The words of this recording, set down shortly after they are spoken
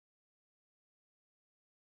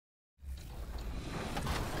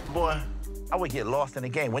Boy, I would get lost in the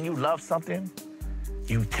game. When you love something,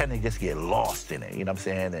 you tend to just get lost in it, you know what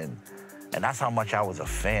I'm saying? And that's how much I was a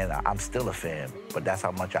fan. I'm still a fan, but that's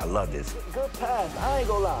how much I love this. Good pass, I ain't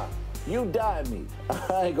gonna lie. You died me,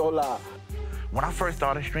 I ain't gonna lie. When I first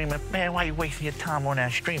started streaming, man, why you wasting your time on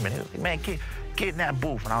that streaming? It was like, man, get in that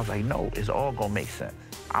booth. And I was like, no, it's all gonna make sense.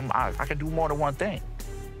 I can do more than one thing.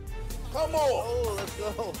 Come on! Oh, let's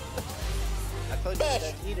go. I told you that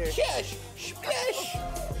heater. Splash! Splash!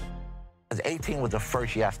 18 was the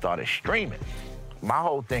first year I started streaming. My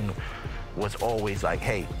whole thing was always like,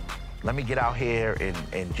 hey, let me get out here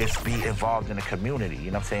and just be involved in the community, you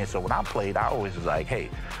know what I'm saying? So when I played, I always was like, hey,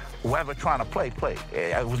 whoever trying to play, play.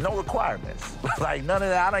 It was no requirements. Like, none of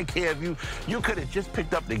that. I don't care if you could have just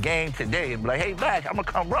picked up the game today and be like, hey, Black, I'm going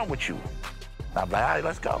to come run with you. I'm like, all right,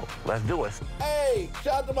 let's go. Let's do it. Hey,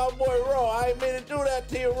 shout out to my boy, Raw. I ain't mean to do that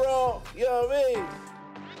to you, Raw. You know what I mean?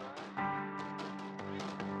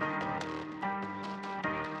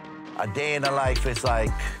 A day in the life is like,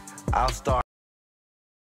 I'll start.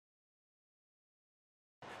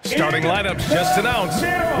 Starting lineups just announced.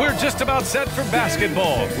 We're just about set for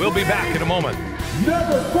basketball. We'll be back in a moment.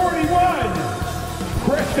 Number 41,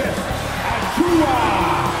 Precious Achua.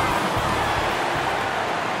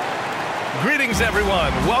 Greetings,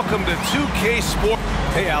 everyone. Welcome to 2K Sport.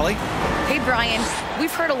 Hey, Allie. Hey, Brian.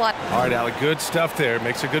 We've heard a lot. All right, Allie, good stuff there.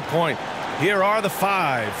 Makes a good point. Here are the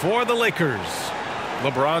 5 for the Lakers.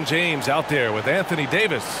 LeBron James out there with Anthony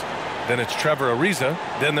Davis. Then it's Trevor Ariza.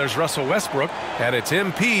 Then there's Russell Westbrook. And it's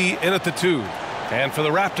MP in at the 2. And for the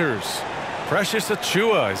Raptors, Precious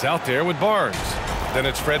Achua is out there with Barnes. Then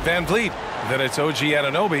it's Fred VanVleet. Then it's OG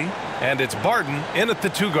Anunoby. And it's Barton in at the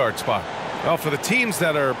 2-guard spot. Well, for the teams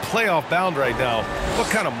that are playoff bound right now, what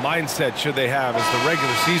kind of mindset should they have as the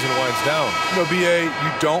regular season winds down? You know, BA,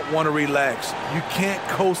 you don't want to relax. You can't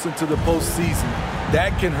coast into the postseason.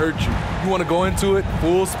 That can hurt you. You want to go into it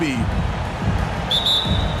full speed.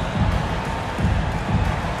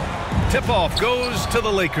 Tip-off goes to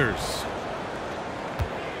the Lakers.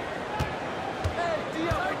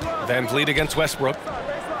 VanVleet against Westbrook.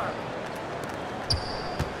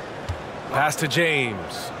 Pass to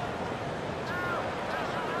James.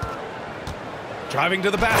 Driving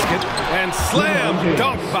to the basket and slam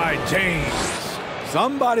dunk by James.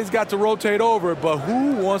 Somebody's got to rotate over, but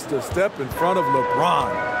who wants to step in front of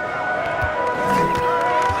LeBron?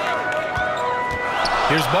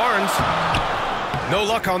 Here's Barnes. No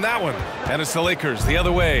luck on that one. And it's the Lakers the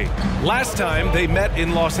other way. Last time they met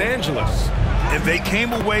in Los Angeles. And they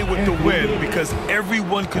came away with the win because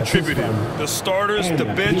everyone contributed. The starters, the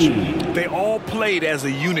bench, they all played as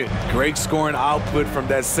a unit. Great scoring output from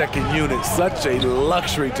that second unit. Such a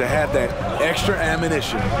luxury to have that extra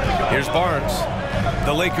ammunition. Here's Barnes.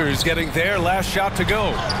 The Lakers getting their last shot to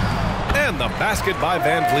go. And the basket by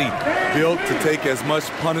VanVleet. Built to take as much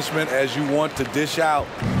punishment as you want to dish out.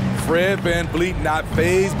 Fred VanVleet not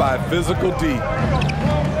fazed by physical D.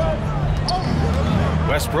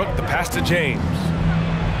 Westbrook, the pass to James.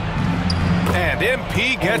 And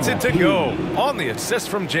MP gets it to go on the assist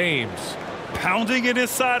from James. Pounding it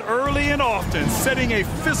inside early and often, setting a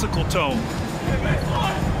physical tone.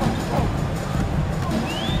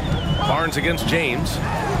 Barnes against James.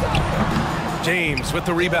 James with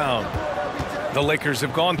the rebound. The Lakers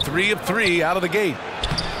have gone 3 of 3 out of the gate.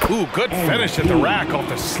 Ooh, good finish at the rack off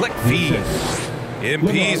the slick feed.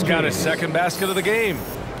 MP's got his second basket of the game.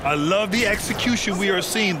 I love the execution we are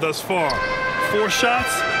seeing thus far. 4 shots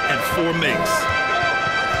and 4 makes.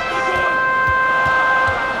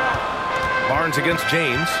 Barnes against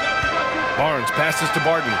James. Barnes passes to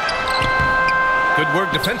Barton. Good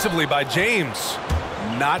work defensively by James.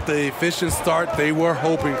 Not the efficient start they were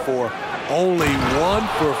hoping for. Only 1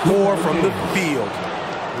 for 4 from the field.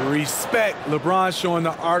 Respect. LeBron showing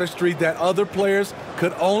the artistry that other players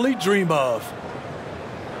could only dream of.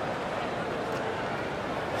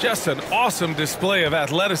 Just an awesome display of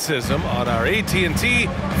athleticism on our AT&T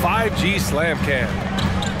 5G Slam Cam.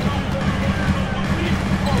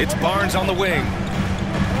 It's Barnes on the wing.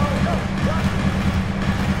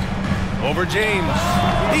 Over James.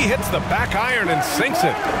 He hits the back iron and sinks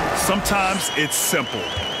it. Sometimes it's simple.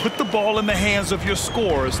 Put the ball in the hands of your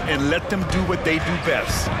scorers and let them do what they do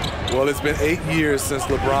best. Well, it's been 8 years since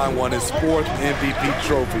LeBron won his 4th MVP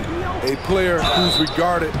trophy. A player who's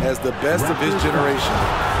regarded as the best of his generation.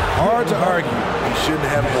 Hard to argue he shouldn't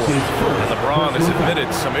have more. And LeBron has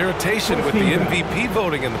admitted some irritation with the MVP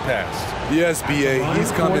voting in the past. Yes, B.A.,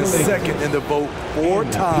 he's come in second in the vote 4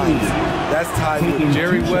 times. That's tied with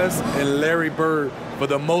Jerry West and Larry Bird for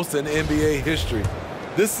the most in NBA history.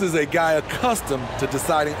 This is a guy accustomed to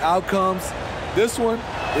deciding outcomes. This one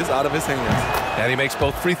is out of his hands. And he makes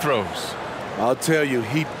both free throws. I'll tell you,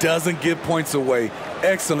 he doesn't give points away.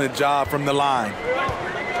 Excellent job from the line.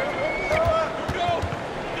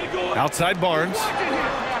 Outside Barnes.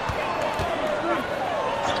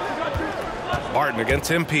 Barton against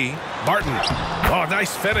MP. Barton. Oh,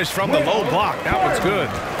 nice finish from the low block. That one's good.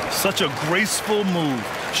 Such a graceful move,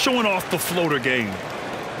 showing off the floater game.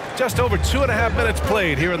 Just over 2.5 minutes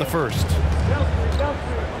played here in the first.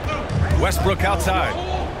 Westbrook outside.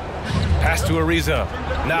 Pass to Ariza.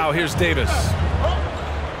 Now here's Davis.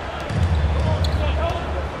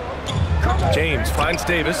 James finds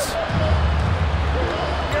Davis.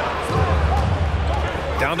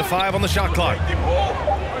 Down to 5 on the shot clock.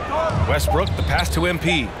 Westbrook, the pass to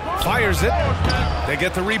MP. Fires it. They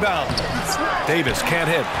get the rebound. Davis can't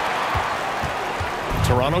hit.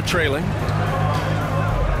 Toronto trailing.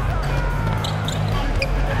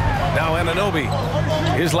 Now Anunoby.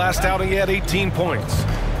 His last outing, he had 18 points.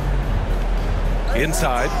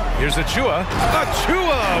 Inside, here's Achua.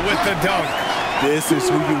 Achua with the dunk. This is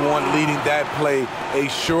who you want leading that play. A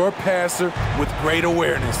sure passer with great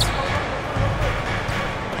awareness.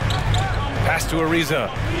 Pass to Ariza.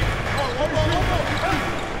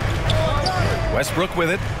 Westbrook with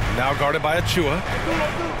it. Now guarded by Achua.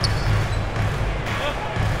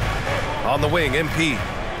 On the wing, MP.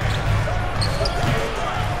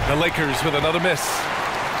 The Lakers with another miss.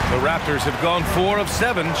 The Raptors have gone 4 of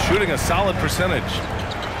 7, shooting a solid percentage.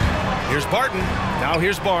 Here's Barton. Now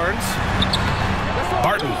here's Barnes.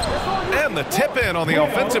 Barton. And the tip in on the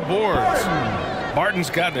offensive boards. Barton's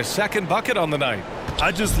gotten his second bucket on the night.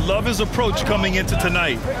 I just love his approach coming into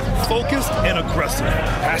tonight. Focused and aggressive.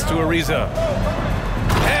 Pass to Ariza.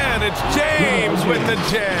 And it's James with the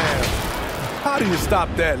jam. How do you stop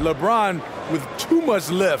that? LeBron with too much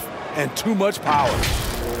lift and too much power.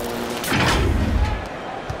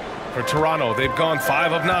 For Toronto, they've gone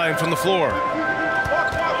 5 of 9 from the floor.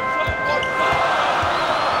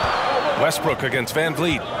 Westbrook against Van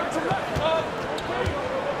Vliet.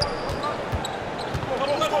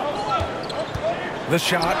 The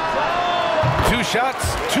shot. 2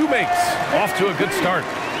 shots, 2 makes. Off to a good start.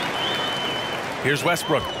 Here's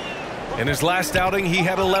Westbrook. In his last outing, he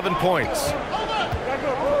had 11 points.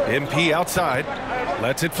 MP outside.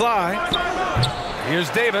 Lets it fly. Here's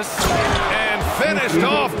Davis. And finished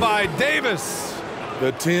off by Davis.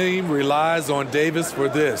 The team relies on Davis for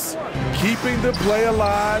this. Keeping the play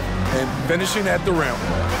alive and finishing at the rim.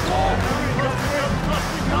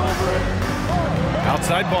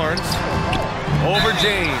 Outside Barnes. Over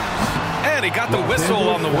James. And he got the whistle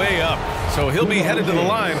on the way up. So he'll be headed to the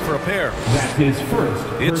line for a pair. That's his first.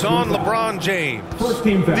 It's on LeBron James. First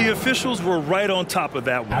team foul. The officials were right on top of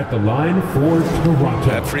that one. At the line for Toronto.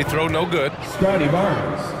 That free throw no good. Scotty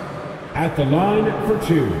Barnes. At the line for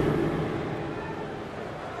 2.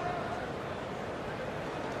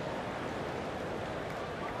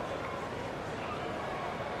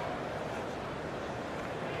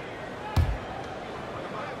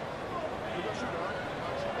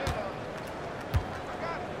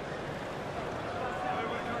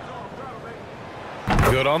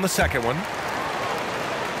 Good on the second one.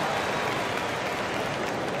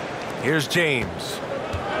 Here's James.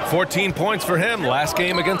 14 points for him last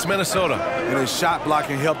game against Minnesota. And his shot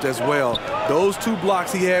blocking helped as well. Those 2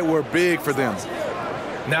 blocks he had were big for them.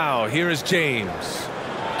 Now here is James.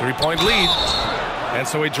 3-point lead. And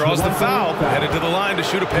so he draws the foul, headed to the line to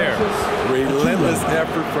shoot a pair. Relentless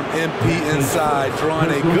effort from MP inside,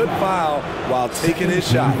 drawing a good foul while taking his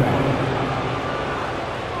shot.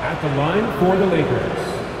 At the line for the Lakers.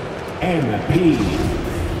 MP.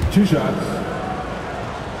 2 shots.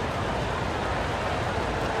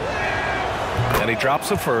 And he drops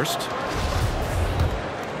the first.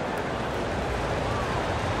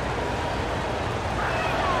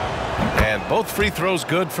 And both free throws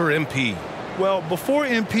good for MP. Well, before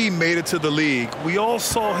MP made it to the league, we all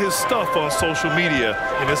saw his stuff on social media,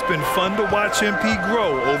 and it's been fun to watch MP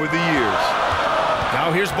grow over the years.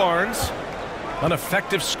 Now here's Barnes. An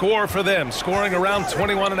effective score for them, scoring around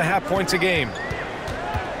 21.5 points a game.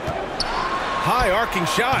 High arcing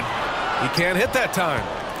shot. He can't hit that time.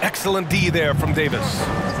 Excellent D there from Davis.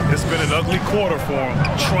 It's been an ugly quarter for him.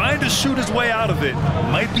 Trying to shoot his way out of it.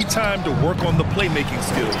 Might be time to work on the playmaking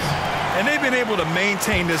skills. And they've been able to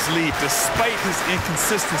maintain this lead despite his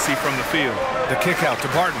inconsistency from the field. The kick out to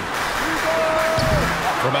Barton.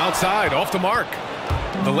 From outside, off the mark.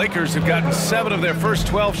 The Lakers have gotten 7 of their first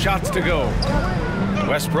 12 shots to go.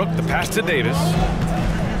 Westbrook, the pass to Davis.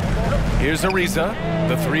 Here's Ariza.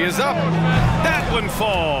 The 3 is up. That one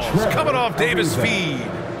falls. Coming off Davis' feed.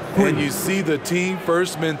 And you see the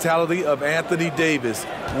team-first mentality of Anthony Davis,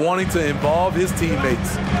 wanting to involve his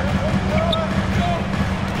teammates.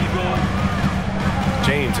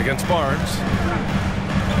 James against Barnes.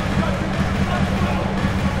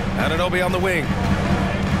 Anunoby on the wing.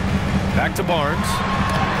 Back to Barnes.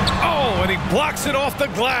 Oh, and he blocks it off the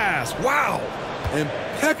glass. Wow.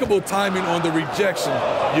 Impeccable timing on the rejection.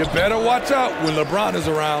 You better watch out when LeBron is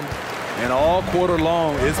around. And all quarter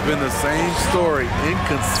long, it's been the same story.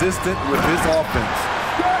 Inconsistent with his offense.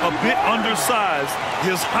 A bit undersized,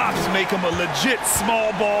 his hops make him a legit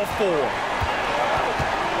small ball 4.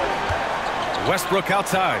 Westbrook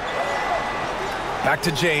outside. Back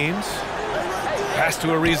to James. Pass to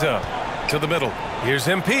Ariza. To the middle. Here's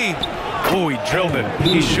MP. Oh, he drilled it.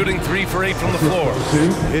 He's shooting 3 for 8 from the floor.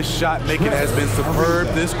 His shot making has been superb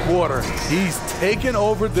this quarter. He's taken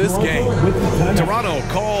over this game. Toronto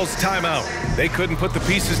calls timeout. They couldn't put the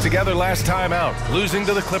pieces together last time out, losing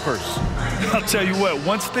to the Clippers. I'll tell you what,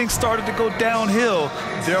 once things started to go downhill,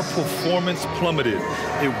 their performance plummeted.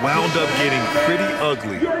 It wound up getting pretty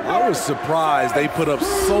ugly. I was surprised they put up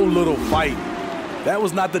so little fight. That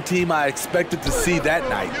was not the team I expected to see that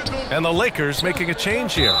night. And the Lakers making a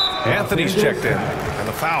change here. Anthony's checked in, and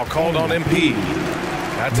the foul called on MP.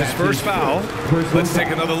 That's his first foul. Let's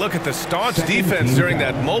take another look at the staunch defense during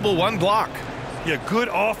that mobile 1 block. Yeah, good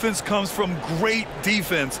offense comes from great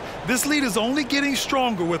defense. This lead is only getting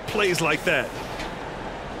stronger with plays like that.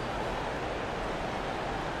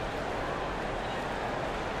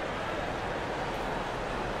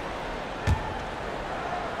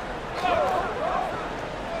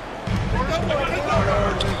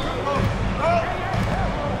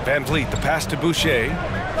 Van Vliet, the pass to Boucher.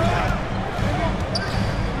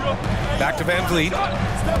 Back to Van Vliet.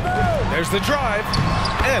 There's the drive,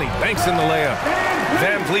 and he banks in the layup.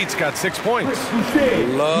 Van Vliet's got 6 points.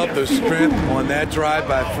 Love the strength on that drive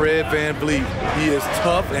by Fred Van Vliet. He is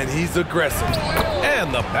tough, and he's aggressive.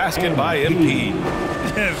 And the basket by MP.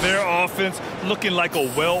 Their offense looking like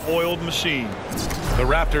a well-oiled machine. The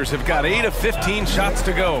Raptors have got 8 of 15 shots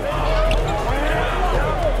to go.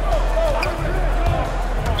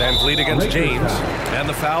 Van Vliet against James, and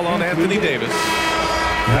the foul on Anthony Davis.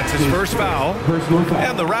 That's his first foul,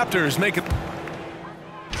 and the Raptors make it.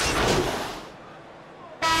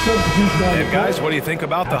 And guys, what do you think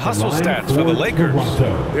about the hustle stats for the Lakers?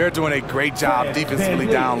 They're doing a great job defensively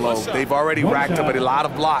down low. They've already racked up a lot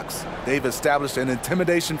of blocks. They've established an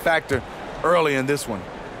intimidation factor early in this one.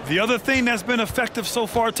 The other thing that's been effective so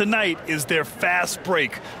far tonight is their fast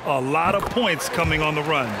break. A lot of points coming on the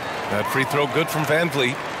run. That free throw good from Van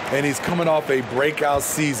Vliet. And he's coming off a breakout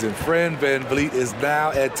season. Fred Van Vliet is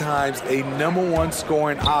now at times a #1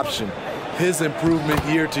 scoring option. His improvement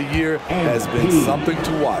year to year has been something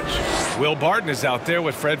to watch. Will Barton is out there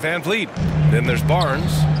with Fred Van Vliet. Then there's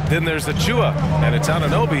Barnes. Then there's Achua. And it's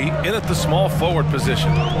Anunoby in at the small forward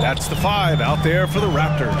position. That's the 5 out there for the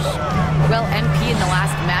Raptors. Well, MP in the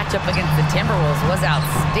last matchup against the Timberwolves was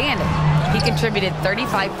outstanding. He contributed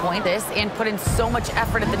 35 points and put in so much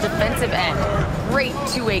effort at the defensive end. Great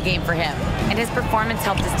two-way game for him. And his performance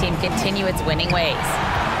helped his team continue its winning ways.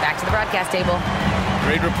 Back to the broadcast table.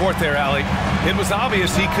 Great report there, Allie. It was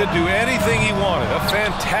obvious he could do anything he wanted. A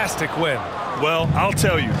fantastic win. Well, I'll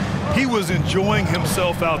tell you, he was enjoying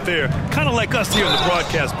himself out there, kind of like us here in the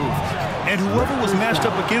broadcast booth. And whoever was matched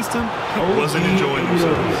up against him wasn't enjoying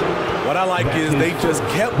themselves. What I like is they just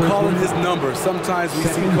kept calling his number. Sometimes we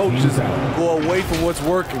see coaches go away from what's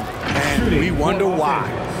working, and we wonder why.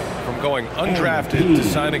 From going undrafted to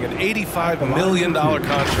signing an $85 million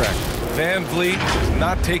contract, Van Vliet is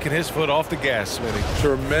not taking his foot off the gas, Smitty.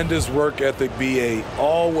 Tremendous work ethic, B.A.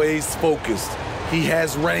 Always focused. He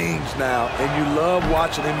has range now, and you love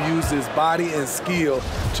watching him use his body and skill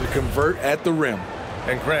to convert at the rim.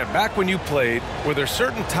 And Grant, back when you played, were there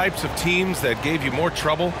certain types of teams that gave you more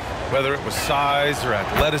trouble, whether it was size or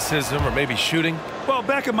athleticism or maybe shooting? Well,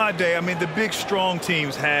 back in my day, I mean, the big, strong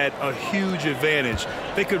teams had a huge advantage.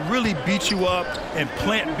 They could really beat you up and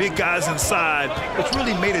plant big guys inside, which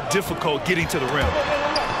really made it difficult getting to the rim.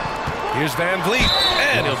 Here's Van Vliet,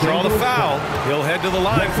 and he'll draw the foul. He'll head to the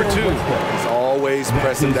line for 2. He's always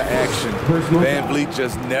pressing to action. Van Vliet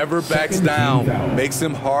just never backs down, makes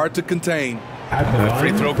him hard to contain. That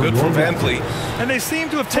free throw good from Van Vliet. And they seem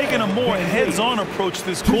to have taken a more heads-on approach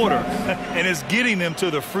this quarter, and it's getting them to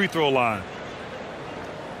the free throw line.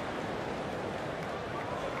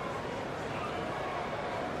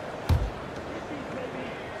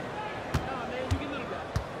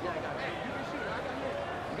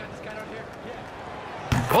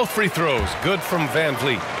 Both free throws good from Van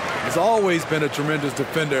Vliet. He's always been a tremendous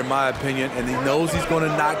defender, in my opinion, and he knows he's going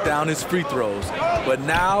to knock down his free throws. But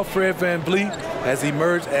now Fred Van Vliet has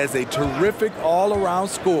emerged as a terrific all-around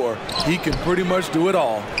scorer. He can pretty much do it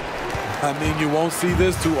all. I mean, you won't see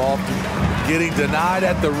this too often. Getting denied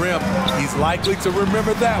at the rim. He's likely to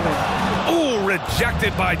remember that one. Ooh,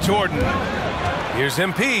 rejected by Jordan. Here's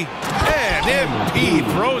MP, and MP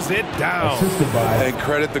throws it down. And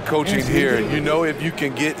credit the coaching here. You know, if you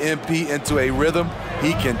can get MP into a rhythm,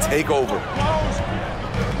 he can take over.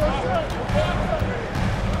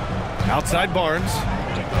 Outside Barnes.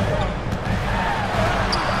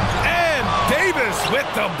 And Davis with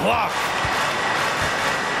the block.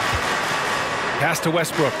 Pass to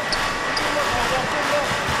Westbrook.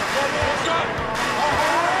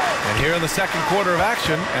 And here in the second quarter of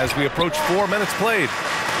action, as we approach 4 minutes played.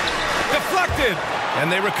 Deflected,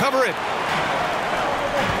 and they recover it.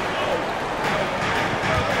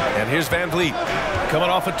 And here's Van Vliet, coming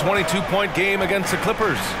off a 22-point game against the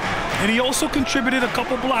Clippers. And he also contributed a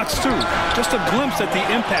couple blocks, too. Just a glimpse at the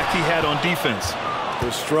impact he had on defense. The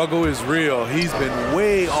struggle is real. He's been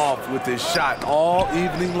way off with his shot all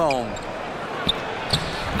evening long.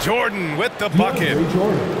 Jordan with the bucket.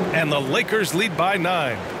 And the Lakers lead by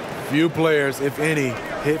 9. Few players, if any,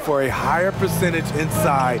 hit for a higher percentage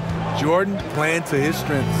inside. Jordan playing to his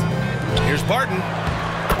strengths. Here's Barton.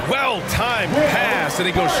 Well-timed pass, and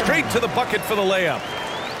he goes straight to the bucket for the layup.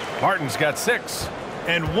 Barton's got 6.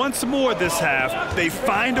 And once more this half, they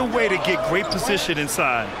find a way to get great position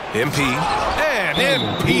inside. MP. And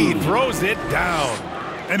MP throws it down.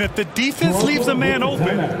 And if the defense leaves a man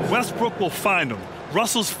open, Westbrook will find him.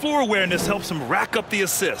 Russell's floor awareness helps him rack up the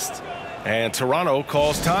assist. And Toronto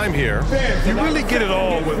calls time here. You really get it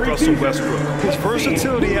all with Russell Westbrook. His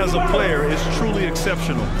versatility as a player is truly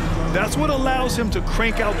exceptional. That's what allows him to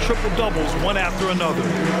crank out triple-doubles one after another.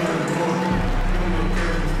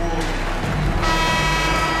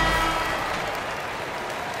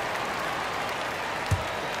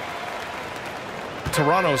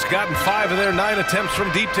 Toronto's gotten 5 of their 9 attempts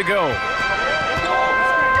from deep to go.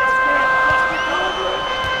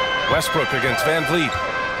 Westbrook against Van Vliet.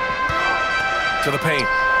 To the paint.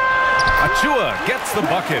 Achua gets the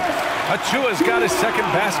bucket. Achua's got his second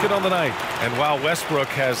basket on the night. And while Westbrook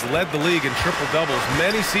has led the league in triple-doubles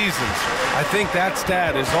many seasons, I think that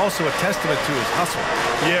stat is also a testament to his hustle.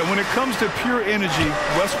 Yeah, when it comes to pure energy,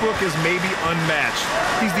 Westbrook is maybe unmatched.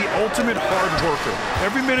 He's the ultimate hard worker.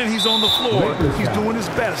 Every minute he's on the floor, he's doing his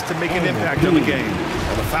best to make an impact on the game.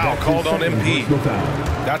 And the foul called on MP.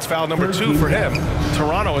 That's foul number 2 for him.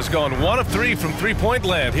 Toronto has gone 1 of 3 from three-point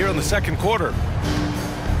land here in the second quarter.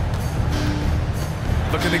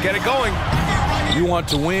 Looking to get it going. You want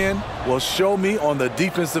to win? Well, show me on the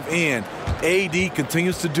defensive end. AD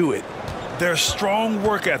continues to do it. Their strong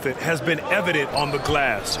work ethic has been evident on the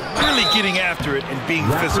glass, really getting after it and being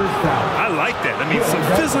physical. I like that. I mean, some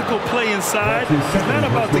physical play inside. He's not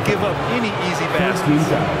about to give up any easy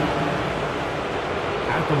baskets.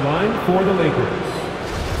 At the line for the Lakers,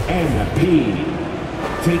 MP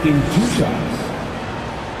taking 2 shots.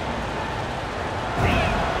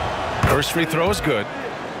 First free throw is good.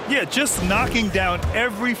 Yeah, just knocking down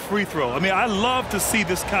every free throw. I mean, I love to see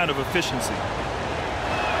this kind of efficiency.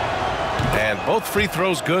 And both free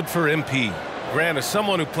throws good for MP. Grant, as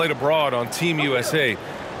someone who played abroad on Team USA,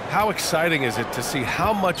 how exciting is it to see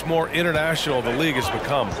how much more international the league has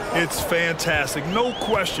become? It's fantastic, no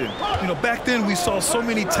question. You know, back then we saw so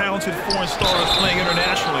many talented foreign stars playing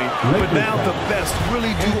internationally, but now the best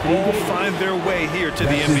really do all find their way here to the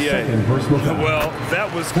NBA. Well,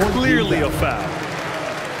 that was clearly a foul.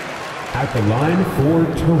 At the line for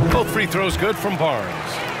Toronto. Both free throws good from Barnes.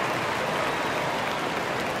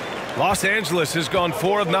 Los Angeles has gone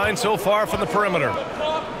 4 of 9 so far from the perimeter.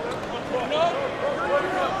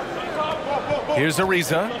 Here's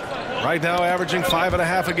Ariza, right now averaging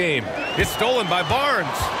 5.5 a game. It's stolen by Barnes.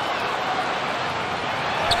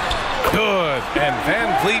 Good, and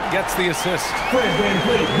Van Vliet gets the assist.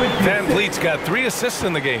 Van Vliet's got 3 assists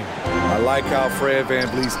in the game. I like how Fred Van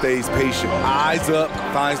Vliet stays patient. Eyes up,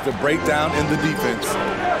 finds the breakdown in the defense.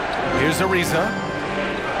 Here's Ariza.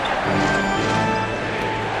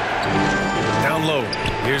 Down low.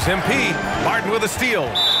 Here's MP. Martin with a steal.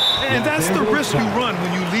 And that's the risk you run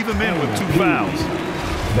when you leave him in with 2 fouls.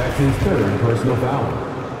 That's his 3rd personal foul.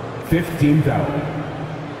 15th foul.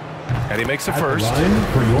 And he makes the first. Line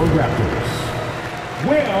for your Raptors,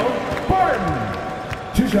 Will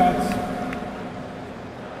Barton. 2 shots.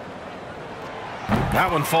 That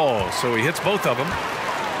one falls, so he hits both of them.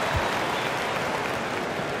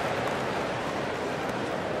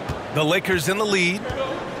 The Lakers in the lead.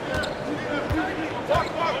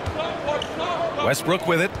 Westbrook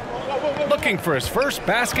with it. Looking for his first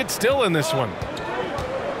basket, still in this one.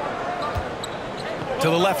 To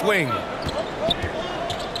the left wing.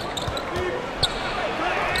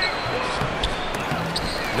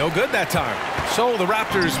 No good that time. So the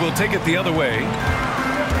Raptors will take it the other way.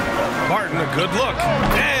 Barton, a good look.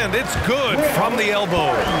 And it's good from the elbow.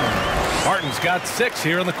 Barton's got 6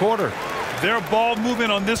 here in the quarter. Their ball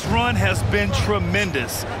movement on this run has been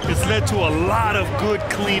tremendous. It's led to a lot of good,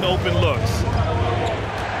 clean, open looks.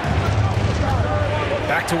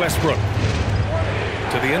 Back to Westbrook.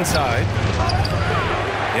 To the inside.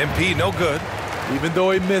 MP no good. Even though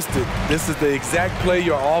he missed it, this is the exact play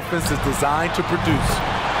your offense is designed to produce.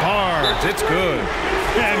 Barnes, it's good.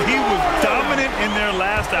 And he was dominant in their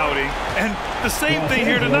last outing. And the same thing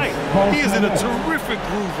here tonight. He is in a terrific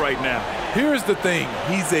groove right now. Here's the thing.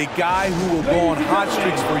 He's a guy who will go on hot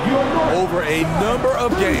streaks for you over a number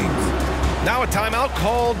of games. Now a timeout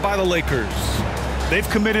called by the Lakers. They've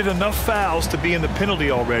committed enough fouls to be in the penalty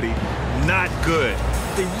already. Not good.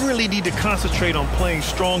 They really need to concentrate on playing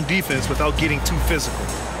strong defense without getting too physical.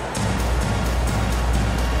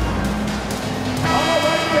 All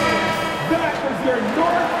right, fans, that was your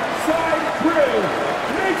North Side Crew.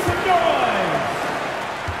 Make some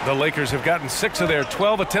noise! The Lakers have gotten 6 of their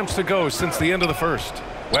 12 attempts to go since the end of the first.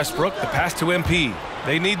 Westbrook, the pass to MP.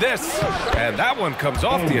 They need this. And that one comes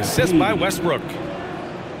off the assist by Westbrook.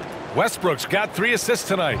 Westbrook's got 3 assists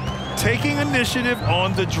tonight. Taking initiative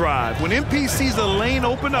on the drive. When MP sees a lane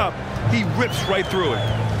open up, he rips right through it.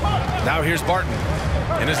 Now here's Barton.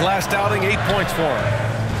 In his last outing, 8 points for him.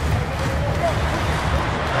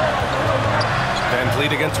 Van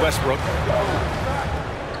Vliet against Westbrook.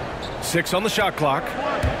 6 on the shot clock.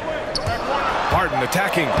 Barton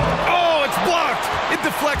attacking. Oh, it's blocked! It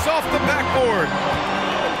deflects off the backboard.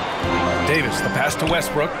 Davis, the pass to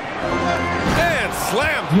Westbrook. And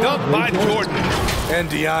slam dunk by Jordan. And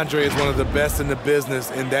DeAndre is one of the best in the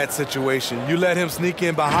business in that situation. You let him sneak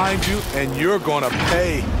in behind you, and you're going to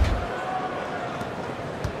pay.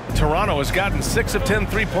 Toronto has gotten 6 of 10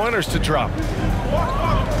 three-pointers to drop.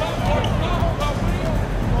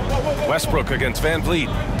 Westbrook against Van Vliet.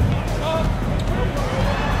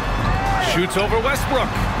 Shoots over Westbrook.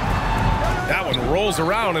 That one rolls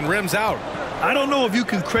around and rims out. I don't know if you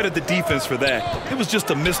can credit the defense for that. It was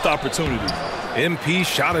just a missed opportunity. MP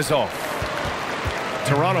shot is off.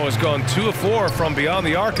 Toronto has gone 2 of 4 from beyond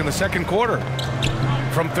the arc in the second quarter.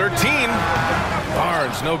 From 13,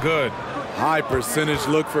 Barnes no good. High percentage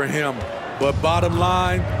look for him. But bottom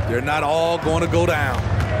line, they're not all going to go down.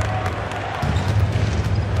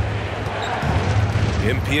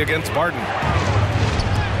 MP against Barton.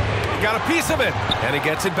 Got a piece of it, and he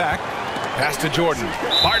gets it back. Pass to Jordan.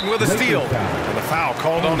 Barton with a steal. And the foul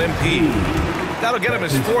called on MP. That'll get him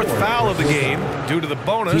his 4th foul of the game. Due to the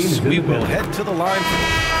bonus, we will head to the line.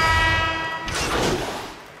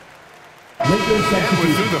 And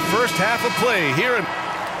we're through the first half of play here in...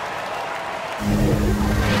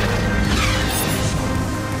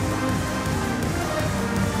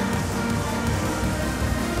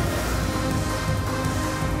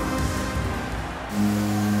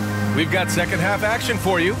 We've got second half action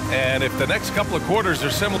for you, and if the next couple of quarters are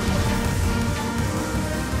similar...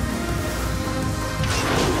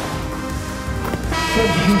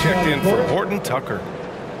 Checked in for Horton Tucker.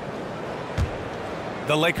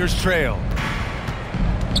 The Lakers trail.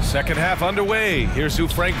 Second half underway. Here's who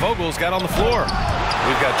Frank Vogel's got on the floor.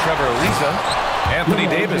 We've got Trevor Ariza. Anthony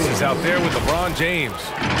Davis is out there with LeBron James.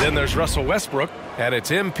 Then there's Russell Westbrook, and it's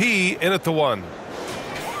MP in at the 1.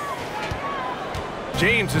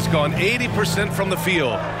 James has gone 80% from the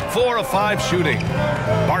field. 4 of 5 shooting.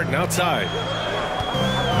 Barton outside.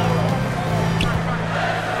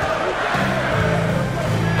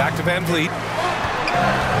 Back to Van Vliet.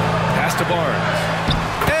 Pass to Barnes.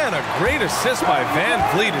 And a great assist by Van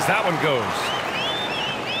Vliet as that one goes.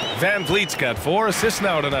 Van Vliet's got 4 assists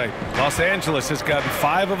now tonight. Los Angeles has gotten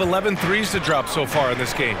 5 of 11 threes to drop so far in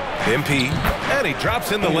this game. MP. And he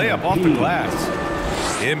drops in the layup off the glass.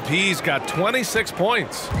 MP's got 26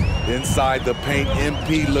 points. Inside the paint,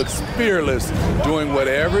 MP looks fearless, doing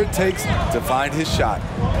whatever it takes to find his shot.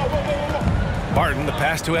 Barton, the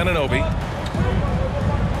pass to Anunoby.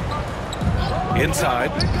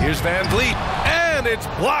 Inside, here's Van Vliet, and it's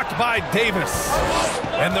blocked by Davis.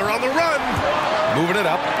 And they're on the run. Moving it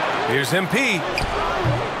up. Here's MP.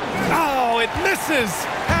 Oh, it misses.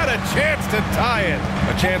 Had a chance to tie it.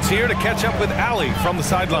 A chance here to catch up with Allie from the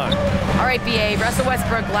sideline. All right, BA, Russell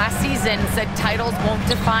Westbrook last season said titles won't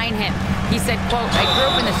define him. He said, quote, I grew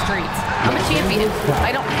up in the streets. I'm a champion.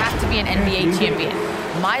 I don't have to be an NBA champion.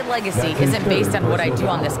 My legacy isn't based on what I do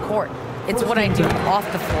on this court. It's what I do off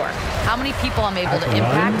the floor. How many people I'm able to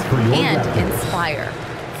impact and inspire.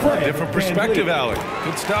 Different perspective, Allie.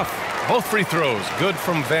 Good stuff. Both free throws. Good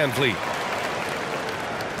from Van Vliet.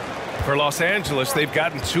 For Los Angeles, they've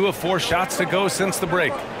gotten 2 of 4 shots to go since the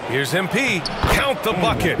break. Here's MP. Count the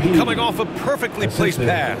bucket. Coming off a perfectly placed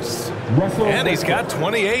pass. And he's got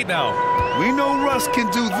 28 now. We know Russ can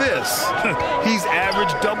do this. He's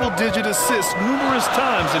averaged double-digit assists numerous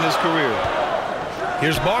times in his career.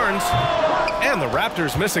 Here's Barnes. And the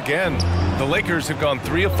Raptors miss again. The Lakers have gone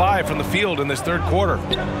 3 of 5 from the field in this third quarter.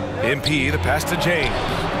 MP, the pass to James.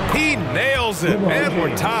 He nails it, and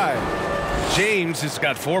we're tied. James has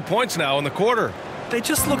got 4 points now in the quarter. They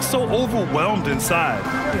just look so overwhelmed inside.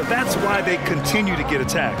 That's why they continue to get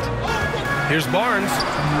attacked. Here's Barnes.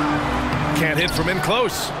 Can't hit from in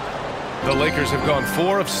close. The Lakers have gone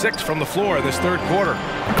 4 of 6 from the floor in this third quarter.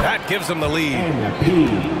 That gives them the lead.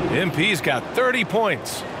 MP's got 30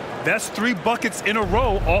 points. That's 3 buckets in a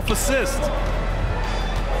row off assist.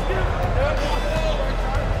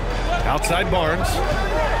 Outside Barnes.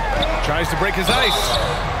 Tries to break his ice.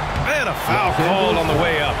 And a foul called on the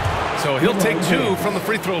way up. So he'll take 2 from the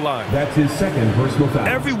free throw line. That's his second personal foul.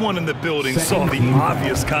 Everyone in the building saw the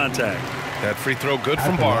obvious contact. That free throw good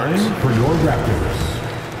from Barnes. For your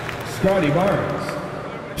Raptors, Scotty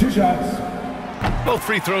Barnes. 2 shots. Both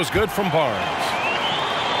free throws good from Barnes.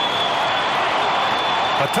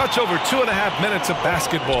 A touch over 2.5 minutes of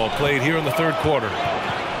basketball played here in the third quarter.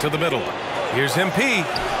 To the middle. Here's MP.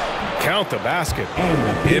 Count the basket.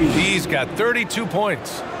 MP's got 32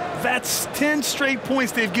 points. That's 10 straight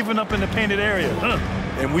points they've given up in the painted area.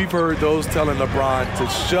 And we've heard those telling LeBron to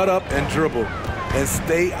shut up and dribble and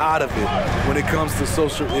stay out of it when it comes to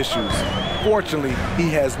social issues. Fortunately,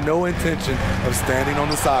 he has no intention of standing on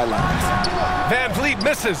the sidelines. Van Vliet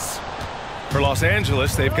misses. For Los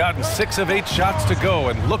Angeles, they've gotten 6 of 8 shots to go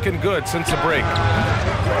and looking good since the break.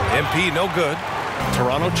 MP no good.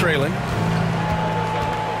 Toronto trailing.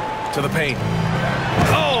 To the paint.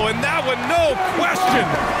 Oh, and that one, no question,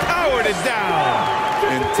 powered it down.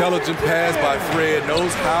 Intelligent pass by Fred,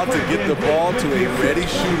 knows how to get the ball to a ready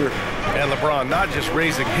shooter. And LeBron not just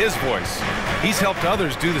raising his voice, he's helped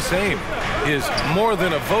others do the same. His More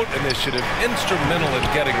Than a Vote initiative instrumental in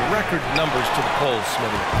getting record numbers to the polls,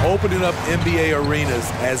 Smitty. Opening up NBA arenas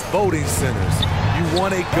as voting centers. You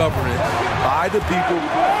want a government by the people,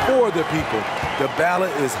 for the people. The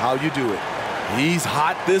ballot is how you do it. He's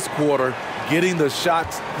hot this quarter, getting the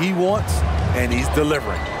shots he wants, and he's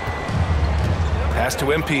delivering. Pass to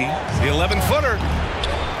MP, the 11-footer.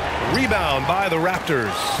 Rebound by the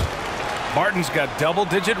Raptors. Barton's got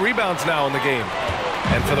double-digit rebounds now in the game.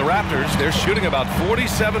 And for the Raptors, they're shooting about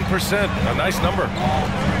 47%, a nice number.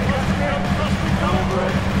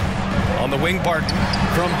 On the wing, Barton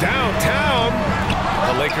from downtown.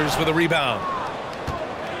 The Lakers with a rebound.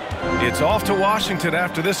 It's off to Washington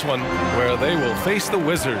after this one, where they will face the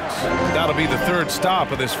Wizards. That'll be the third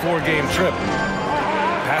stop of this 4-game trip.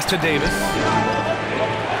 Pass to Davis.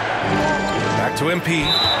 Back to MP.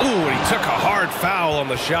 Ooh, and he took a hard foul on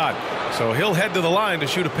the shot. So he'll head to the line to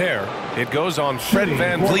shoot a pair. It goes on Fred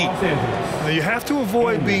Van Vliet. Now you have to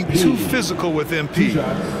avoid being too physical with MP.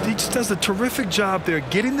 He just does a terrific job there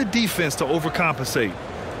getting the defense to overcompensate.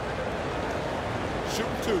 Shoot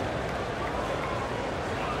 2.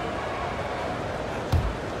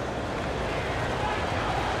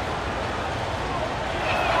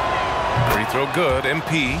 Free throw good,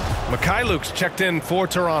 MP. Mikhailuk's checked in for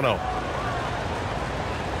Toronto.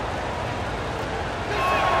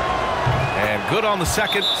 And good on the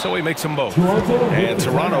second, so he makes them both. And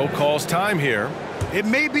Toronto calls time here. It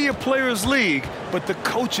may be a players' league, but the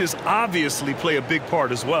coaches obviously play a big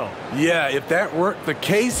part as well. Yeah, if that weren't the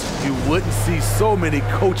case, you wouldn't see so many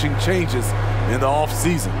coaching changes in the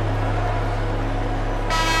offseason.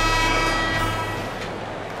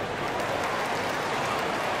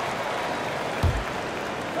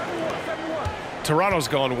 Toronto's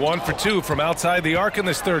gone 1 for 2 from outside the arc in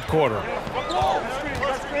this third quarter.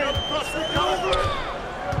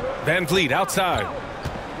 Van Vliet outside.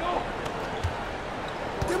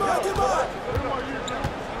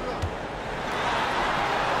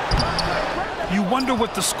 You wonder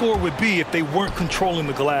what the score would be if they weren't controlling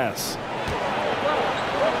the glass.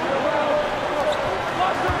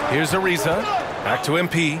 Here's Ariza. Back to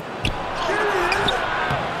MP.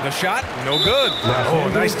 The shot, no good.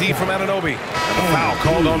 Oh, nice D from Anunoby. And the foul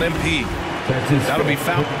called on MP. That'll be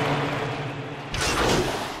foul.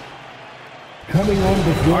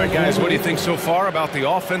 All right, guys, what do you think so far about the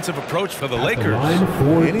offensive approach for the Lakers?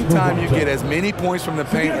 Anytime you get as many points from the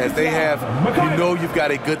paint as they have, you know you've got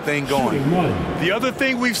a good thing going. The other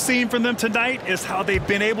thing we've seen from them tonight is how they've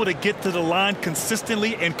been able to get to the line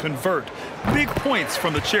consistently and convert. Big points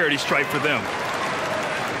from the charity stripe for them.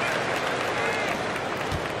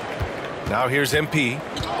 Now here's MP.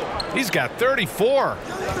 He's got 34.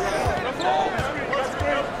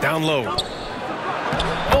 Down low.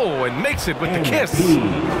 Oh, and makes it with the kiss.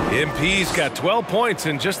 MP's got 12 points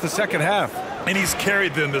in just the second half. And he's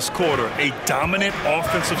carried them this quarter, a dominant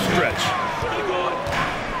offensive stretch.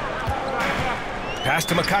 Pass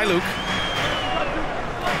to Mikhailuk.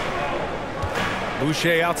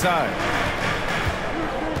 Boucher outside.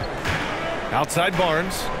 Outside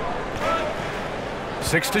Barnes.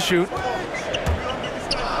 6 to shoot.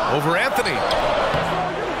 Over Anthony.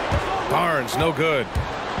 Barnes, no good.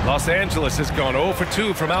 Los Angeles has gone 0 for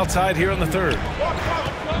 2 from outside here in the third.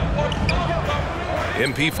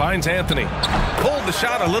 MP finds Anthony. Pulled the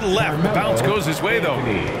shot a little left. The bounce goes his way, though.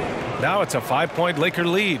 Now it's a 5-point Laker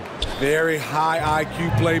lead. Very high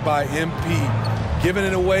IQ play by MP, giving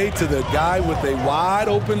it away to the guy with a wide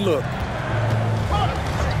open look.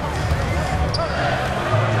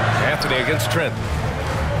 Anthony against Trent.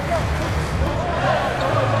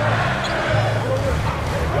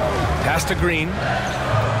 Pass to Green.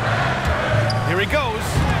 Here he goes,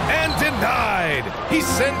 and denied. He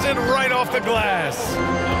sends it right off the glass.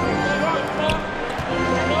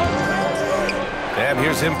 And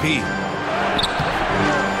here's MP.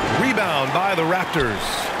 Rebound by the Raptors.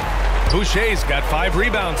 Boucher's got 5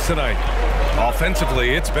 rebounds tonight.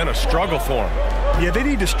 Offensively, it's been a struggle for him. Yeah, they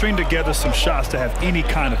need to string together some shots to have any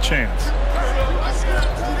kind of chance.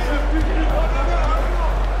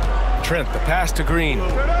 Trent, the pass to Green.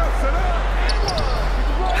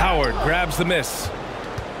 Howard grabs the miss.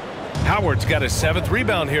 Howard's got his 7th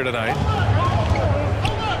rebound here tonight.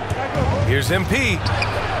 Here's MP.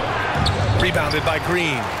 Rebounded by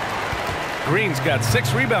Green. Green's got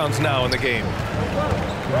 6 rebounds now in the game.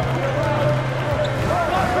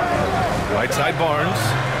 Right side Barnes.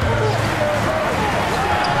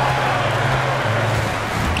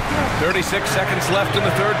 36 seconds left in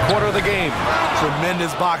the third quarter of the game.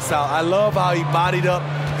 Tremendous box out. I love how he bodied up,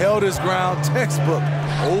 held his ground, textbook,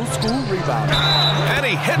 old school rebound. And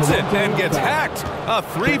he hits it and gets hacked. A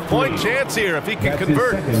 3-point chance here if he can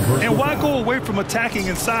convert. And why go away from attacking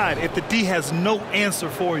inside if the D has no answer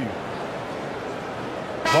for you?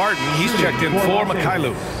 Barton, he's checked in for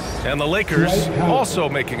Mikhailuk. And the Lakers also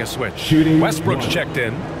making a switch. Westbrook's checked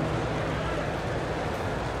in.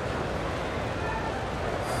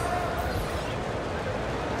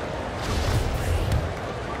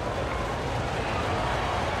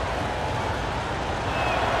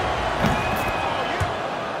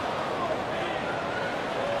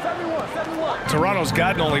 Toronto's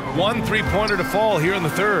gotten only 1 3-pointer to fall here in the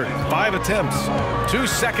third. 5 attempts.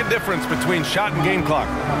 2-second difference between shot and game clock.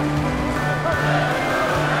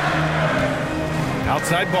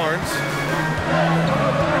 Outside Barnes.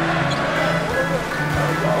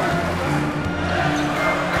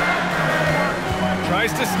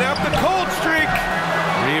 Tries to snap the cold streak.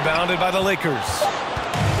 Rebounded by the Lakers.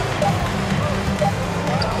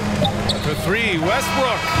 For 3,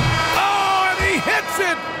 Westbrook. Oh, and he hits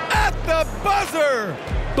it at the buzzer.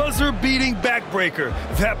 Buzzer-beating backbreaker.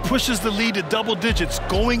 That pushes the lead to double digits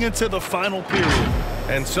going into the final period.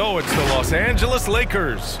 And so it's the Los Angeles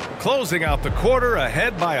Lakers closing out the quarter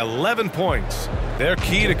ahead by 11 points. Their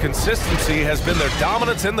key to consistency has been their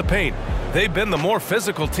dominance in the paint. They've been the more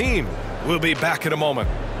physical team. We'll be back in a moment.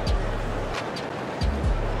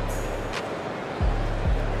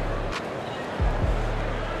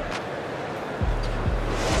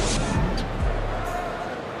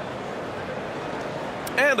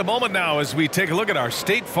 And a moment now as we take a look at our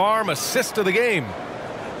State Farm assist of the game.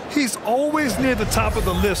 He's always near the top of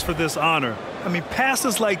the list for this honor. I mean,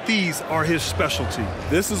 passes like these are his specialty.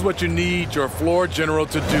 This is what you need your floor general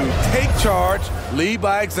to do. Take charge, lead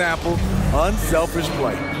by example, unselfish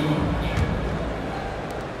play.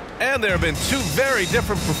 And there have been 2 very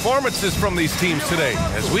different performances from these teams today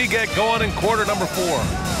as we get going in quarter number 4.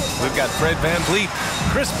 We've got Fred VanVleet,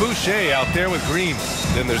 Chris Boucher out there with Green.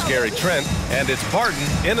 Then there's Gary Trent, and it's Barton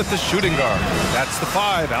in at the shooting guard. That's the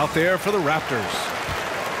 5 out there for the Raptors.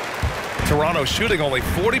 Toronto shooting only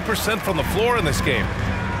 40% from the floor in this game.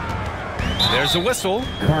 There's a whistle.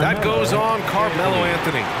 That goes on Carmelo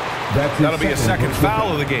Anthony. That'll be a second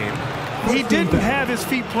foul of the game. He didn't have his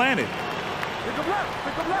feet planted.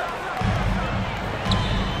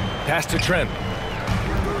 Pass to Trent.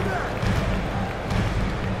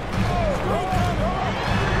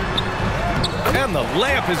 And the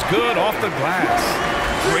layup is good off the glass.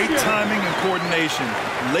 Great timing and coordination.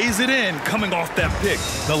 Lays it in coming off that pick.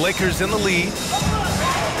 The Lakers in the lead.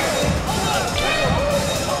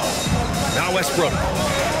 Now Westbrook.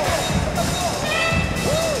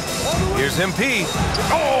 Here's MP.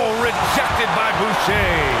 Oh, rejected by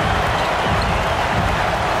Boucher.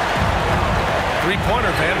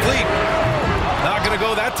 3-pointer VanVleet. Not going going to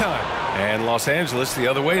go that time. And Los Angeles the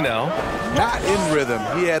other way now. Not in rhythm.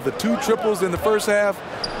 He had the 2 triples in the first half,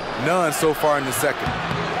 none so far in the second.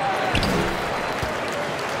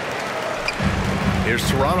 Here's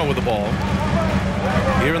Toronto with the ball.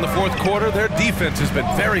 Here in the fourth quarter, their defense has been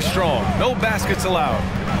very strong. No baskets allowed.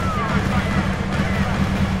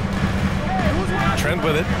 Trent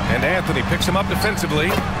with it, and Anthony picks him up defensively,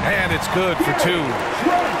 and it's good for 2.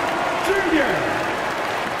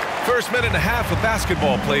 First minute and a half of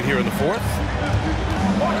basketball played here in the fourth.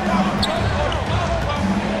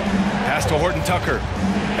 Pass to Horton Tucker.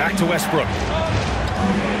 Back to Westbrook.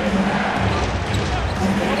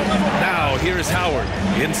 Now here is Howard.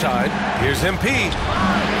 Inside. Here's MP.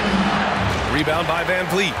 Rebound by Van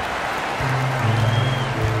Vliet.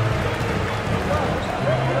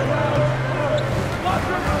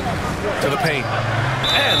 To the paint.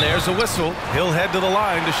 And there's a whistle. He'll head to the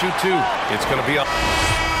line to shoot 2. It's going to be up.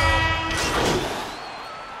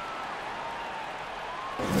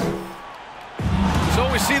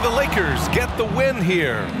 So we see the Lakers get the win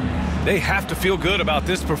here. They have to feel good about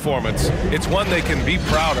this performance. It's one they can be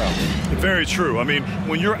proud of. Very true. I mean,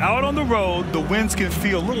 when you're out on the road, the wins can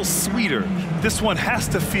feel a little sweeter. This one has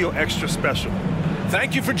to feel extra special.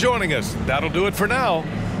 Thank you for joining us. That'll do it for now.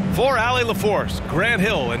 For Allie LaForce, Grant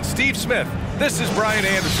Hill, and Steve Smith, this is Brian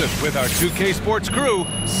Anderson with our 2K Sports crew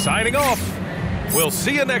signing off. We'll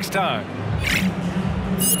see you next time.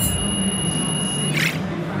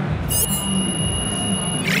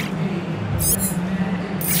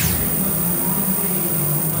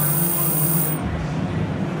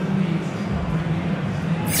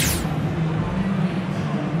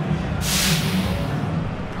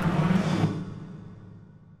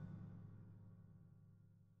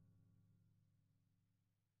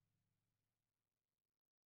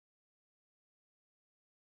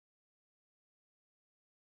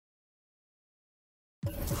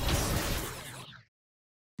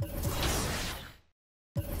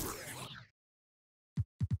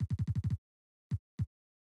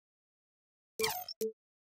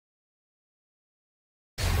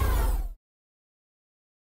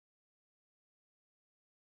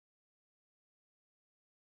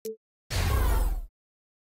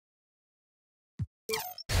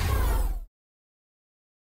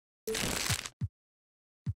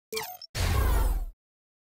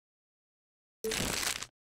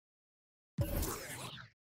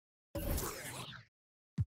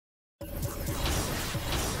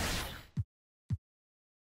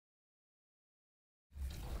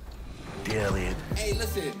 Hey,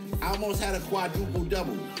 listen, I almost had a quadruple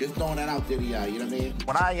double. Just throwing that out there to y'all, you know what I mean?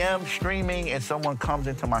 When I am streaming and someone comes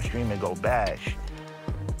into my stream and go, Bash,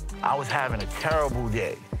 I was having a terrible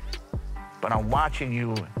day, but I'm watching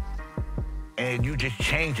you and you just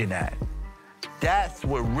changing that. That's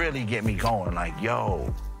what really get me going, like,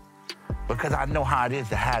 yo, because I know how it is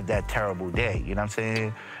to have that terrible day, you know what I'm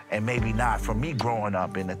saying? And maybe not for me growing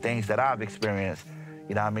up and the things that I've experienced,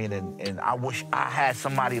 you know what I mean? And I wish I had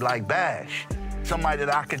somebody like Bash, somebody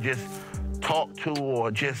that I could just talk to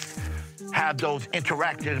or just have those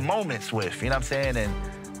interactive moments with, you know what I'm saying? And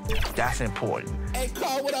that's important. Hey,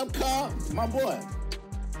 Carl, what up, Carl? My boy.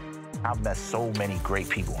 I've met so many great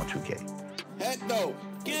people on 2K. Heck no.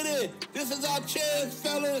 Get it. This is our chance,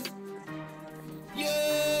 fellas.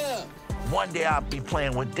 Yeah. One day I'll be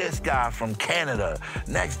playing with this guy from Canada.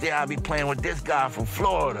 Next day I'll be playing with this guy from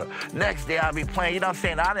Florida. Next day I'll be playing, you know what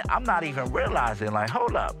I'm saying? I'm not even realizing, like,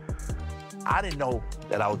 hold up. I didn't know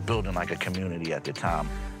that I was building like a community at the time.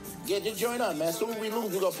 Get your joint on, man. As soon as we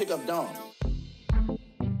lose, we're gonna pick up Dom.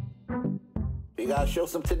 You gotta show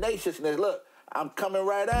some tenaciousness. Look, I'm coming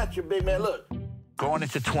right at you, big man. Look. Going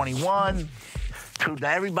into 21, to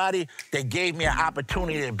everybody, they gave me an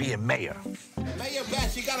opportunity to be a mayor. Mayor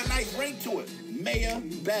Bash, you got a nice ring to it. Mayor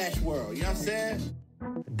Bash World, you know what I'm saying?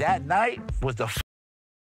 That night was the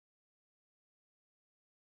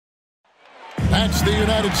That's the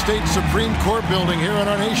United States Supreme Court building here in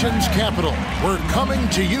our nation's capital. We're coming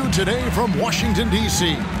to you today from Washington,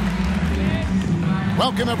 D.C.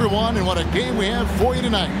 Welcome, everyone, and what a game we have for you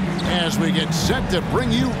tonight as we get set to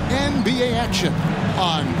bring you NBA action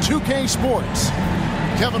on 2K Sports.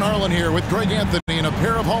 Kevin Harlan here with Greg Anthony and a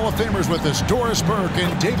pair of Hall of Famers with us, Doris Burke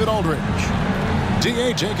and David Aldridge.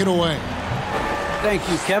 D.A., take it away. Thank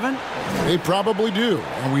you, Kevin. They probably do,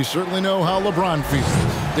 and we certainly know how LeBron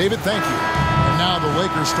feels. David, thank you. And now the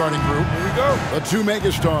Lakers starting group. Here we go. The two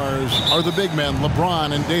megastars are the big men,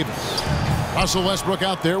 LeBron and Davis. Russell Westbrook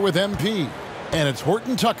out there with MP. And it's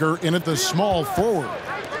Horton Tucker in at the small forward.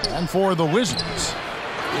 And for the Wizards,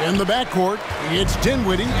 in the backcourt, it's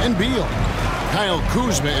Dinwiddie and Beal. Kyle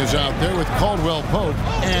Kuzma is out there with Caldwell Pope,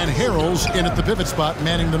 and Harrell's in at the pivot spot,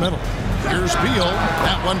 manning the middle. Here's Beal.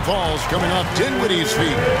 That one falls, coming off Dinwiddie's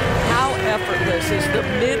feet. How effortless is the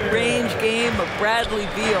mid-range game of Bradley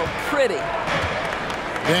Beal? Pretty.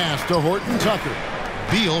 Pass to Horton Tucker.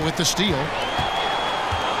 Beal with the steal.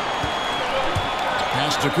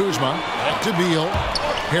 Pass to Kuzma. Back to Beal.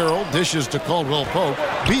 Harrell dishes to Caldwell Pope.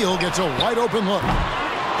 Beal gets a wide open look.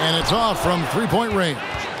 And it's off from three-point range.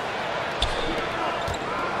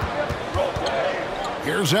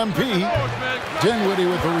 Here's MP. Dinwiddie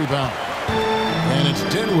with the rebound. And it's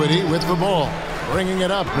Dinwiddie with the ball. Bringing it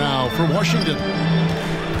up now for Washington.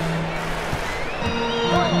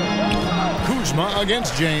 Kuzma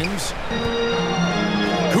against James.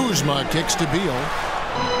 Kuzma kicks to Beal.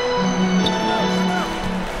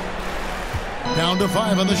 Down to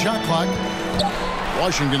 5 on the shot clock.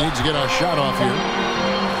 Washington needs to get a shot off here.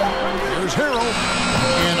 Here's Harrell.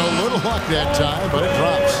 And a little luck that time, but it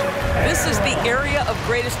drops. This is the area of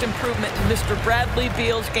greatest improvement in Mr. Bradley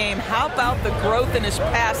Beal's game. How about the growth in his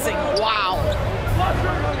passing? Wow.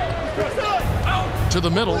 To the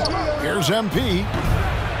middle. Here's MP.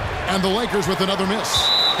 And the Lakers with another miss.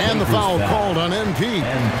 And the foul called on MP.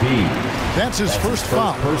 That's his first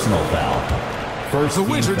foul. Personal foul. The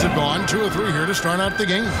Wizards have gone 2 of 3 here to start out the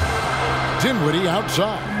game. Dinwiddie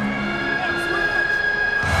outside.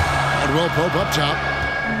 Caldwell Pope up top.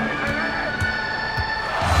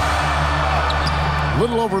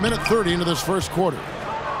 Little over a minute 30 into this first quarter.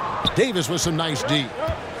 Davis with some nice D.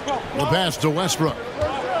 The pass to Westbrook.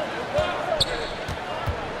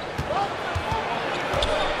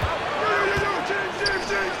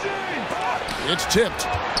 It's tipped.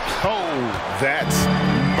 Oh, that's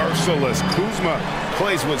merciless. Kuzma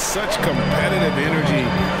plays with such competitive energy.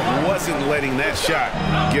 Wasn't letting that shot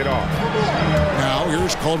get off. Now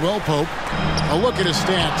here's Caldwell Pope. A look at his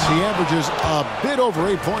stats. He averages a bit over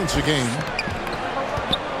 8 points a game.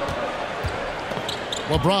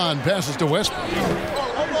 LeBron passes to Westbrook.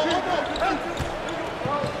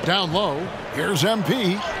 Down low. Here's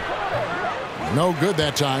MP. No good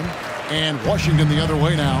that time. And Washington the other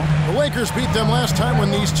way now. The Lakers beat them last time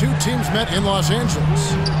when these two teams met in Los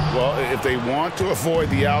Angeles. Well, if they want to avoid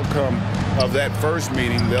the outcome of that first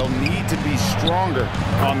meeting, they'll need to be stronger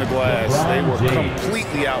on the glass. They were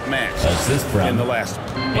completely outmatched in the last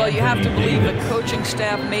one. Well, you have to believe the coaching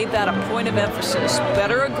staff made that a point of emphasis.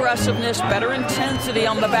 Better aggressiveness, better intensity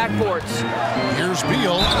on the backboards. Here's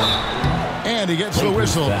Beal. And he gets the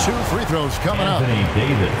whistle. 2 free throws coming up.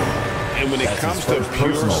 And when it comes to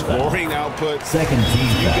pure scoring output,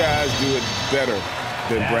 you guys do it better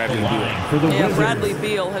than Bradley Beal. Yeah, Bradley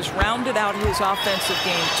Beal has rounded out his offensive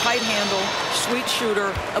game. Tight handle, sweet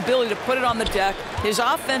shooter, ability to put it on the deck. His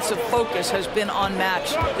offensive focus has been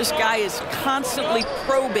unmatched. This guy is constantly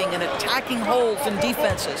probing and attacking holes in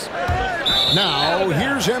defenses. Now,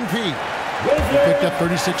 here's MP. He picked up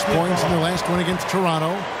 36 points in the last one against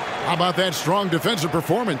Toronto. How about that strong defensive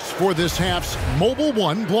performance for this half's Mobile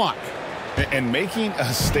One block? And making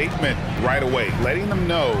a statement right away, letting them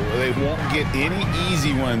know they won't get any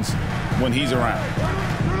easy ones when he's around.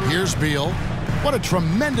 Here's Beal. What a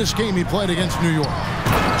tremendous game he played against New York.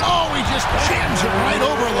 Oh, he just jams it right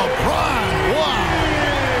over LeBron. Wow.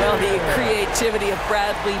 Well, the creativity of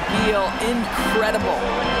Bradley Beal, incredible.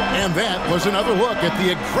 And that was another look at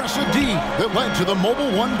the aggressive D that led to the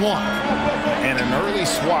Mobile One block. And an early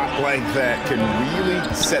swat like that can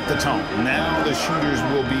really set the tone. Now the shooters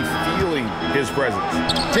will be feeling his presence.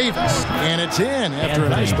 Davis, and it's in after a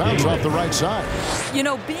nice bounce off the right side. You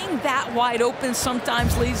know, being that wide open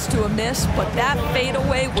sometimes leads to a miss, but that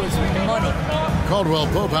fadeaway was money. Caldwell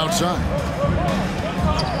Pope outside.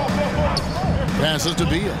 Passes to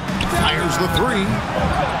Beal. Fires the 3.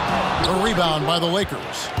 A rebound by the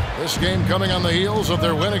Lakers. This game coming on the heels of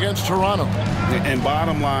their win against Toronto. And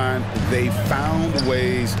bottom line, they found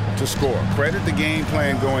ways to score. Credit the game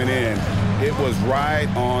plan going in. It was right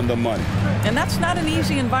on the money. And that's not an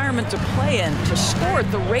easy environment to play in. To score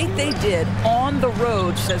at the rate they did on the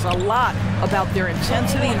road says a lot about their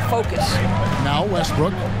intensity and focus. Now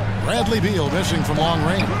Westbrook. Bradley Beal missing from long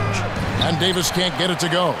range. And Davis can't get it to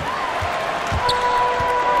go.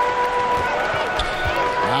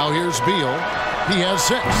 Now here's Beal. He has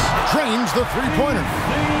 6. Trains the three-pointer.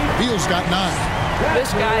 Beal's got 9. This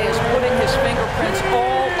guy is putting his fingerprints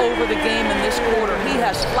all over the game in this quarter. He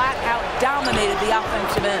has flat out dominated the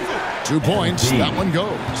offensive end. 2 points. That one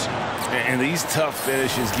goes. And these tough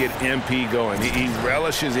finishes get MP going. He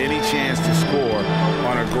relishes any chance to score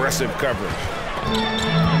on aggressive coverage.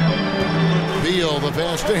 Beal, the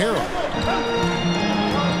pass to Harrell.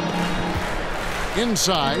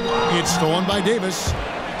 Inside, it's stolen by Davis.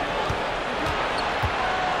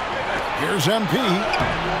 Here's MP.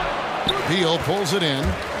 Beal pulls it in.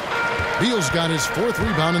 Beal's got his 4th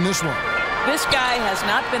rebound in this one. This guy has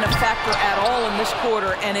not been a factor at all in this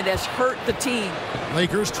quarter, and it has hurt the team.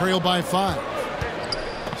 Lakers trail by 5.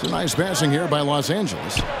 It's a nice passing here by Los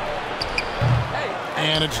Angeles.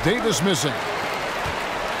 And it's Davis missing.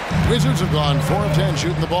 Wizards have gone 4 of 10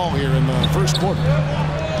 shooting the ball here in the first quarter.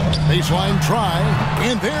 Baseline try,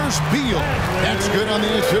 and there's Beal. That's good on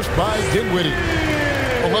the assist by Dinwiddie.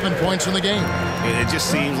 11 points in the game. It just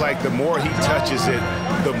seems like the more he touches it,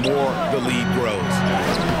 the more the lead grows.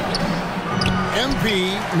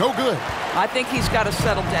 MP, no good. I think he's got to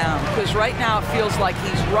settle down because right now it feels like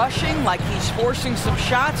he's rushing, like he's forcing some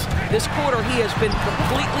shots. This quarter he has been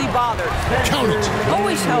completely bothered. Count it.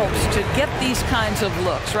 Always helps to get these kinds of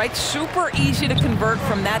looks, right? Super easy to convert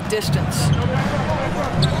from that distance.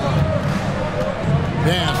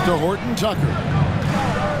 Pass to Horton Tucker.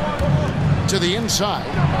 To the inside.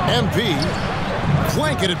 MP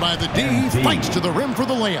flanking it by the D. He fights to the rim for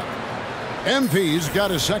the layup. MP's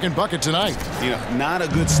got his 2nd bucket tonight. You know, not a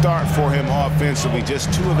good start for him offensively.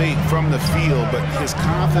 Just 2 of 8 from the field, but his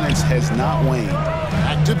confidence has not waned.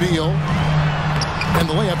 Back to Beal. And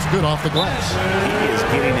the layup's good off the glass. He is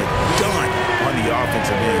getting it done on the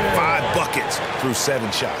offensive end. 5 buckets through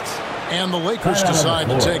 7 shots. And the Lakers decide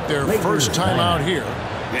to take their first timeout here.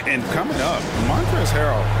 And coming up, Montrezl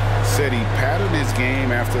Harrell said he patterned his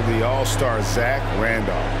game after the All-Star Zach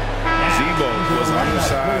Randolph. Zebo was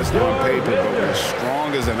undersized on paper, but was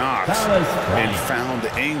strong as an ox and found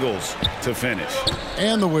the angles to finish.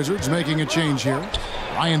 And the Wizards making a change here.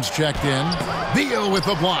 Ryan's checked in. Beal with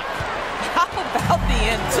the block. How about the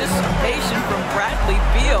anticipation from Bradley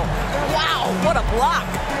Beal? Wow, what a block.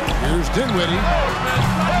 Here's Dinwiddie.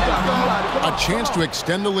 A chance to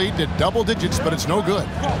extend the lead to double digits, but it's no good.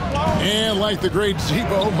 And like the great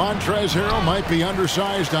Zebo, Montrezl Harrell might be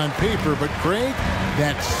undersized on paper, but Craig,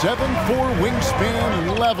 that 7'4"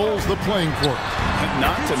 wingspan levels the playing court.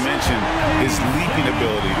 Not to mention his leaping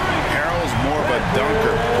ability. Harrell's more of a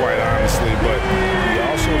dunker, quite honestly, but he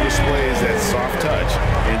also displays that soft touch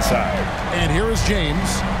inside. And here is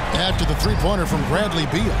James after the 3-pointer from Bradley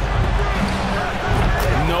Beal.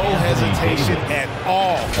 No hesitation at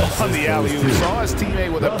all on the alley-oop. Saw his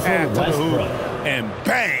teammate with a path to the hoop, and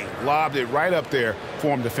bang, lobbed it right up there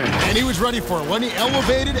for him to finish. And he was ready for it when he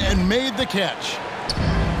elevated and made the catch.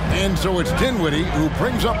 And so it's Dinwiddie who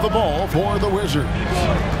brings up the ball for the Wizards.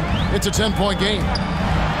 It's a 10-point game.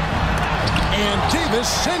 And Davis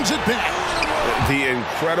sends it back. The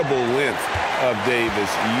incredible length of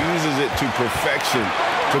Davis uses it to perfection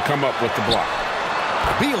to come up with the block.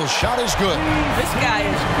 Beal's shot is good. This guy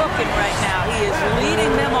is cooking right now. He is leading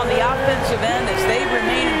them on the offensive end as they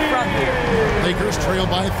remain in front here. Lakers trail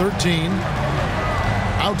by 13.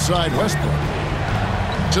 Outside Westbrook.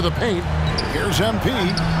 To the paint. Here's MP.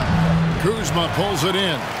 Kuzma pulls it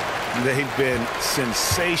in. They've been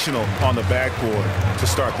sensational on the backboard to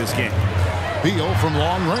start this game. Beal from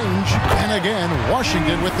long range. And again,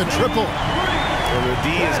 Washington with the triple. Well, the D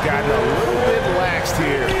has gotten a little bit laxed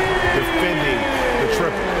here defending the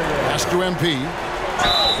triple. Pass to MP.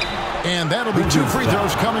 And that'll be 2 free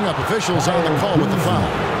throws coming up. Officials on the call with the foul.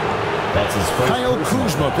 That's his first. Kyle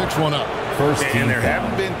Kuzma picks one up. And there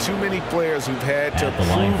haven't been too many players who've had to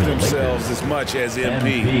prove themselves as much as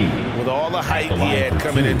MP. With all the hype he had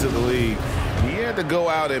coming into the league, he had to go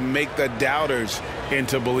out and make the doubters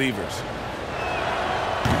into believers.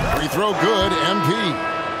 Free throw good,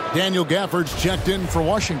 MP. Daniel Gafford's checked in for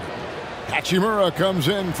Washington. Hachimura comes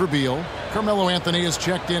in for Beal. Carmelo Anthony is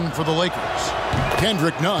checked in for the Lakers.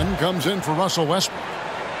 Kendrick Nunn comes in for Russell Westbrook.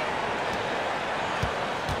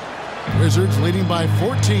 Wizards leading by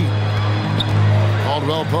 14.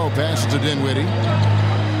 Caldwell Pope passes to Dinwiddie.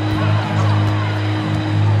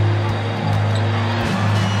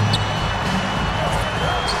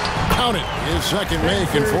 Count it. His 2nd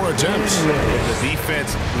make in 4 attempts. The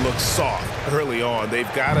defense looks soft early on.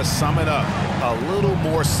 They've got to sum it up. A little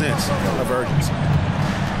more sense of urgency.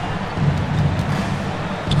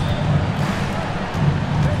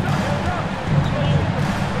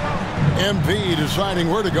 MP deciding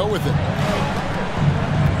where to go with it.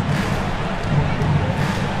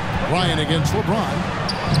 Ryan against LeBron.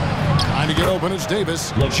 Trying to get open, it's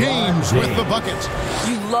Davis. James with the bucket.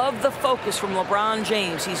 You love the focus from LeBron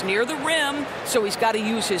James. He's near the rim, so he's got to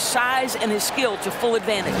use his size and his skill to full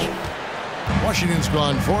advantage. Washington's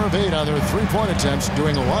gone 4 of 8 on their 3-point attempts,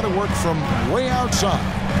 doing a lot of work from way outside.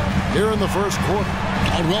 Here in the first quarter,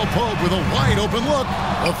 Caldwell Pope with a wide open look.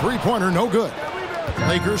 A 3-pointer, no good.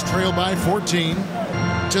 Lakers trail by 14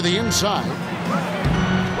 to the inside.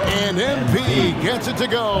 And MP gets it to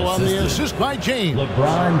go on the assist by James.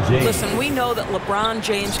 LeBron James. Listen, we know that LeBron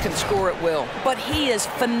James can score at will, but he is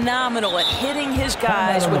phenomenal at hitting his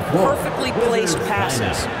guys with perfectly placed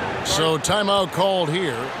passes. So timeout called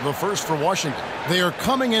here, the first for Washington. They are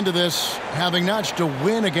coming into this having notched a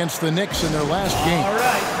win against the Knicks in their last game. All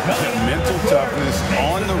right. Mental toughness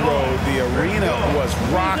on the road. The arena was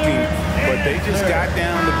rocking, but they just got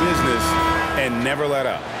down to business and never let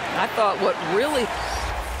up. I thought what really...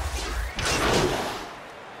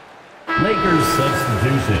 Lakers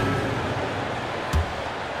substitution.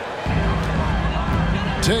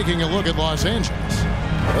 Taking a look at Los Angeles.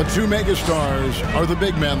 The two megastars are the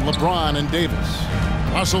big men, LeBron and Davis.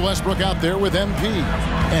 Russell Westbrook out there with MP.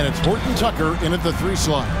 And it's Horton Tucker in at the 3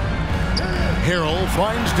 slot. Harrell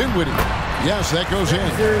finds Dinwiddie. Yes, that goes in.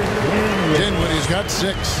 Dinwiddie's got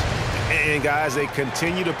 6. And guys, they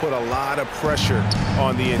continue to put a lot of pressure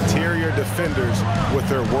on the interior defenders with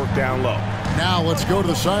their work down low. Now let's go to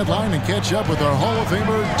the sideline and catch up with our Hall of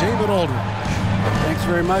Famer, David Aldridge. Thanks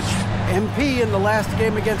very much. MP in the last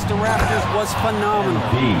game against the Raptors was phenomenal.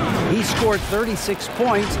 He scored 36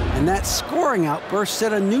 points, and that scoring outburst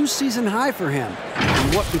set a new season high for him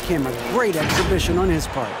in what became a great exhibition on his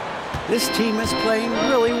part. This team is playing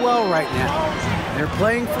really well right now. They're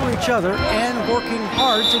playing for each other and working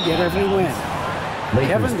hard to get every win.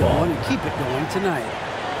 Kevin, they'll want to keep it going tonight.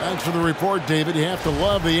 Thanks for the report, David. You have to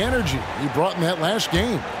love the energy he brought in that last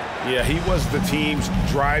game. Yeah, he was the team's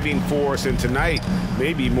driving force, and tonight,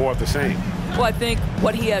 maybe more of the same. Well, I think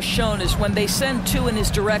what he has shown is when they send 2 in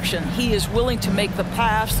his direction, he is willing to make the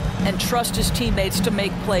pass and trust his teammates to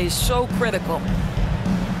make plays so critical.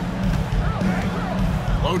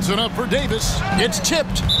 Loads it up for Davis. It's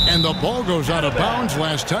tipped, and the ball goes out of bounds.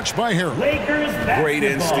 Last touch by Harrell. Great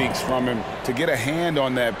instincts from him to get a hand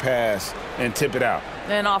on that pass and tip it out.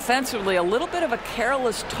 And offensively, a little bit of a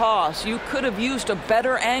careless toss. You could have used a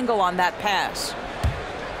better angle on that pass.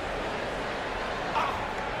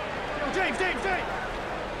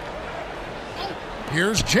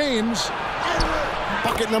 Here's James.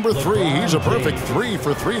 Bucket number 3. He's a perfect 3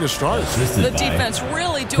 for 3 to start. The defense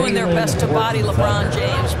really doing their best to body LeBron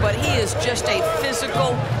James, but he is just a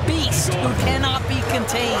physical beast who cannot be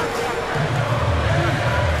contained.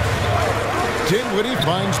 Dinwiddie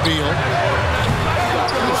finds Beal.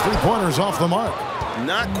 His 3-pointers off the mark.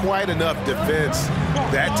 Not quite enough defense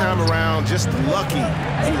that time around. Just lucky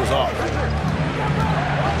he was off.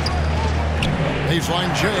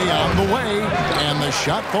 Baseline J on the way, and the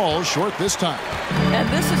shot falls short this time. And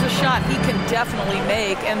this is a shot he can definitely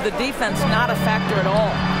make, and the defense not a factor at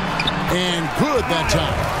all. And good that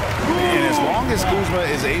time. And as long as Kuzma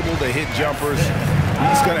is able to hit jumpers,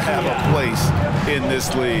 he's going to have a place in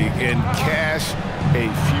this league and cash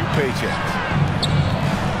a few paychecks.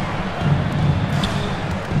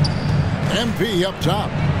 MP up top.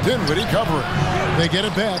 Dinwiddie covering. They get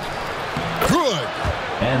it back. Good.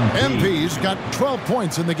 MP's got 12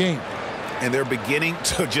 points in the game. And they're beginning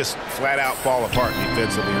to just flat out fall apart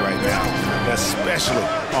defensively right now, especially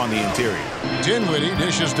on the interior. Dinwiddie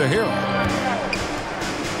dishes to Harrell.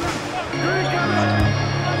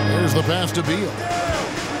 Here's the pass to Beal.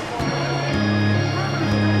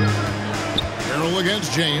 Harrell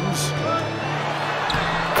against James.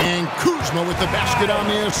 And Kuzma with the basket on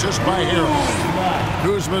the assist by Harrell.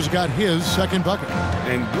 Kuzma's got his second bucket.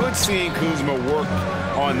 And good seeing Kuzma work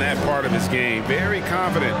on that part of his game. Very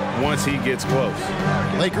confident once he gets close.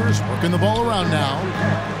 Lakers working the ball around now.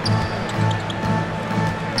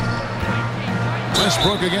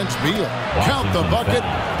 Westbrook against Beal. Count the bucket,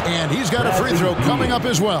 and he's got a free throw coming up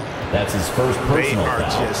as well. That's his first personal foul. They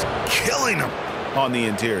are just killing him on the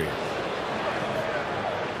interior.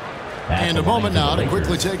 And a moment now to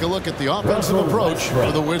quickly take a look at the offensive approach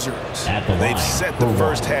for the Wizards. They've set the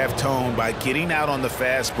first half tone by getting out on the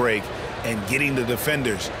fast break and getting the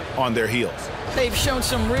defenders on their heels. They've shown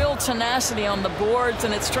some real tenacity on the boards,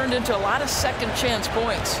 and it's turned into a lot of second chance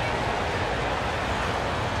points.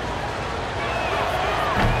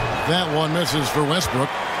 That one misses for Westbrook.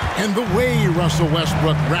 And the way Russell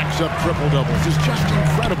Westbrook racks up triple-doubles is just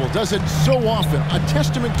incredible. Does it so often. A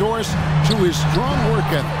testament, Doris, to his strong work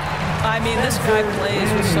ethic. I mean, this guy plays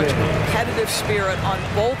with such a competitive spirit on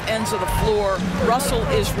both ends of the floor. Russell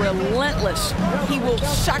is relentless. He will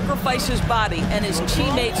sacrifice his body, and his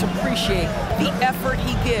teammates appreciate the effort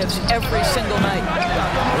he gives every single night.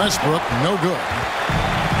 Westbrook, no good.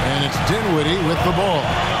 And it's Dinwiddie with the ball.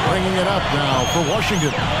 Bringing it up now for Washington.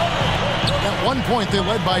 At one point, they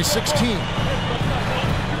led by 16.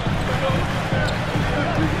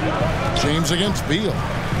 James against Beal.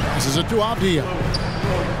 This is it to Abdia.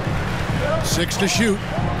 6 to shoot.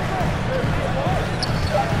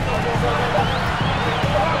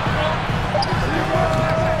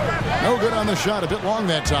 No good on the shot. A bit long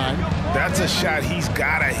that time. That's a shot he's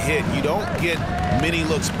got to hit. You don't get many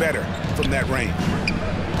looks better from that range.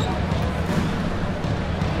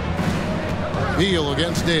 Beal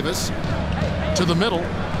against Davis. To the middle.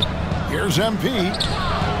 Here's MP.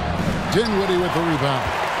 Dinwiddie with the rebound.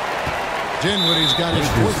 Dinwiddie's got his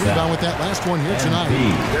fourth rebound with that last one here tonight.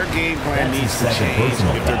 Their game plan needs to change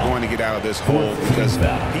if they're going to get out of this hole because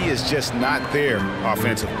he is just not there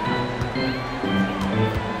offensively.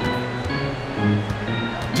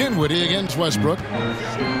 Dinwiddie against Westbrook.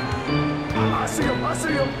 I see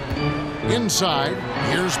him. Inside,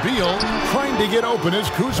 here's Beal trying to get open as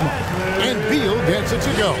Kuzma. And Beal gets it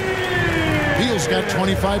to go. Beal's got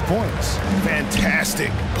 25 points.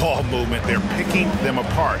 Fantastic ball movement. They're picking them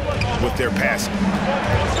apart with their passing.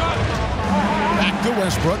 Back to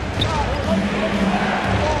Westbrook.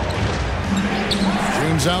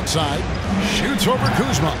 James outside. Shoots over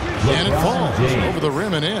Kuzma. And it falls over the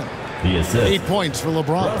rim and in. 8 points for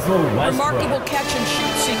LeBron. Remarkable catch and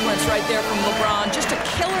shoot sequence right there from LeBron. Just a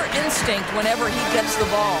killer instinct whenever he gets the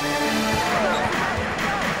ball.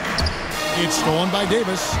 It's stolen by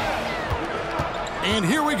Davis. And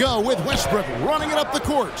here we go with Westbrook running it up the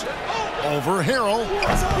court. Over Harrell.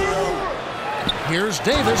 Here's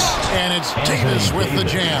Davis, and it's Davis with the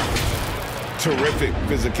jam. Terrific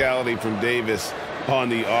physicality from Davis on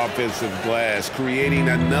the offensive glass, creating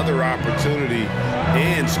another opportunity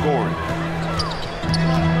and scoring.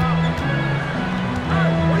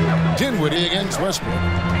 Dinwiddie against Westbrook.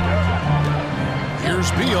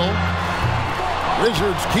 Here's Beal.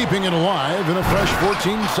 Wizards keeping it alive in a fresh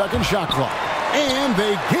 14-second shot clock. And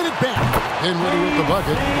they get it back. Dinwiddie with the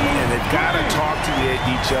bucket. And they've got to talk to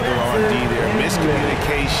each other on D there.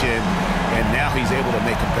 Miscommunication, and now he's able to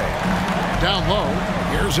make a pay. Down low,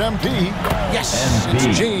 here's MP. Yes,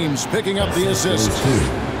 it's James picking up the assist.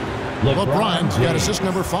 LeBron's got assist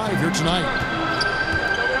number 5 here tonight.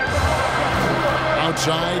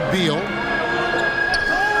 Outside, Beal.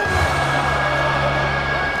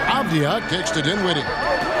 Avdia kicks to Dinwiddie.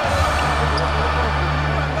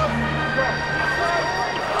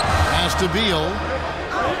 Pass to Beal.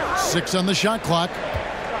 6 on the shot clock.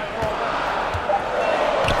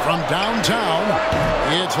 From downtown,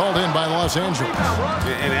 it's hauled in by Los Angeles.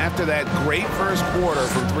 And after that great first quarter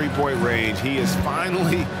from three-point range, he has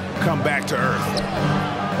finally come back to earth.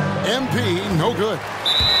 MP, no good.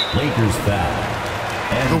 Lakers foul.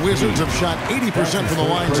 The Wizards have shot 80% from the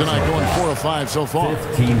line tonight, going 4 of 5 so far.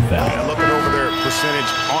 15 foul. And looking over their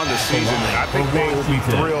percentage on the season, I think they will be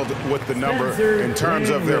thrilled with the number in terms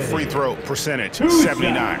of their free throw percentage,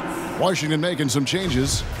 79. Washington making some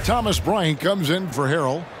changes. Thomas Bryant comes in for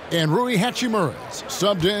Harrell, and Rui Hachimura's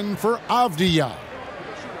subbed in for Avdia.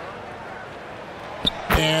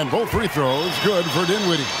 And both free throws good for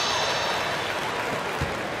Dinwiddie.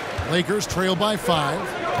 Lakers trail by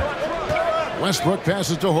 5. Westbrook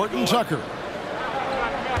passes to Horton Tucker.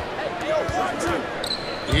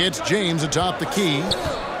 It's James atop the key.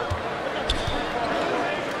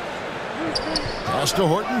 Pass to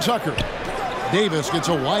Horton Tucker. Davis gets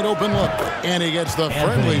a wide open look, and he gets the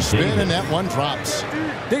friendly spin, and that one drops.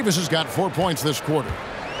 Davis has got 4 points this quarter.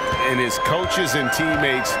 And his coaches and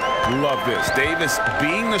teammates love this. Davis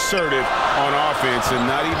being assertive on offense and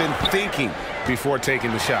not even thinking before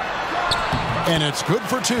taking the shot. And it's good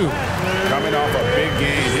for 2. Coming off a big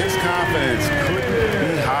game, his confidence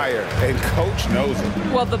couldn't be higher, and coach knows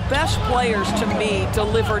it. Well, the best players to me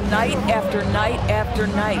deliver night after night after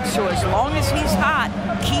night. So as long as he's hot,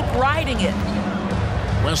 keep riding it.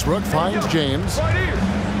 Westbrook finds James.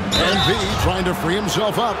 And B trying to free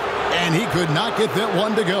himself up. And he could not get that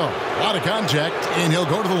one to go. A lot of contact, and he'll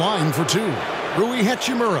go to the line for 2. Rui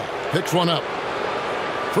Hachimura picks one up.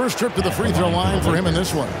 First trip to the free throw line for him in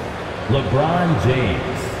this one. LeBron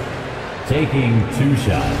James taking 2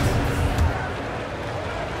 shots.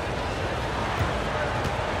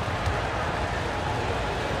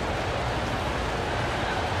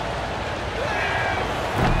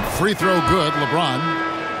 Free throw good, LeBron.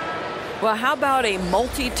 Well, how about a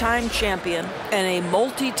multi-time champion and a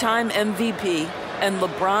multi-time MVP, and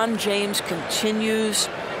LeBron James continues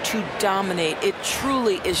to dominate. It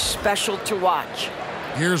truly is special to watch.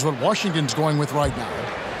 Here's what Washington's going with right now.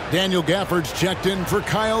 Daniel Gafford's checked in for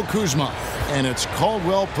Kyle Kuzma, and it's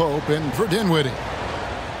Caldwell Pope in for Dinwiddie.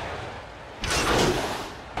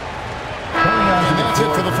 And that's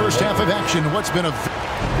it for the first half of action. What's been a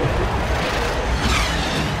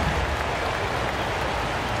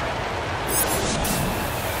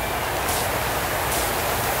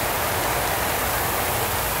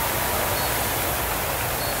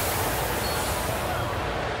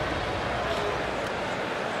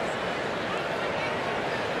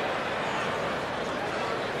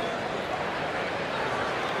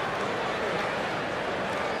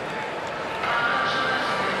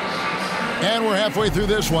And we're halfway through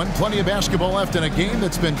this one. Plenty of basketball left in a game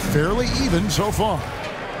that's been fairly even so far.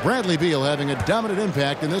 Bradley Beal having a dominant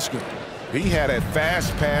impact in this game. He had a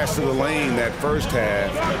fast pass to the lane that first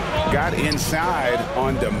half, got inside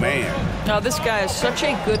on demand. Now, this guy is such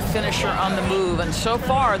a good finisher on the move, and so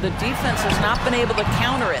far the defense has not been able to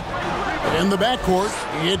counter it. In the backcourt,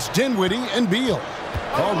 it's Dinwiddie and Beal.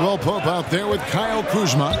 Caldwell Pope out there with Kyle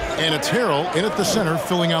Kuzma, and it's Harrell in at the center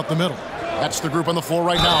filling out the middle. That's the group on the floor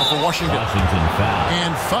right now for Washington.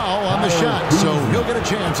 And foul on the shot, so he'll get a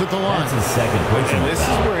chance at the line. That's his second and this is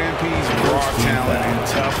where MP's raw talent and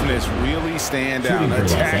toughness really stand out,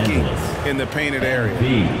 attacking in the painted area.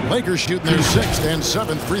 Lakers shooting their 6th and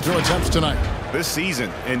 7th free throw attempts tonight. This season,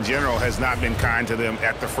 in general, has not been kind to them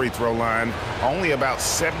at the free throw line. Only about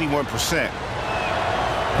 71%.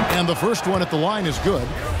 And the first one at the line is good.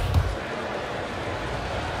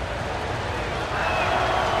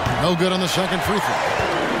 No good on the second free throw.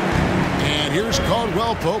 And here's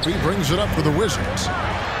Caldwell Pope. He brings it up for the Wizards.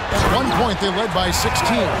 At one point, they led by 16.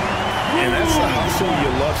 And that's the hustle you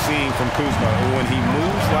love seeing from Kuzma. When he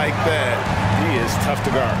moves like that, he is tough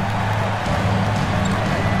to guard.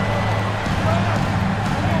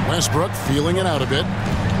 Westbrook feeling it out a bit.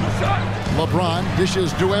 LeBron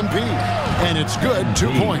dishes to MP. And it's good,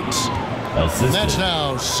 2 points. And that's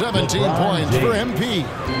now 17 points for MP.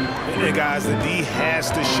 And guys, the D has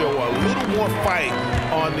to show a little more fight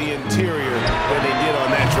on the interior than they did on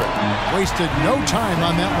that trip. Wasted no time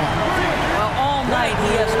on that one. Well, all night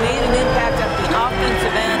he has made an impact at the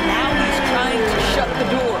offensive end. Now he's trying to shut the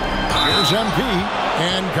door. Here's MP,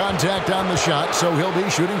 and contact on the shot, so he'll be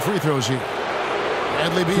shooting free throws here.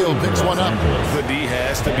 Bradley Beal picks one up. The D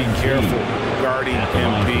has to be careful guarding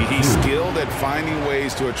MP. He's skilled at finding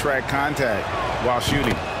ways to attract contact while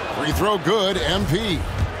shooting. Free throw good, MP.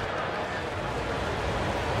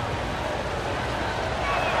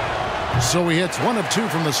 So he hits 1 of 2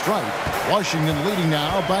 from the stripe. Washington leading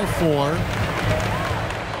now by 4.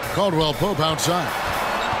 Caldwell Pope outside.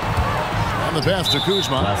 On the pass to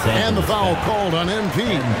Kuzma. And the foul called on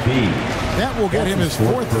MP. That will get him his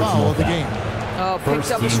 4th foul of the game. Oh,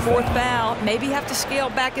 picks up his 4th foul. Maybe have to scale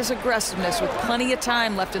back his aggressiveness with plenty of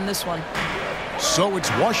time left in this one. So it's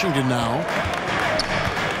Washington now.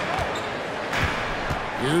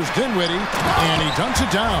 Here's Dinwiddie, and he dunks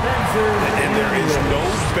it down. And there is no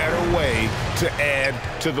better way to add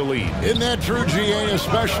to the lead. Isn't that true, GA,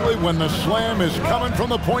 especially when the slam is coming from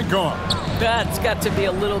the point guard? That's got to be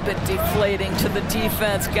a little bit deflating to the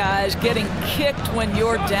defense, guys. Getting kicked when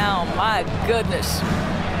you're down. My goodness.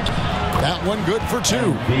 That one good for 2.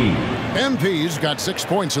 MP's got 6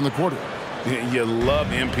 points in the quarter. You love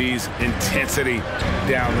MP's intensity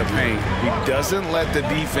down the paint. He doesn't let the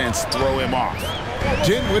defense throw him off.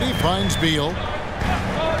 Dinwiddie finds Beal.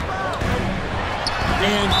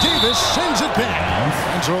 And Davis sends it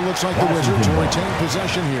back. And so it looks like the Wizards will retain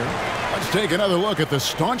possession here. Let's take another look at the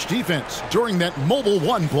staunch defense during that mobile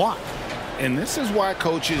 1 block. And this is why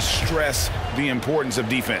coaches stress the importance of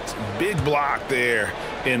defense. Big block there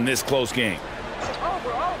in this close game.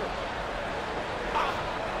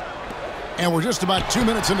 And we're just about 2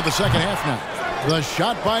 minutes into the second half now. The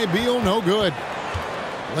shot by Beal, no good.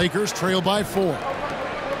 Lakers trail by 4.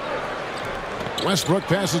 Westbrook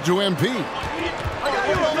passes to MP.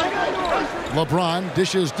 LeBron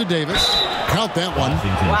dishes to Davis. Count that one.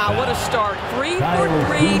 Wow, what a start. 3 for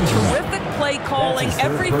 3. Terrific play calling.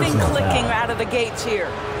 Everything clicking out of the gates here.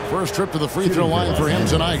 First trip to the free throw line for him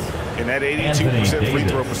tonight. And that 82% free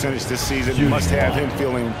throw percentage this season must have him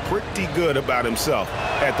feeling pretty good about himself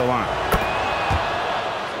at the line.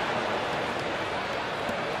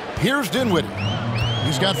 Here's Dinwiddie.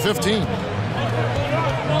 He's got 15.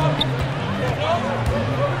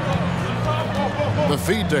 The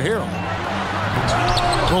feed to Harrell.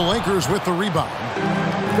 The Lakers with the rebound.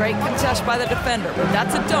 Great contest by the defender.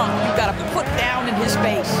 That's a dunk. You've got to put down in his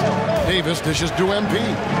face. Davis dishes to MP.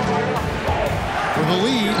 For the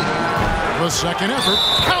lead. The second effort.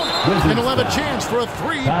 Count! And he'll have a chance for a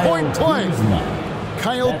 3-point play.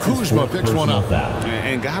 Kyle Kuzma picks one up.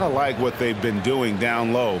 And gotta like what they've been doing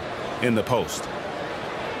down low in the post.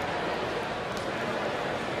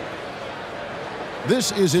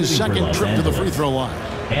 This is his second trip to the free throw line.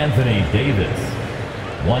 Anthony Davis,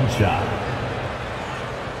 1 shot.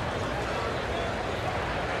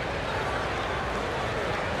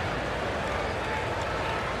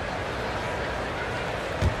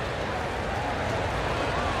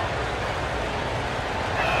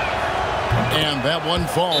 And that one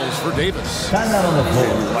falls for Davis.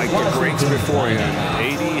 Like the greats before him,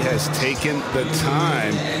 AD has taken the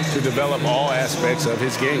time to develop all aspects of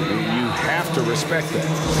his game. You have to respect that.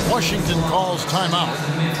 Washington calls timeout.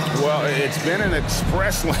 Well, it's been an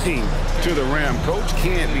express lane to the rim. Coach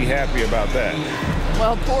can't be happy about that.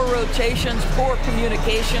 Well, poor rotations, poor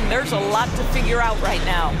communication. There's a lot to figure out right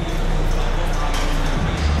now.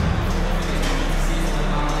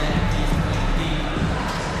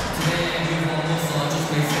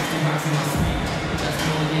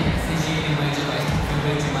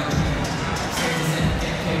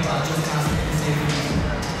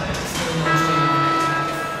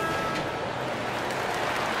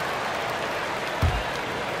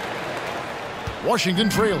 Washington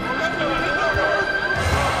trailing.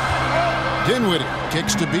 Dinwiddie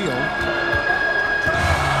kicks to Beal.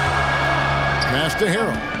 Pass to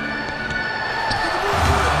Harrell.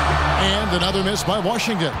 And another miss by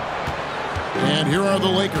Washington. And here are the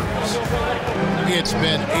Lakers. It's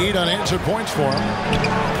been 8 unanswered points for them.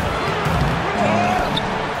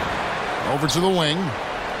 Over to the wing.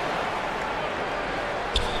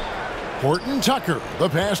 Horton Tucker, the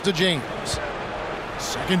pass to James.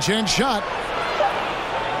 Second chance shot.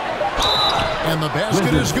 And the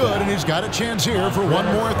basket is good, and he's got a chance here for one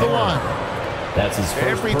more at the line. That's his first.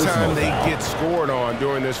 Every time they get scored on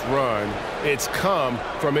during this run, it's come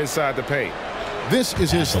from inside the paint. This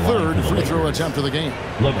is his third free throw attempt of the game.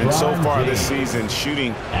 And so far this season,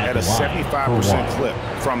 shooting at a 75% clip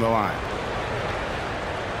from the line.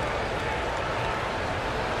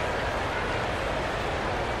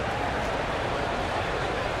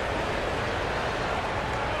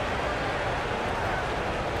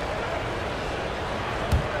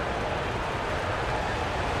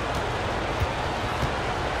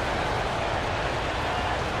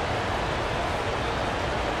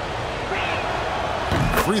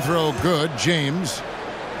 Free throw good, James.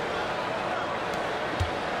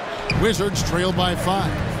 Wizards trail by 5.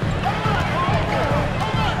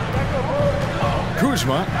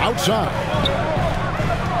 Kuzma outside.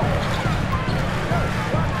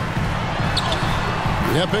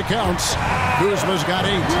 Yep, it counts. Kuzma's got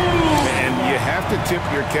 8. And you have to tip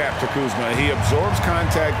your cap to Kuzma. He absorbs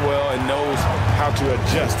contact well and knows how to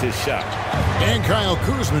adjust his shot. And Kyle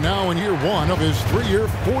Kuzma now in year 1 of his 3-year,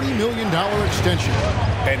 $40 million extension.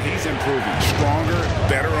 And he's improving. Stronger,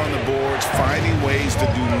 better on the boards, finding ways to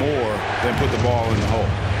do more than put the ball in the hole.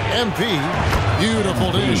 MP,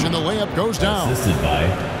 beautiful dish, and the layup goes down.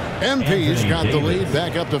 MP's got the lead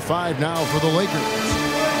back up to 5 now for the Lakers.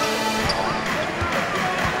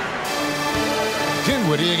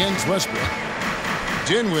 Dinwiddie against Westbrook.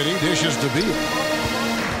 Dinwiddie dishes to Beal.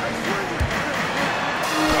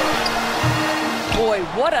 Boy,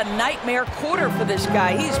 what a nightmare quarter for this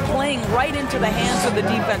guy. He's playing right into the hands of the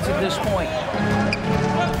defense at this point.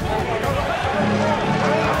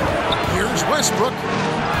 Here's Westbrook.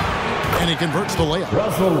 And he converts the layup.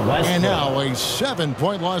 And now a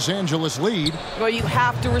 7-point Los Angeles lead. Well, you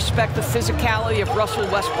have to respect the physicality of Russell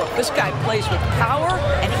Westbrook. This guy plays with power,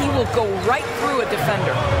 and he will go right through a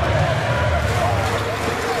defender.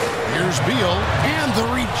 Here's Beal, and the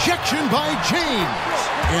rejection by James.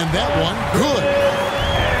 And that one, good.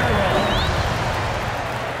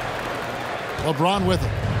 LeBron with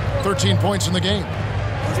it. 13 points in the game.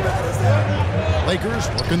 Lakers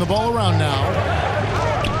working the ball around now.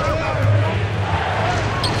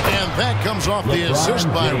 And that comes off the assist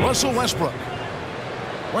by Russell Westbrook.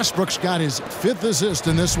 Westbrook's got his 5th assist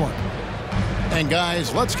in this one. And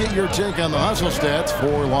guys, let's get your take on the hustle stats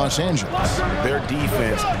for Los Angeles. Their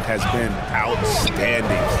defense has been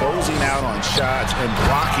outstanding, closing out on shots and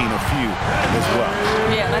blocking a few as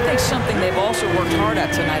well. Yeah, and I think something they've also worked hard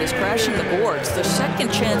at tonight is crashing the boards. The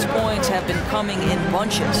second chance points have been coming in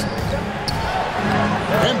bunches.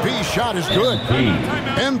 MP's shot is good.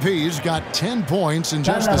 MP's got 10 points in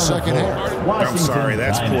just the second half. I'm sorry,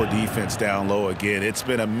 that's poor defense down low again. It's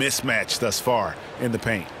been a mismatch thus far in the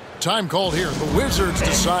paint. Time called here. The Wizards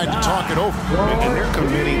decide to talk it over. And they're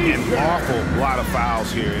committing an awful lot of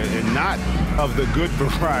fouls here, and not of the good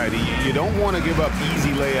variety. You don't want to give up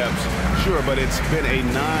easy layups, sure, but it's been a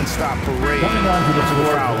non-stop parade of the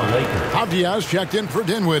foul line. Abdiaz checked in for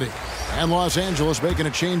Dinwiddie. And Los Angeles making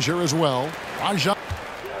a change here as well.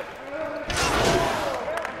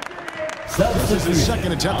 This is his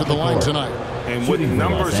second attempt at the line tonight. And with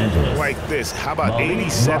numbers like this, how about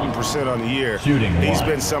 87% on the year? He's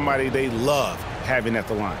been somebody they love having at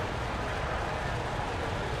the line.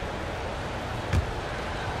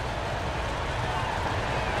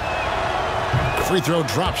 Free throw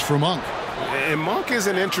drops for Monk. And Monk is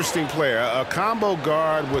an interesting player, a combo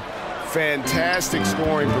guard with Fantastic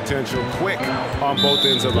scoring potential, quick on both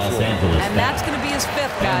ends of the floor. And that's going to be his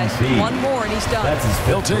fifth, guys. One more and he's done.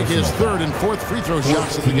 He'll take his third and fourth free throw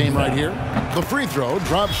shots of the game right here. The free throw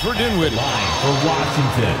drops for Dinwiddie. For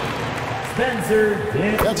Washington, Spencer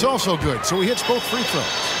Dinwiddie. That's also good, so he hits both free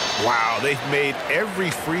throws. Wow, they've made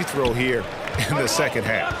every free throw here in the second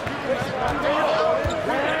half.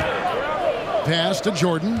 Pass to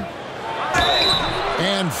Jordan.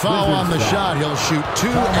 And foul on the shot. He'll shoot 2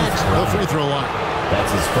 at the free throw line.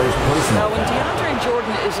 That's his first personal. Now, when DeAndre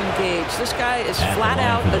Jordan is engaged, this guy is flat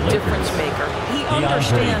out a difference maker. He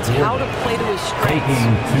understands how to play to his strengths.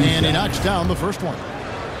 And he knocks down the first one.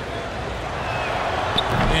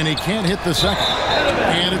 And he can't hit the second.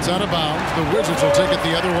 And it's out of bounds. The Wizards will take it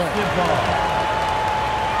the other way.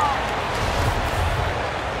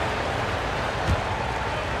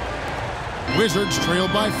 Wizards trail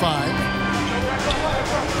by 5.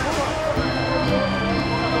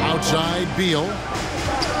 Outside, Beal.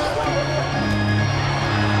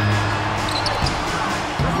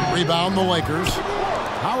 Rebound the Lakers.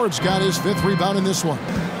 Howard's got his 5th rebound in this one.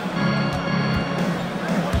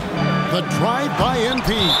 The drive by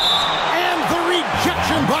MP. And the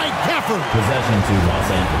rejection by Gafford. Possession to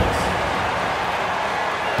Los Angeles.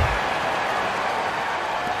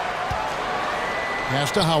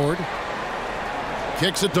 Pass to Howard.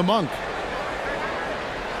 Kicks it to Monk.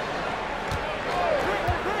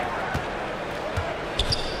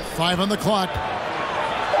 Five on the clock.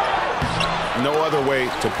 No other way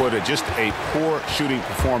to put it. Just a poor shooting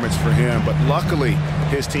performance for him. But luckily,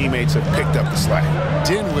 his teammates have picked up the slack.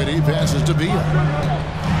 Dinwiddie passes to Beal.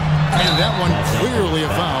 And that one clearly a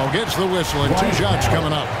foul. Gets the whistle and 2 shots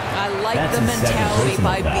coming up. I like the mentality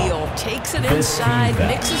by Beal. Takes it inside,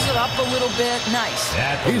 mixes it up a little bit. Nice.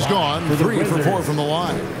 He's gone 3 for 4 from the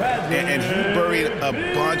line. And he buried a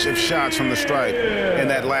bunch of shots from the stripe in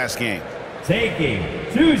that last game. Taking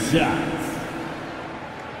 2 shots.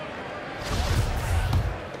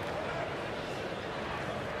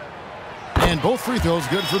 And both free throws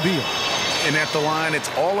good for Beal. And at the line, it's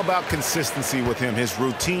all about consistency with him. His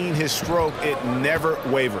routine, his stroke, it never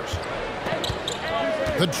wavers.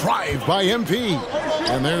 The drive by MP.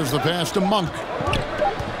 And there's the pass to Monk.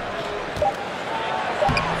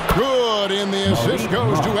 Good, and the assist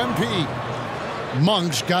goes to MP.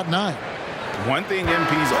 Monk's got 9. One thing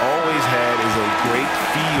MP's always had is a great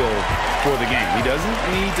feel for the game. He doesn't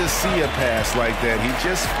need to see a pass like that. He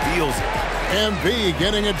just feels it. MP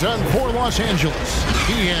getting it done for Los Angeles.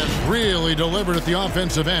 He has really delivered at the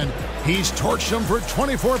offensive end. He's torched them for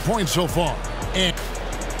 24 points so far.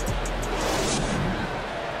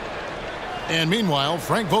 And meanwhile,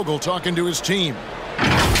 Frank Vogel talking to his team.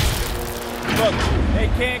 Look,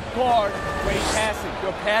 they can't guard great passing.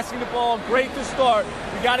 You're passing the ball great to start.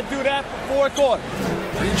 We got to do that for 4th quarter.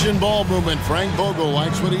 Reach and ball movement. Frank Vogel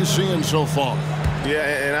likes what he's seeing so far. Yeah,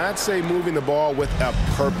 and I'd say moving the ball with a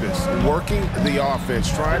purpose, working the offense,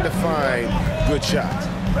 trying to find good shots.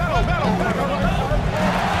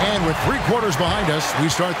 And with 3 quarters behind us, we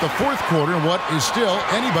start the 4th quarter in what is still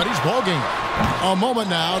anybody's ball game. A moment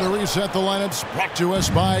now to reset the lineups, brought to us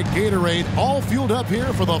by Gatorade, all fueled up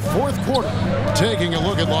here for the 4th quarter. Taking a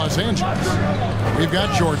look at Los Angeles. We've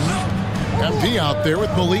got Jordan, MP out there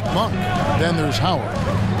with Malik Monk. Then there's Howard.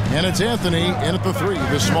 And it's Anthony in at the 3,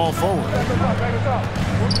 the small forward.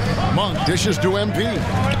 Monk dishes to MP.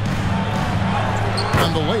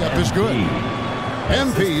 And the layup is good.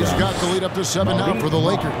 MP's got the lead up to 7 now for the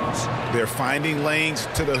Lakers. They're finding lanes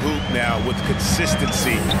to the hoop now with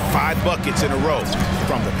consistency. 5 buckets in a row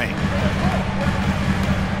from the paint.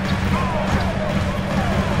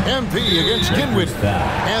 MP against Dinwiddie.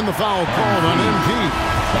 And the foul called on MP.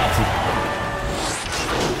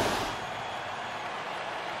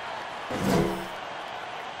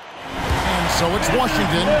 So it's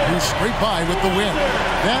Washington who scraped by with the win.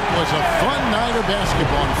 That was a fun night of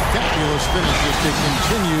basketball and fabulous finishes. They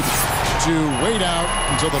continued to wait out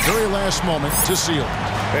until the very last moment to seal.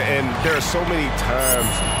 And there are so many times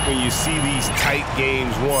when you see these tight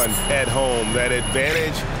games won at home, that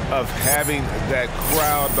advantage of having that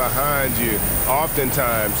crowd behind you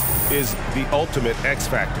oftentimes is the ultimate X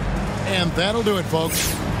factor. And that'll do it, folks.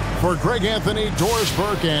 For Greg Anthony, Doris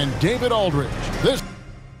Burke, and David Aldridge, this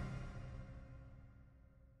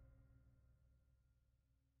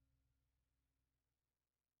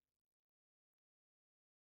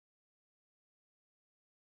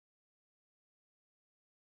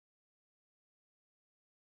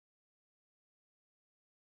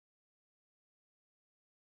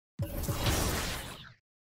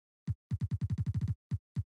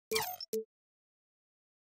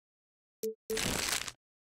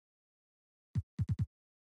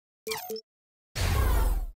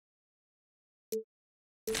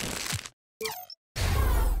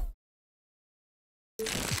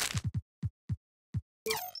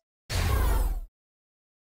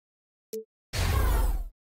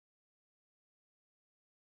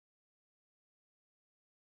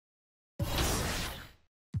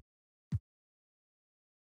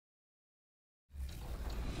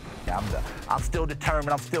I'm still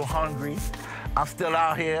determined. I'm still hungry. I'm still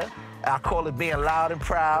out here. I call it being loud and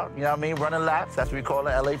proud. You know what I mean? Running laps. That's what we call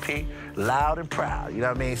it, LAP. Loud and proud. You know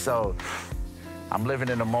what I mean? So I'm living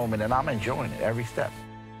in the moment, and I'm enjoying it every step.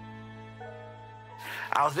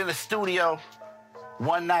 I was in the studio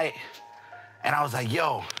one night, and I was like,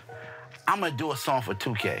 yo, I'm going to do a song for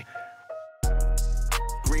 2K.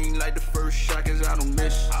 Green like the first shot, cause I don't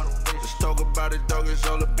miss. Just talk about it, dog, it's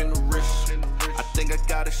all up in the wrist. I think I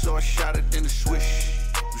got it, so I shot it in the swish.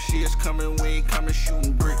 You see us coming, we ain't coming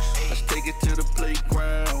shooting bricks. Let's take it to the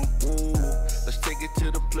playground, ooh. Let's take it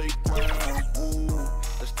to the playground, ooh.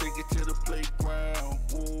 Let's take it to the playground,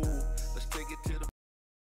 ooh. Let's take it to the...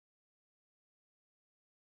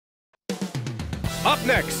 Up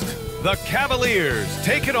next, the Cavaliers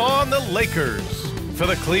taking on the Lakers. For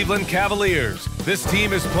the Cleveland Cavaliers, this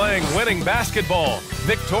team is playing winning basketball,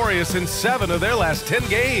 victorious in 7 of their last 10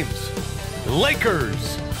 games.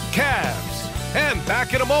 Lakers, Cavs, and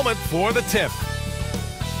back in a moment for the tip.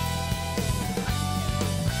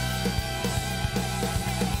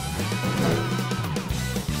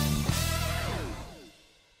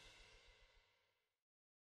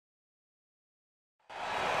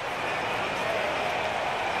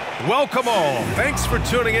 Welcome all. Thanks for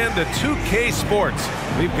tuning in to 2K Sports.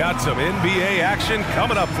 We've got some NBA action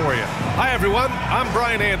coming up for you. Hi, everyone. I'm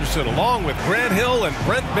Brian Anderson, along with Grant Hill and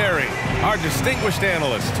Brent Barry, our distinguished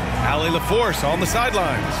analyst, Allie LaForce on the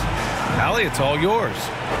sidelines. Allie, it's all yours.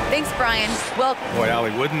 Thanks, Brian. Well, boy,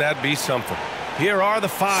 Allie, wouldn't that be something? Here are the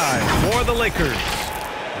 5 for the Lakers.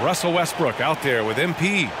 Russell Westbrook out there with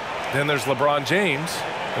MP. Then there's LeBron James.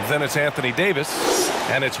 Then it's Anthony Davis.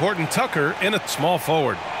 And it's Horton Tucker in at small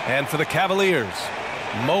forward. And for the Cavaliers,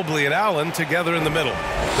 Mobley and Allen together in the middle.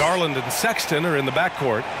 Garland and Sexton are in the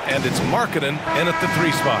backcourt. And it's Markkanen in at the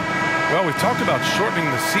 3 spot. Well, we've talked about shortening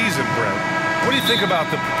the season, Brent. What do you think about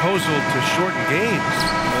the proposal to shorten games?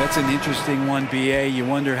 Well, that's an interesting one, BA. You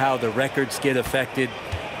wonder how the records get affected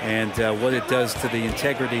and what it does to the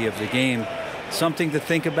integrity of the game. Something to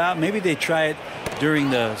think about. Maybe they try it during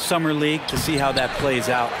the summer league to see how that plays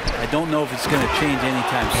out. I don't know if it's going to change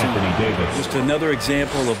anytime soon. Just another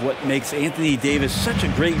example of what makes Anthony Davis such a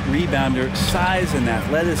great rebounder. Size and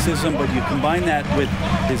athleticism, but you combine that with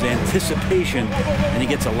his anticipation and he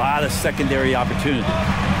gets a lot of secondary opportunity.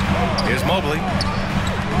 Here's Mobley.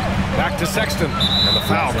 Back to Sexton, and the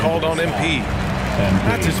foul called on MP.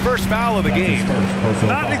 That's his first foul of the game.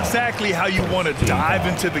 Not exactly how you want to dive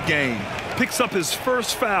into the game. Picks up his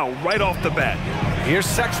first foul right off the bat. Here's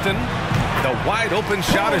Sexton. The wide open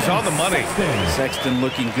shot is on the money. Sexton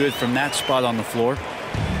looking good from that spot on the floor.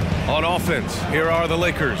 On offense, here are the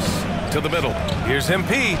Lakers. To the middle. Here's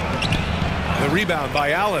MP. The rebound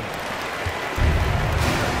by Allen.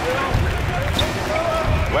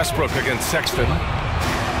 Westbrook against Sexton.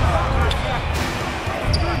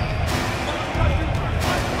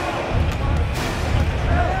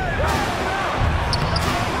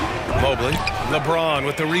 Mobley. LeBron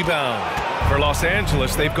with the rebound. For Los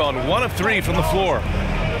Angeles, they've gone 1 of 3 from the floor.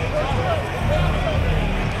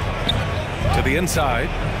 To the inside.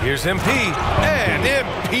 Here's MP. And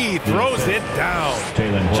MP throws it down.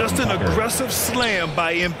 Just an aggressive slam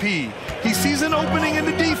by MP. He sees an opening in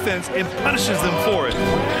the defense and punishes them for it.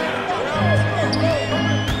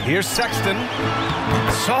 Here's Sexton.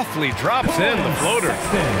 Softly drops in the floater.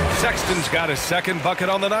 Sexton's got his second bucket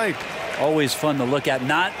on the night. Always fun to look at.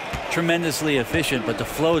 Not tremendously efficient, but the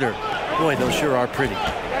floater, boy, those sure are pretty.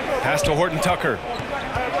 Pass to Horton Tucker.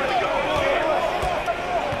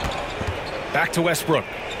 Back to Westbrook.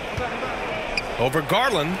 Over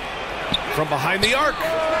Garland from behind the arc.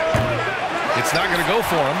 It's not going to go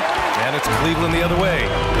for him, and it's Cleveland the other way.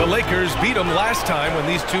 The Lakers beat them last time when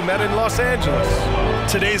these two met in Los Angeles.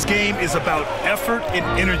 Today's game is about effort and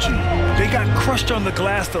energy. They got crushed on the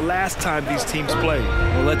glass the last time these teams played.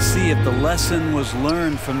 Well, let's see if the lesson was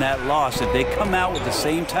learned from that loss. If they come out with the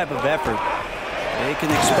same type of effort, they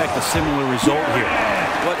can expect a similar result here.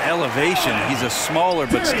 What elevation. He's a smaller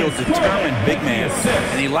but still determined big man,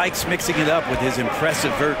 and he likes mixing it up with his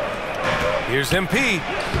impressive vert. Here's MP.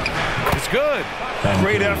 It's good.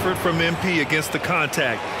 Great effort from MP against the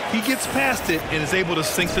contact. He gets past it and is able to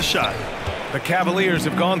sink the shot. The Cavaliers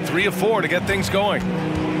have gone 3 of 4 to get things going.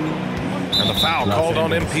 And the foul called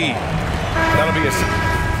on MP. That'll be a...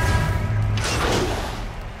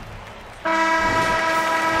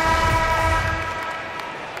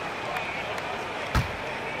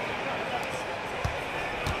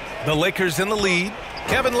 The Lakers in the lead.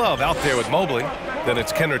 Kevin Love out there with Mobley. Then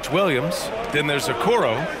it's Kenrich Williams. Then there's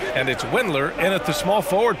Okoro. And it's Windler in at the small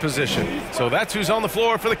forward position. So that's who's on the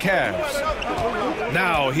floor for the Cavs.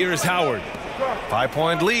 Now here's Howard.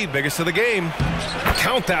 5-point lead, biggest of the game.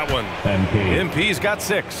 Count that one. MP's got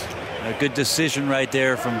 6. A good decision right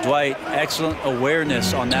there from Dwight. Excellent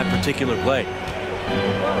awareness on that particular play.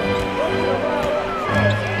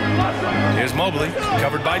 Here's Mobley,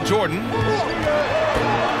 covered by Jordan.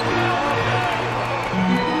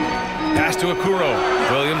 Pass to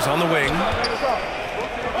Okoro. Williams on the wing.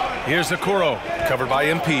 Here's Okoro, covered by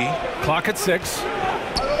MP. Clock at 6.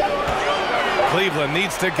 Cleveland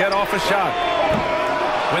needs to get off a shot.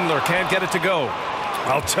 Windler can't get it to go.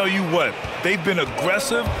 I'll tell you what, they've been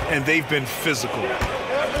aggressive and they've been physical.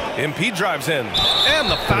 MP drives in,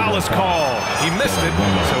 and the foul is called. He missed it,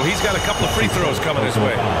 so he's got a couple of free throws coming his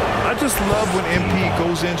way. I just love when MP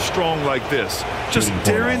goes in strong like this, just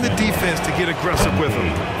daring the defense to get aggressive with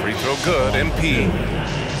him. Free throw good, MP.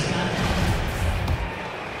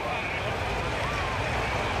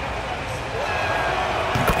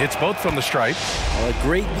 It's both from the stripe. Well, a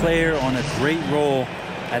great player on a great role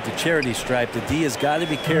at the charity stripe. The D has got to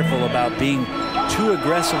be careful about being too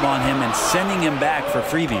aggressive on him and sending him back for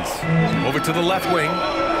freebies. Over to the left wing.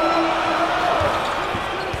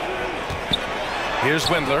 Here's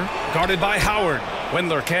Windler, guarded by Howard.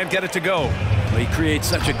 Windler can't get it to go. Well, he creates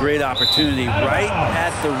such a great opportunity right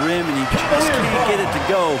at the rim, and he just can't get it to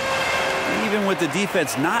go. Even with the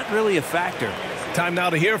defense not really a factor. Time now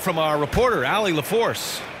to hear from our reporter, Allie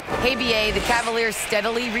LaForce. Hey, BA, the Cavaliers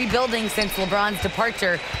steadily rebuilding since LeBron's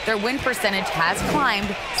departure. Their win percentage has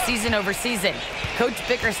climbed season over season. Coach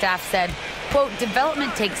Bickerstaff said, quote,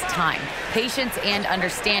 development takes time, patience, and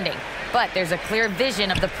understanding. But there's a clear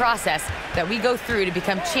vision of the process that we go through to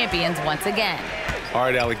become champions once again. All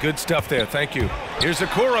right, Allie, good stuff there. Thank you. Here's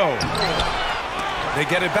Okoro. They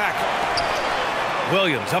get it back.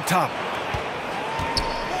 Williams up top.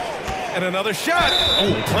 And another shot.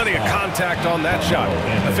 Oh, plenty of contact on that shot.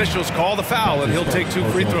 Officials call the foul, and he'll take 2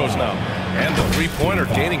 free throws now. And the three-pointer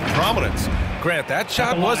gaining prominence. Grant, that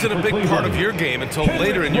shot wasn't a big part of your game until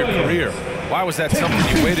later in your career. Why was that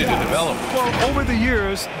something you waited to develop? Well, over the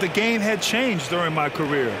years, the game had changed during my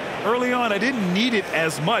career. Early on, I didn't need it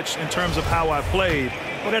as much in terms of how I played.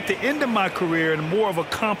 But at the end of my career, in more of a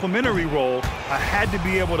complementary role, I had to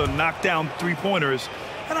be able to knock down three-pointers,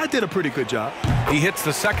 and I did a pretty good job. He hits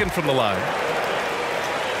the second from the line.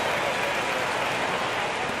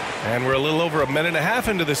 And we're a little over a minute and a half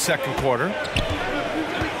into the second quarter.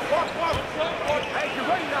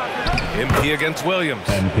 MP against Williams.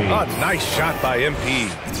 Oh, nice shot by MP.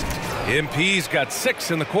 MP's got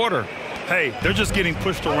 6 in the quarter. Hey, they're just getting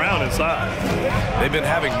pushed around inside. They've been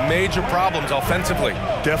having major problems offensively.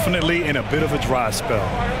 Definitely in a bit of a dry spell.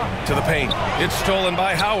 To the paint. It's stolen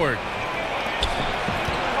by Howard.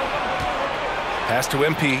 Pass to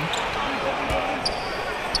MP.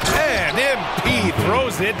 And MP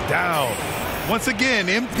throws it down. Once again,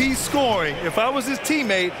 MP scoring. If I was his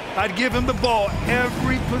teammate, I'd give him the ball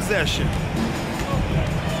every possession.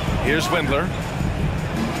 Here's Windler.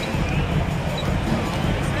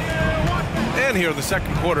 And here in the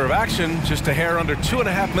second quarter of action, just a hair under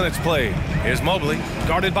 2.5 minutes played. Here's Mobley,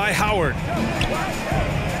 guarded by Howard.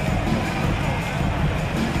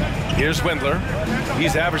 Here's Windler.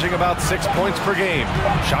 He's averaging about 6 points per game.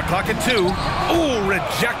 Shot clock at 2. Ooh,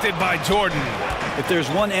 rejected by Jordan. If there's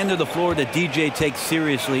one end of the floor that DJ takes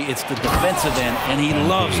seriously, it's the defensive end, and he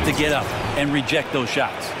loves to get up and reject those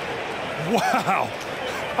shots. Wow.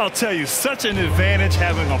 I'll tell you, such an advantage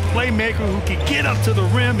having a playmaker who can get up to the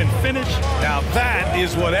rim and finish. Now that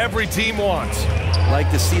is what every team wants. Like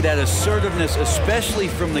to see that assertiveness, especially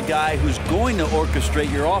from the guy who's going to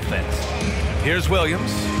orchestrate your offense. Here's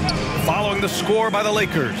Williams, following the score by the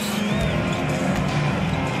Lakers.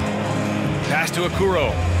 Pass to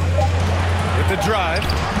Okoro. With the drive.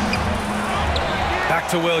 Back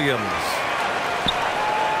to Williams.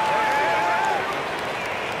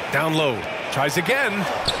 Down low. Tries again.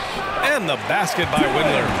 And the basket by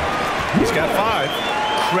Windler. He's got 5.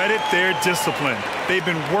 Credit their discipline. They've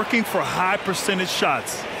been working for high percentage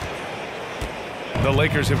shots. The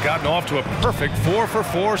Lakers have gotten off to a perfect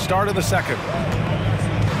 4-for-4 start of the second.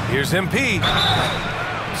 Here's MP.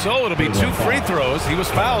 So it'll be 2 free throws. He was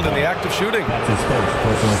fouled in the act of shooting.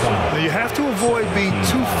 Now you have to avoid being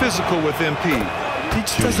too physical with MP. He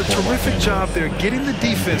just does a terrific job there getting the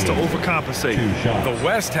defense to overcompensate. The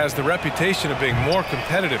West has the reputation of being more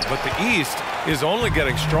competitive, but the East is only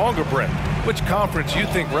getting stronger, Brent. Which conference you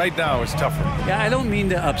think right now is tougher? Yeah, I don't mean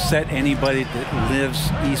to upset anybody that lives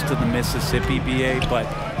east of the Mississippi, BA, but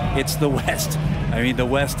it's the West. I mean, the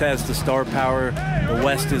West has the star power. The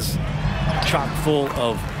West is chock full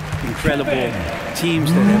of incredible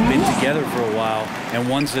teams that have been together for a while and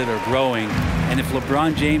ones that are growing. And if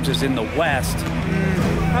LeBron James is in the West,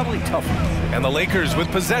 probably tougher. And the Lakers with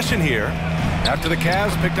possession here after the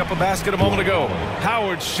Cavs picked up a basket a moment ago.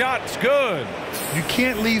 Howard's shot's good. You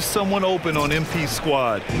can't leave someone open on MP's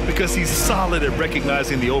squad because he's solid at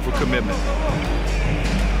recognizing the overcommitment.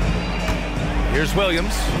 Here's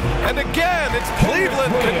Williams. And again, it's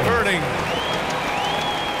Cleveland converting.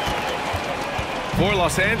 For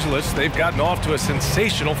Los Angeles, they've gotten off to a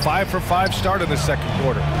sensational 5-for-5 start in the second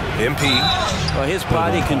quarter. MP. Well, his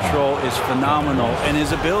body control is phenomenal, and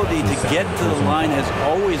his ability to get to the line has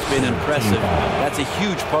always been impressive. That's a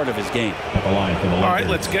huge part of his game. All right,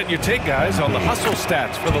 let's get your take, guys, on the hustle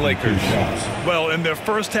stats for the Lakers. Well, in their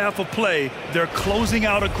first half of play, they're closing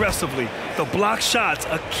out aggressively. The block shots,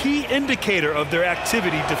 a key indicator of their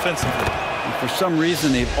activity defensively. And for some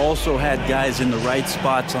reason, they've also had guys in the right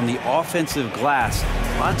spots on the offensive glass.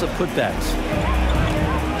 Lots of putbacks.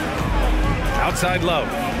 Outside Love.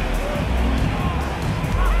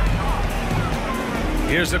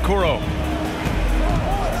 Here's Okoro.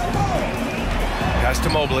 Pass to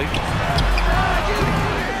Mobley.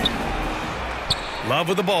 Love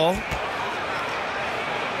with the ball.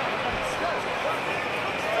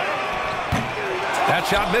 That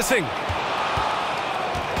shot missing.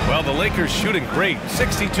 Well, the Lakers shooting great.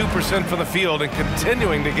 62% from the field and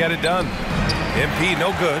continuing to get it done. MP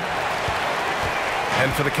no good.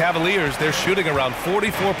 And for the Cavaliers, they're shooting around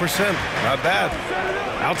 44%. Not bad.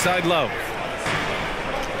 Outside Love.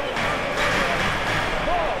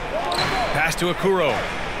 Pass to Okoro.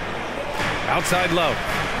 Outside Love.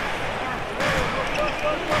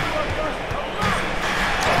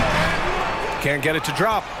 Can't get it to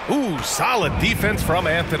drop. Ooh, solid defense from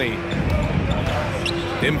Anthony.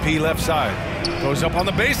 MP left side. Goes up on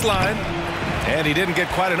the baseline. And he didn't get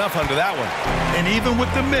quite enough under that one. And even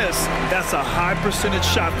with the miss, that's a high percentage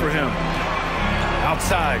shot for him.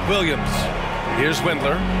 Outside, Williams. Here's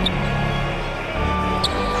Windler.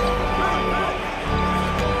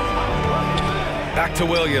 Back to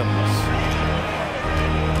Williams.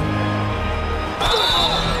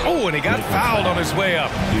 Oh, and he got fouled on his way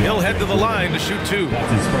up. He'll head to the line to shoot two.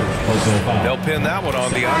 They'll pin that one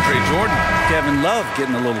on DeAndre Jordan. Kevin Love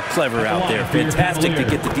getting a little clever out there. Fantastic to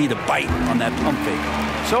get the D to bite on that pump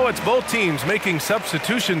fake. So it's both teams making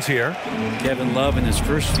substitutions here. Kevin Love in his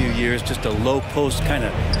first few years, just a low post kind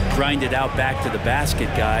of grinded out back to the basket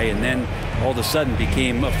guy, and then all of a sudden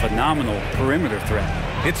became a phenomenal perimeter threat.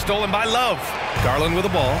 It's stolen by Love. Garland with the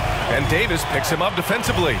ball, and Davis picks him up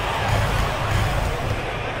defensively.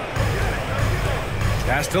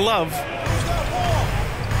 Pass to Love.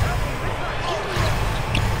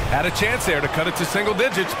 Had a chance there to cut it to single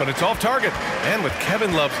digits, but it's off target. And with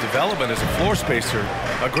Kevin Love's development as a floor spacer,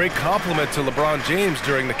 a great compliment to LeBron James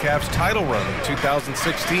during the Cavs title run in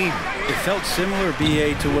 2016. It felt similar,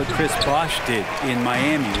 BA, to what Chris Bosh did in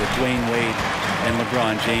Miami with Dwayne Wade and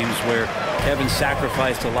LeBron James, where Kevin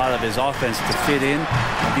sacrificed a lot of his offense to fit in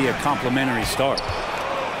and be a complementary star.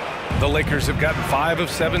 The Lakers have gotten 5 of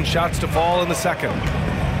 7 shots to fall in the second.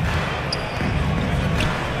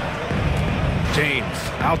 James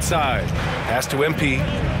outside. Pass to MP.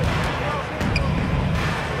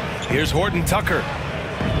 Here's Horton Tucker.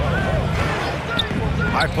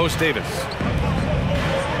 High post Davis.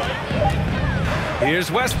 Here's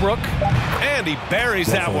Westbrook. And he buries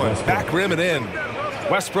that one. Back rim and in.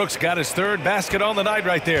 Westbrook's got his third basket on the night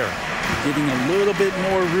right there. Getting a little bit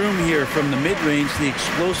more room here from the mid-range, the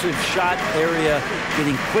explosive shot area,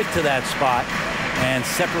 getting quick to that spot and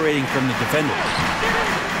separating from the defenders.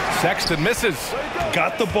 Sexton misses.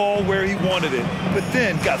 Got the ball where he wanted it, but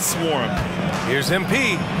then got swarmed. Here's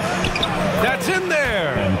MP. That's in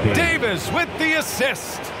there. MP. Davis with the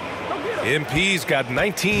assist. MP's got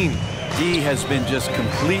 19. D has been just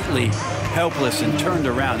completely helpless and turned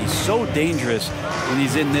around. He's so dangerous when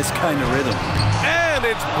he's in this kind of rhythm. And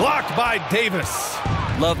it's blocked by Davis.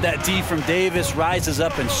 Love that D from Davis. Rises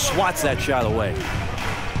up and swats that shot away.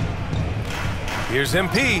 Here's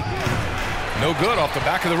MP. No good off the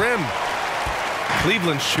back of the rim.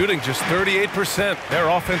 Cleveland shooting just 38%. Their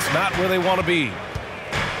offense not where they want to be.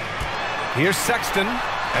 Here's Sexton,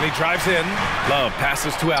 and he drives in. Love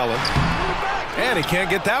passes to Allen. And he can't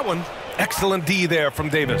get that one. Excellent D there from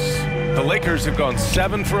Davis. The Lakers have gone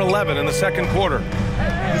 7 for 11 in the second quarter.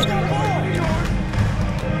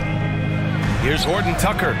 Here's Horton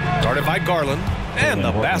Tucker, guarded by Garland, and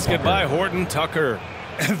the basket by Horton Tucker.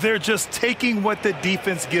 They're just taking what the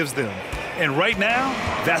defense gives them. And right now,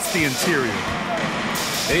 that's the interior.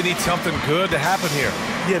 They need something good to happen here.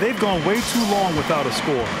 Yeah, they've gone way too long without a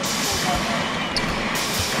score.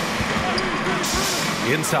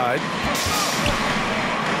 Inside.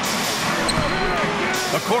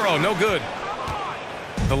 Okoro, no good.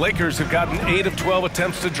 The Lakers have gotten 8 of 12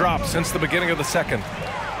 attempts to drop since the beginning of the second.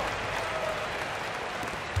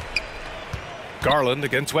 Garland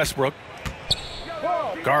against Westbrook.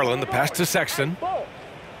 Garland, the pass to Sexton.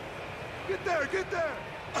 Get there, get there.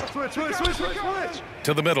 Switch.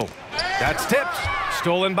 To the middle. That's tipped.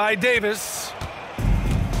 Stolen by Davis.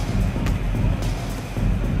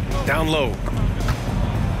 Down low.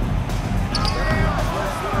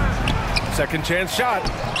 Second chance shot.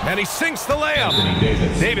 And he sinks the layup.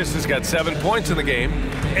 Davis has got 7 points in the game.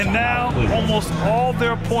 And now almost all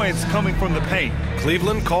their points coming from the paint.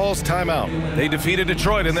 Cleveland calls timeout. They defeated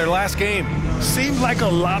Detroit in their last game. Seemed like a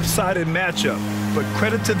lopsided matchup, but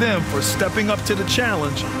credit to them for stepping up to the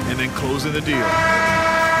challenge and then closing the deal.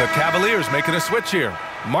 The Cavaliers making a switch here.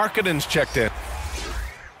 Markkanen's checked in.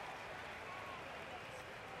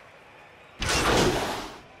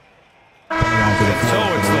 So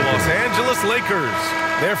it's the Los Angeles Lakers.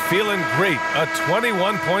 They're feeling great. A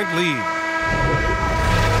 21-point lead.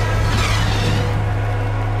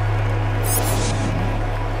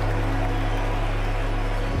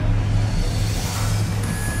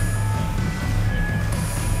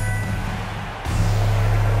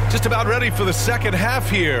 Just about ready for the second half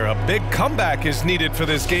here. A big comeback is needed for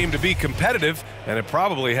this game to be competitive, and it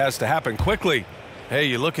probably has to happen quickly. Hey,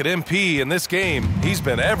 you look at MP in this game, he's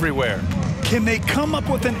been everywhere. Can they come up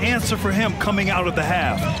with an answer for him coming out of the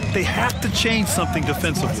half? They have to change something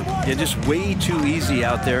defensively. Yeah, just way too easy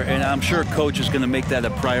out there, and I'm sure coach is going to make that a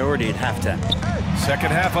priority at halftime.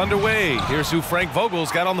 Second half underway. Here's who Frank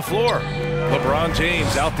Vogel's got on the floor. LeBron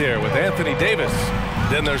James out there with Anthony Davis.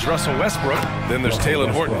 Then there's Russell Westbrook. Then there's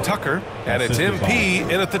Taylor Horton Tucker. And it's MP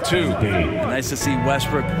in at the 2. Nice to see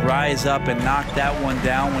Westbrook rise up and knock that one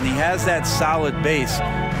down. When he has that solid base,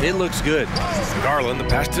 it looks good. Garland, the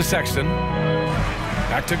pass to Sexton.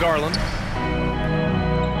 Back to Garland.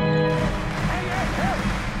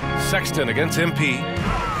 Sexton against MP.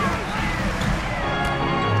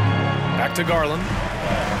 Back to Garland.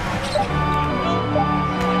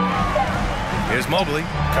 Here's Mobley,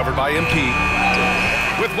 covered by MP.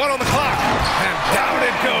 With 1 on the clock, and down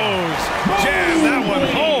it goes. Jam that one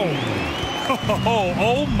home.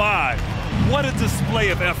 Oh my, what a display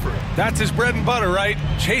of effort. That's his bread and butter, right?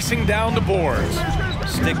 Chasing down the boards.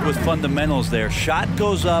 Stick with fundamentals there. Shot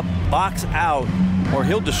goes up, box out, or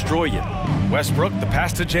he'll destroy you. Westbrook, the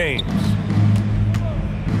pass to James.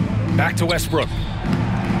 Back to Westbrook.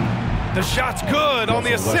 The shot's good on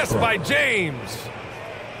the assist by James.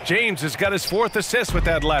 James has got his 4th assist with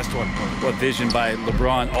that last one. What vision by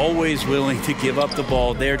LeBron, always willing to give up the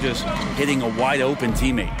ball. They're just hitting a wide open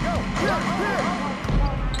teammate.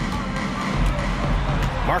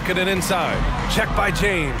 Markkanen inside. Check by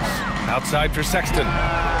James. Outside for Sexton.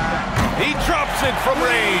 He drops it from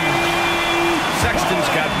range. Sexton's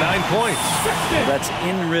got 9 points. Well, that's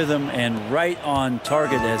in rhythm and right on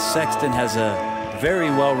target, as Sexton has a very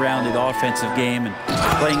well-rounded offensive game and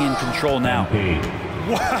playing in control now.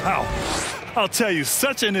 Wow. I'll tell you,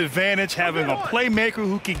 such an advantage having a playmaker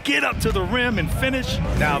who can get up to the rim and finish.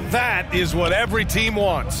 Now that is what every team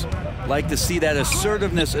wants. Like to see that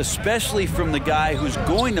assertiveness, especially from the guy who's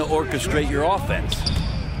going to orchestrate your offense.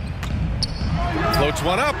 Floats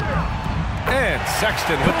one up. And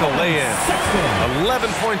Sexton with the lay-in. 11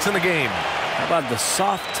 points in the game. How about the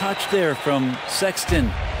soft touch there from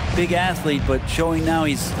Sexton? Big athlete, but showing now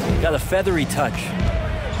he's got a feathery touch.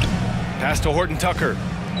 Pass to Horton Tucker.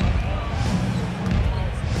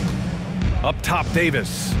 Up top,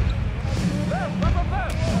 Davis.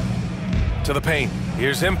 To the paint.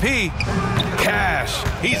 Here's MP. Cash.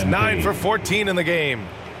 He's 9 for 14 in the game.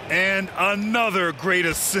 And another great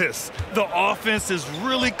assist. The offense is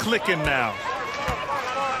really clicking now.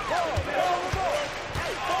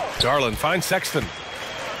 Garland finds Sexton.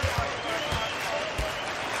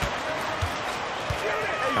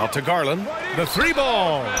 Out to Garland. The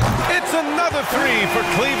 3-ball. It's another 3 for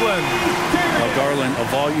Cleveland. Well, Garland, a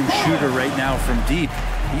volume shooter right now from deep.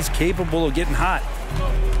 He's capable of getting hot.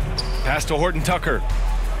 Pass to Horton Tucker.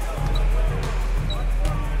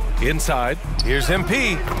 Inside. Here's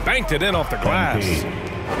MP. Banked it in off the glass.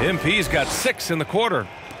 MP's got 6 in the quarter.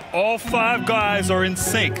 All 5 guys are in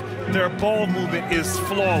sync. Their ball movement is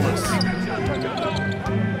flawless.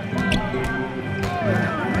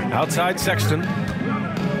 Outside Sexton.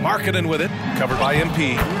 Markkanen with it, covered by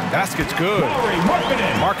MP. Basket's good.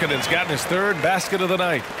 Markkanen's gotten his third basket of the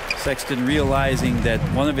night. Sexton realizing that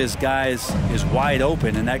one of his guys is wide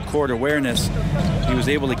open, and that court awareness, he was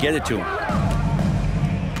able to get it to him.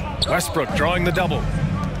 Westbrook drawing the double.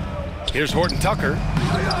 Here's Horton Tucker.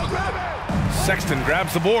 Sexton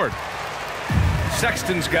grabs the board.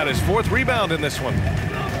 Sexton's got his 4th rebound in this one.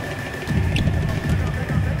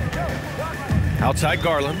 Outside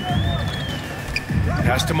Garland.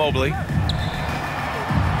 Pass to Mobley.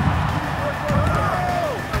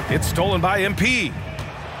 It's stolen by MP.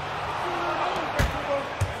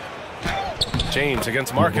 James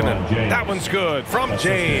against Markkanen. That one's good from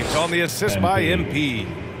James on the assist by MP.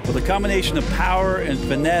 Well, the combination of power and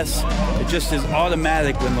finesse, it just is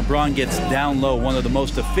automatic when LeBron gets down low, one of the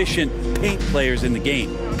most efficient paint players in the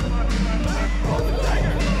game.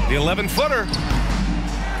 The 11-footer.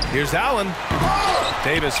 Here's Allen.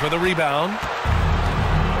 Davis for the rebound.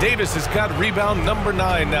 Davis has got rebound number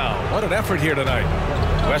 9 now. What an effort here tonight.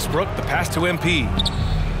 Westbrook, the pass to MP.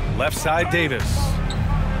 Left side, Davis.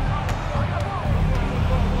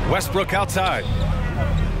 Westbrook outside.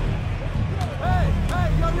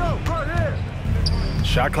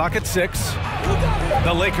 Shot clock at 6.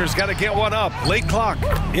 The Lakers got to get one up. Late clock.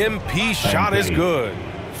 MP shot is good.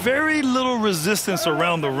 Very little resistance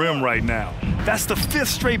around the rim right now. That's the 5th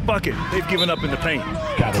straight bucket they've given up in the paint.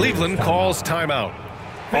 Cleveland calls timeout.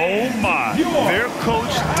 Oh my, their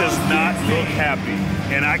coach does not look happy,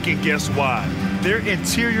 and I can guess why. Their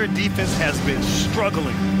interior defense has been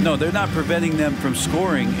struggling. No, they're not preventing them from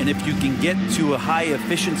scoring, and if you can get to a high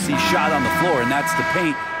efficiency shot on the floor, and that's the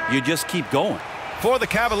paint, you just keep going. For the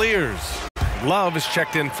Cavaliers, Love is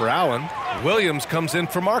checked in for Allen. Williams comes in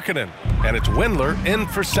for Markkanen, and it's Windler in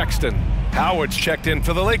for Sexton. Howard's checked in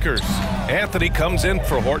for the Lakers. Anthony comes in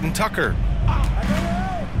for Horton Tucker.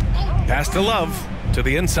 Pass to Love. To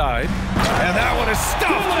the inside, and that one is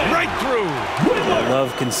stuffed right through.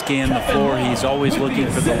 Love can scan the floor. He's always looking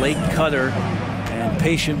for the late cutter and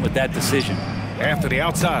patient with that decision. Anthony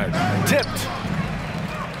outside, tipped.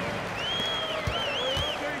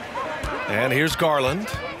 And here's Garland.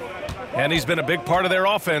 And he's been a big part of their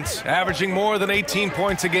offense, averaging more than 18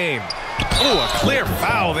 points a game. Oh, a clear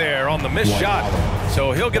foul there on the missed shot.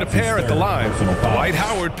 So he'll get a pair at the line. Dwight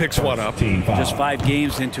Howard picks one up. Just 5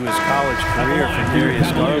 games into his college career for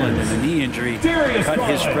Darius Garland, and a knee injury cut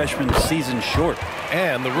his freshman season short.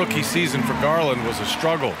 And the rookie season for Garland was a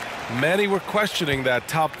struggle. Many were questioning that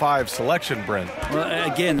top 5 selection, Brent. Well,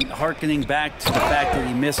 again, hearkening back to the fact that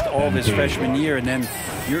he missed all of his freshman year, and then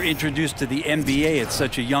you're introduced to the NBA at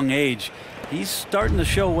such a young age. He's starting to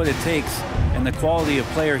show what it takes and the quality of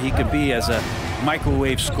player he could be as a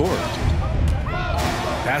microwave scorer.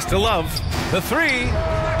 Pass to Love. The 3.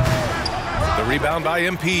 The rebound by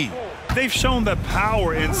MP. They've shown the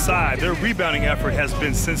power inside. Their rebounding effort has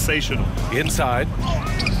been sensational. Inside.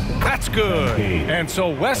 That's good. And so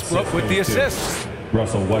Westbrook with the assist.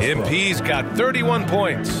 MP's got 31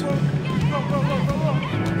 points.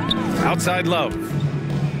 Outside Love.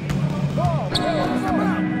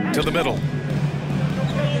 To the middle.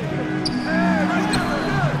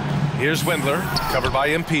 Here's Windler, covered by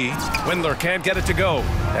MP. Windler can't get it to go.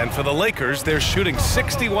 And for the Lakers, they're shooting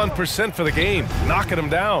 61% for the game, knocking them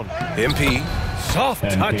down. MP, soft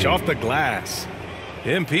touch off the glass.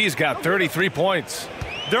 MP's got 33 points.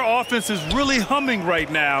 Their offense is really humming right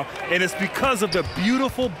now, and it's because of the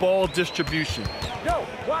beautiful ball distribution. Yo,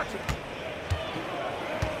 watch it.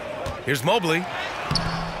 Here's Mobley.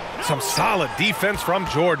 Some solid defense from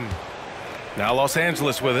Jordan. Now Los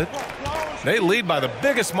Angeles with it. They lead by the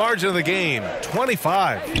biggest margin of the game,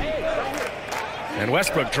 25. And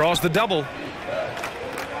Westbrook draws the double.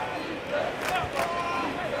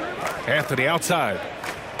 Anthony outside.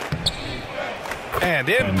 And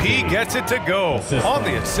MP gets it to go on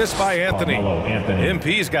the assist by Anthony.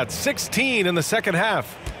 MP's got 16 in the second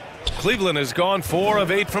half. Cleveland has gone 4 of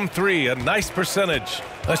 8 from 3, a nice percentage.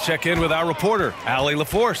 Let's check in with our reporter, Allie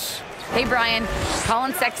LaForce. Hey, Brian.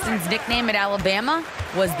 Colin Sexton's nickname at Alabama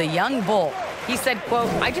was the Young Bull. He said,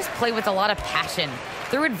 quote, "I just play with a lot of passion.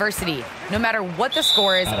 Through adversity, no matter what the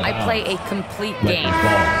score is, I play a complete game.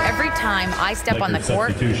 Every time I step on the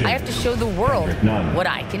court, I have to show the world what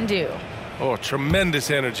I can do." Oh,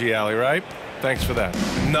 tremendous energy, Allie, right? Thanks for that.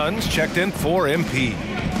 Nunn's checked in for MP.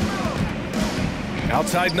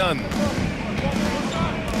 Outside Nunn.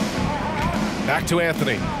 Back to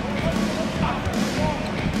Anthony.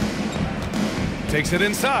 Takes it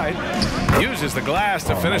inside. Uses the glass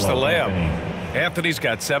to finish the layup. Anthony's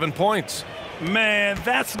got 7 points. Man,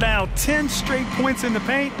 that's now 10 straight points in the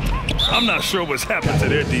paint. I'm not sure what's happened to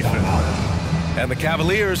their defense. And the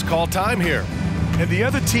Cavaliers call time here. And the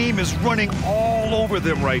other team is running all over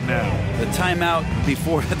them right now. The timeout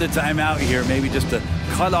before the timeout here, maybe just to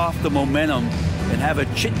cut off the momentum and have a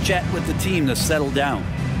chit-chat with the team to settle down.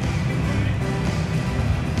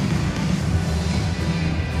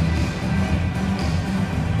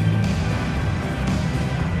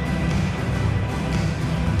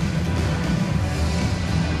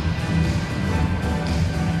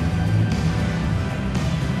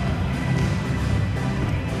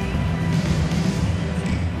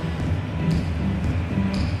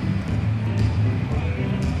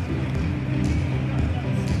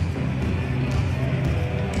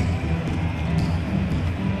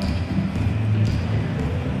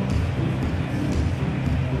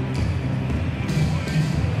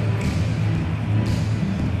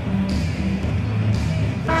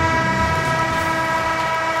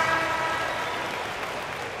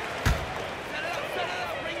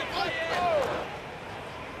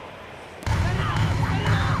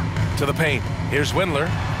 To the paint. Here's Windler.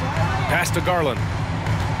 Pass to Garland.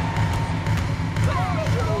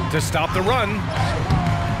 To stop the run.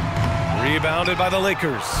 Rebounded by the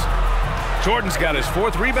Lakers. Jordan's got his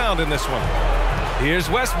 4th rebound in this one. Here's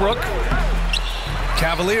Westbrook.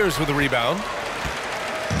 Cavaliers with the rebound.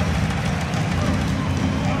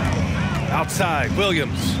 Outside,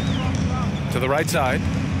 Williams. To the right side.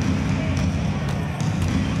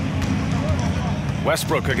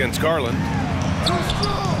 Westbrook against Garland.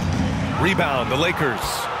 Rebound, the Lakers.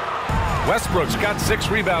 Westbrook's got 6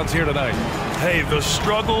 rebounds here tonight. Hey, the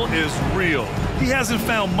struggle is real. He hasn't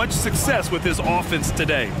found much success with his offense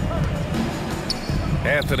today.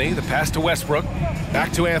 Anthony, the pass to Westbrook.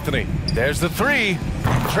 Back to Anthony. There's the 3.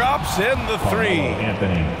 Drops in the 3.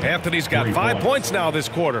 Anthony's got 5 points now this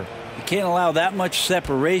quarter. You can't allow that much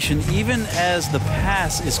separation, even as the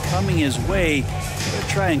pass is coming his way.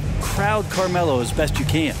 Try and crowd Carmelo as best you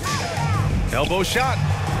can. Elbow shot.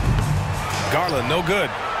 Garland, no good.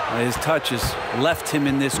 His touch has left him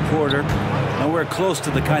in this quarter. Nowhere close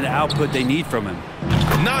to the kind of output they need from him.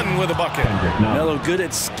 None with a bucket. Melo good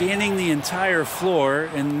at scanning the entire floor,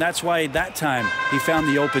 and that's why that time he found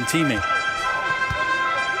the open teammate.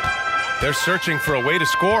 They're searching for a way to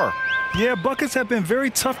score. Yeah, buckets have been very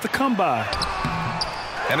tough to come by.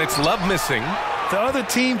 And it's Love missing. The other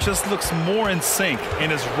team just looks more in sync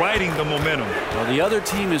and is riding the momentum. Well, the other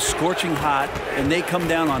team is scorching hot, and they come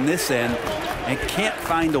down on this end and can't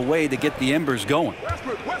find a way to get the embers going.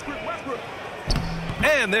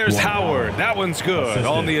 And there's Howard. That one's good.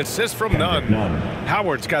 On the assist from Nunn.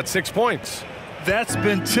 Howard's got 6 points. That's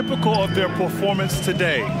been typical of their performance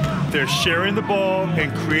today. They're sharing the ball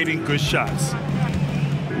and creating good shots.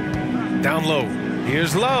 Down low.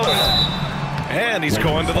 Here's Love. And he's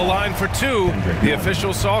going to the line for 2. The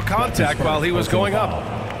official saw contact while he was going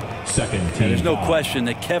up. There's no question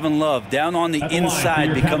that Kevin Love down on the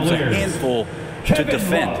inside becomes a handful to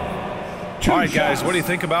defend. All right, guys, what do you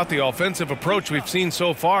think about the offensive approach we've seen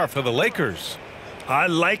so far for the Lakers? I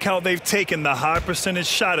like how they've taken the high percentage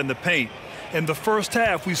shot in the paint. In the first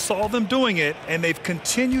half, we saw them doing it, and they've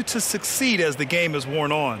continued to succeed as the game has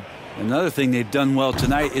worn on. Another thing they've done well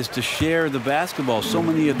tonight is to share the basketball. So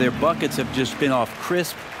many of their buckets have just been off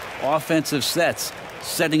crisp offensive sets,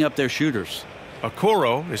 setting up their shooters.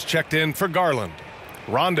 Okoro is checked in for Garland.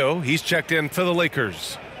 Rondo, he's checked in for the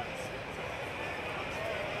Lakers.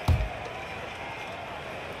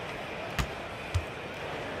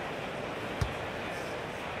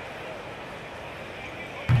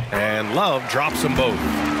 And Love drops them both.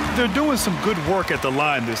 They're doing some good work at the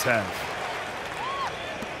line this half.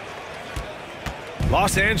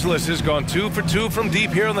 Los Angeles has gone 2 for 2 from deep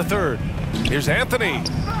here in the 3rd. Here's Anthony.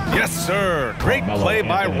 Yes, sir. Great play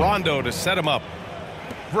by Rondo to set him up.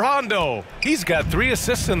 Rondo, he's got 3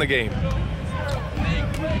 assists in the game.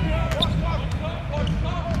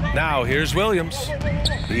 Now here's Williams.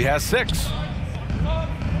 He has 6.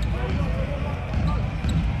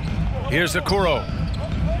 Here's Okoro.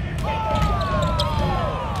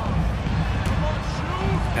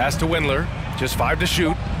 Pass to Windler. Just 5 to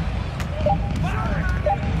shoot.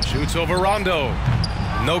 Shoots over Rondo.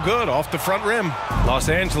 No good, off the front rim. Los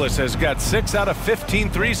Angeles has got 6 out of 15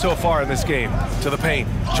 threes so far in this game. To the paint,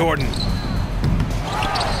 Jordan.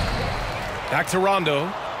 Back to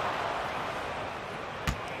Rondo.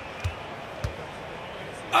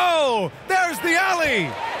 Oh, there's the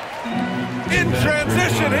alley. In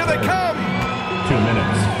transition, here they come. 2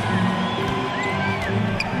 minutes.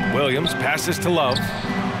 Williams passes to Love.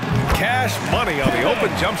 Cash money on the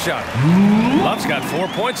open jump shot. Love's got 4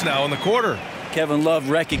 points now in the quarter. Kevin Love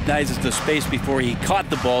recognizes the space before he caught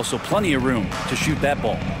the ball, so plenty of room to shoot that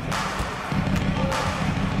ball.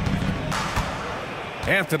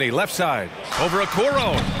 Anthony, left side, over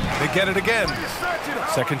Okoro. They get it again.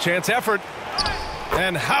 Second chance effort.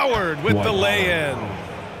 And Howard with the lay-in.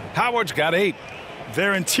 Howard's got 8.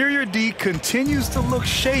 Their interior D continues to look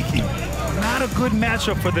shaky. Not a good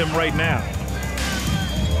matchup for them right now.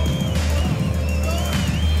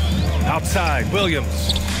 Outside,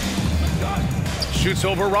 Williams. Shoots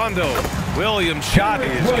over Rondo. Williams' shot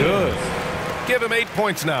is good. Give him 8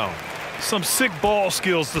 points now. Some sick ball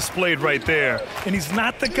skills displayed right there. And he's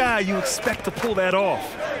not the guy you expect to pull that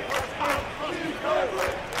off.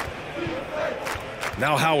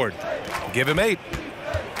 Now Howard. Give him 8.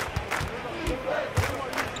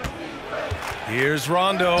 Here's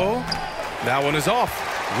Rondo. That one is off.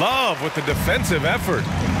 Love with the defensive effort.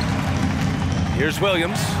 Here's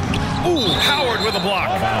Williams. Ooh, Howard with a block.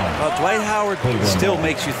 Well, Dwight Howard still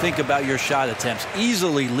makes you think about your shot attempts,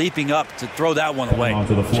 easily leaping up to throw that one away.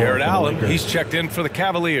 Jared Allen, he's checked in for the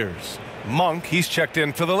Cavaliers. Monk, he's checked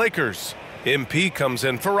in for the Lakers. MP comes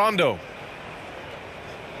in for Rondo.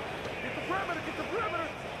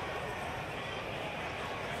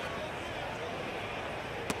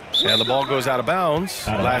 And the ball goes out of bounds.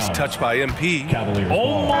 Last touch by MP.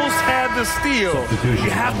 Almost had the steal.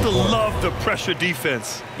 You have to love the pressure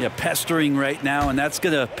defense. Yeah, pestering right now, and that's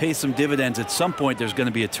going to pay some dividends. At some point, there's going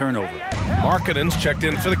to be a turnover. Markkanen's checked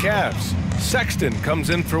in for the Cavs. Sexton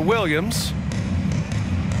comes in for Williams.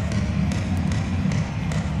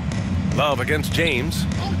 Love against James.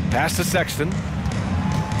 Pass to Sexton.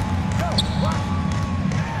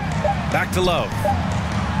 Back to Love.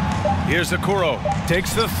 Here's Okoro.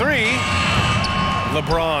 Takes the 3.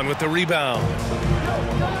 LeBron with the rebound.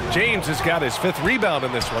 James has got his 5th rebound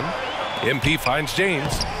in this one. MP finds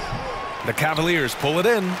James. The Cavaliers pull it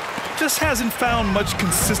in. Just hasn't found much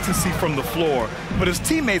consistency from the floor, but his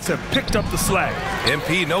teammates have picked up the slack.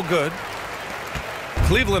 MP no good.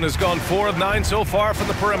 Cleveland has gone 4 of 9 so far from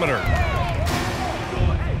the perimeter.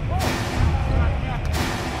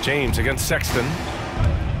 James against Sexton.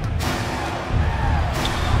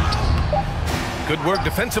 Good work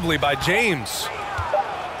defensively by James.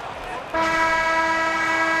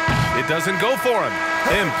 It doesn't go for him.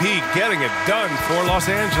 MP getting it done for Los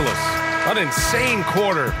Angeles. An insane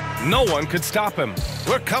quarter. No one could stop him.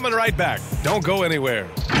 We're coming right back. Don't go anywhere.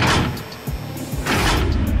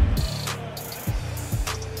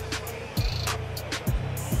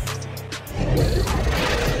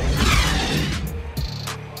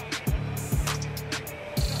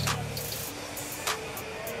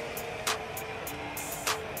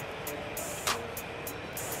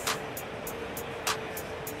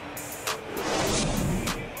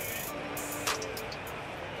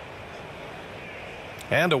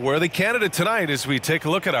 And a worthy candidate tonight as we take a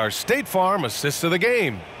look at our State Farm assist of the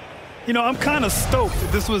game. You know, I'm kind of stoked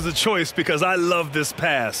that this was a choice because I love this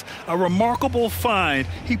pass. A remarkable find.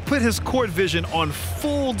 He put his court vision on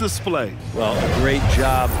full display. Well, a great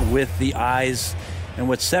job with the eyes. And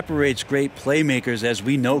what separates great playmakers, as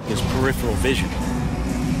we know, is peripheral vision.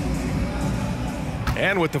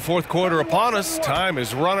 And with the 4th quarter upon us, time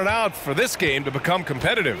is running out for this game to become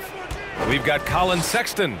competitive. We've got Colin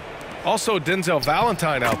Sexton. Also Denzel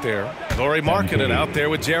Valentine out there. Lauri Markkanen out there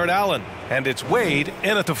with Jared Allen. And it's Wade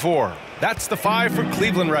in at the 4. That's the 5 for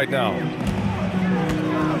Cleveland right now.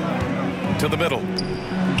 To the middle.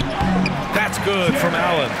 That's good from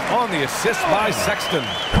Allen on the assist by Sexton.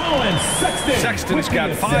 Colin Sexton. Sexton's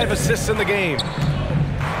got 5 assists in the game.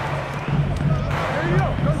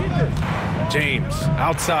 James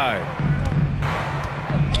outside.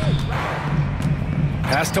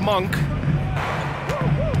 Pass to Monk.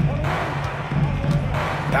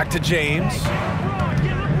 Back to James.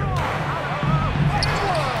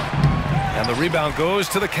 And the rebound goes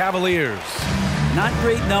to the Cavaliers. Not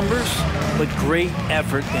great numbers, but great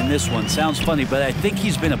effort in this one. Sounds funny, but I think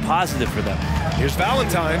he's been a positive for them. Here's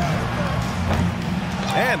Valentine.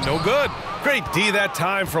 And no good. Great D that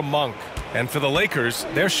time from Monk. And for the Lakers,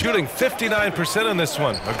 they're shooting 59% in this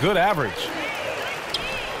one. A good average.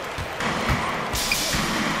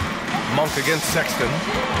 Monk against Sexton.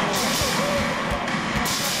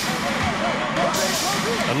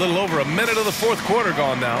 A little over a minute of the 4th quarter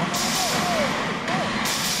gone now.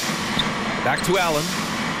 Back to Allen.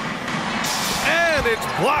 And it's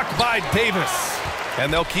blocked by Davis.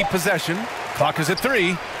 And they'll keep possession. Clock is at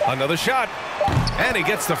 3. Another shot. And he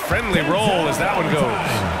gets the friendly roll as that one goes.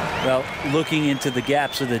 Well, looking into the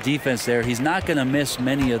gaps of the defense there, he's not going to miss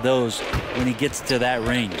many of those when he gets to that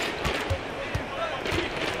range.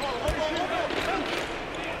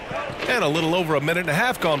 And a little over a minute and a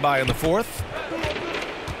half gone by in the 4th.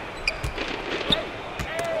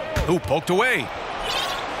 Hoop poked away.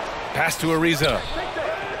 Pass to Ariza.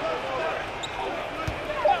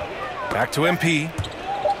 Back to MP.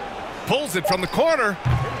 Pulls it from the corner.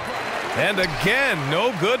 And again,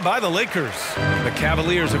 no good by the Lakers. The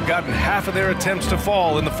Cavaliers have gotten half of their attempts to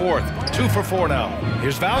fall in the fourth. 2 for 4 now.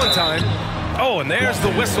 Here's Valentine. Oh, and there's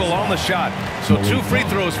the whistle on the shot. So 2 free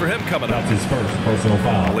throws for him coming up. That's his first personal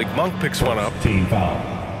foul. Malik Monk picks one up. Team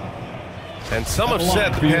foul. And some have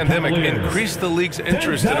said the pandemic increased the league's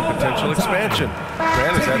interest in a potential expansion.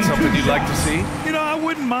 Grant, is that something you'd like to see? You know, I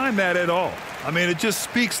wouldn't mind that at all. I mean, it just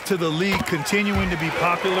speaks to the league continuing to be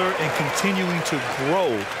popular and continuing to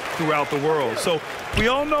grow throughout the world. So we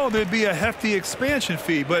all know there'd be a hefty expansion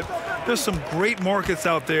fee, but there's some great markets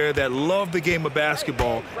out there that love the game of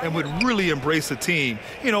basketball and would really embrace a team.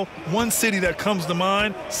 You know, one city that comes to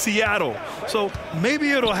mind, Seattle. So maybe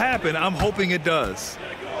it'll happen. I'm hoping it does.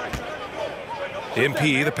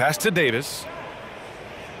 MP, the pass to Davis.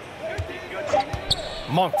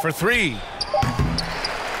 Monk for 3.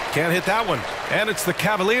 Can't hit that one. And it's the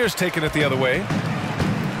Cavaliers taking it the other way.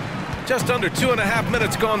 Just under 2.5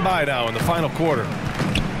 minutes gone by now in the final quarter.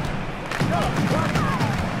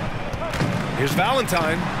 Here's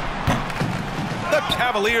Valentine. The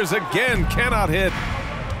Cavaliers again cannot hit.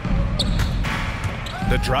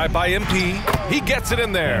 The drive by MP. He gets it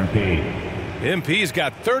in there. MP's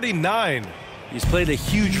got 39. He's played a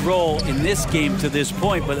huge role in this game to this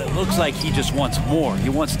point, but it looks like he just wants more. He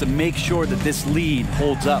wants to make sure that this lead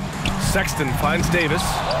holds up. Sexton finds Davis.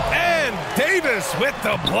 And Davis with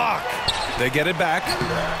the block. They get it back.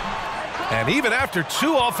 And even after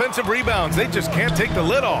 2 offensive rebounds, they just can't take the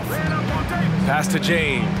lid off. Pass to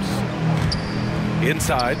James.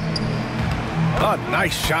 Inside. A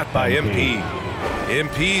nice shot by MP.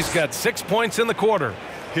 MP's got 6 points in the quarter.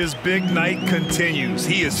 His big night continues.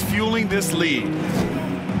 He is fueling this lead.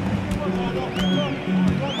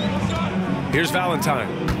 Here's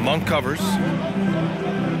Valentine. Monk covers.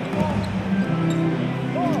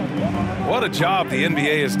 What a job the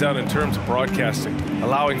NBA has done in terms of broadcasting,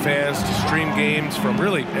 allowing fans to stream games from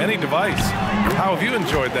really any device. How have you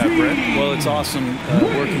enjoyed that, Brent? Well, it's awesome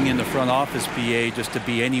working in the front office, BA, just to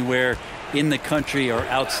be anywhere in the country or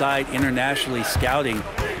outside internationally scouting.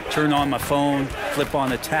 Turn on my phone, flip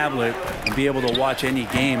on a tablet, and be able to watch any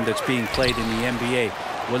game that's being played in the NBA.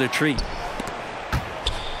 What a treat.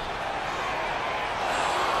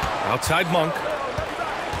 Outside Monk.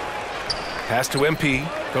 Pass to MP.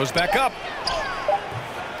 Goes back up.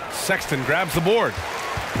 Sexton grabs the board.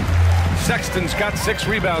 Sexton's got 6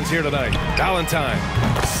 rebounds here tonight. Valentine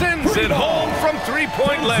sends it home from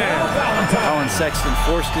 3-point land. Colin Sexton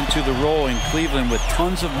forced into the role in Cleveland with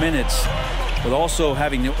tons of minutes, but also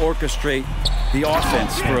having to orchestrate the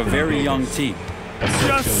offense for a very young team.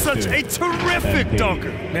 Just such a terrific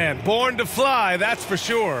dunker. Man, born to fly, that's for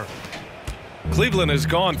sure. Cleveland has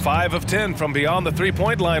gone 5 of 10 from beyond the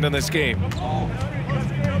 3-point line in this game.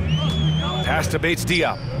 Pass to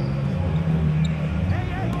Bates-Diop.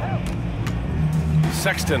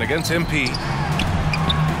 Sexton against MP.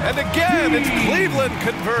 And again, it's Cleveland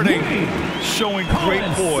converting. Showing great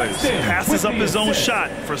poise. Passes up his own shot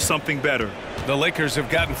for something better. The Lakers have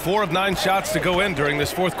gotten 4 of 9 shots to go in during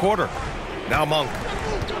this fourth quarter. Now Monk.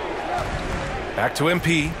 Back to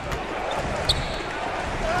MP.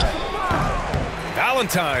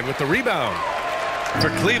 Valentine with the rebound. For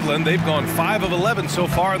Cleveland, they've gone 5 of 11 so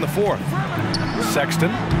far in the fourth. Sexton,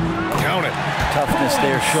 count it. Toughness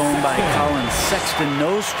there shown by Colin Sexton.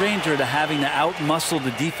 No stranger to having to out-muscle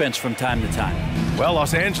the defense from time to time. Well,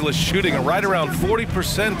 Los Angeles shooting right around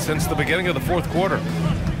 40% since the beginning of the fourth quarter.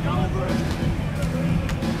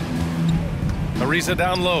 Ariza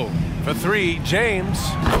down low for 3. James,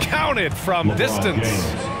 counted from distance.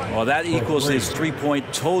 Well, that equals his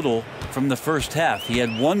 3-point total from the first half. He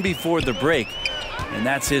had 1 before the break, and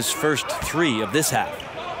that's his first 3 of this half.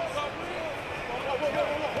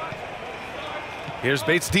 Here's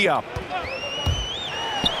Bates-Diop.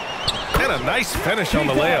 And a nice finish on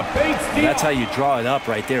the layup. That's how you draw it up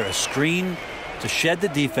right there. A screen to shed the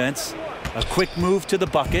defense, a quick move to the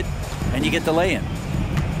bucket, and you get the lay-in.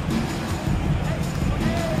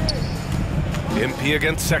 MP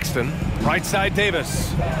against Sexton. Right side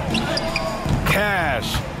Davis.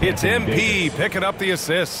 Cash. It's MP picking up the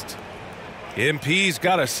assist. MP's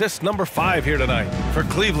got assist number 5 here tonight. For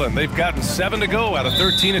Cleveland, they've gotten 7 to go out of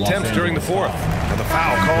 13 attempts during the fourth. And the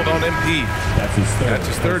foul called on MP. That's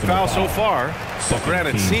his third foul so far. So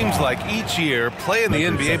granted, it seems like each year, play in the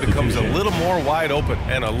NBA becomes a little more wide open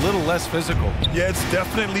and a little less physical. Yeah, it's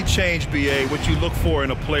definitely changed, BA, what you look for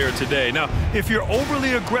in a player today. Now, if you're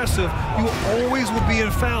overly aggressive, you always will be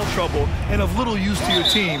in foul trouble and of little use to your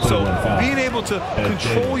team. So being able to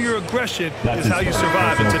control your aggression is how you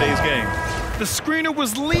survive in today's game. The screener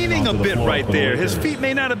was leaning a bit right there. His feet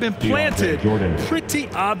may not have been planted. Pretty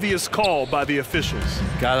obvious call by the officials.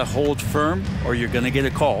 Got to hold firm or you're going to get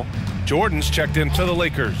a call. Jordan's checked in for the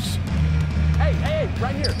Lakers. Hey,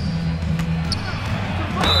 right here.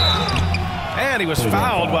 And he was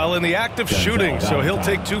fouled while in the act of shooting, so he'll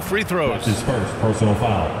take 2 free throws. His first personal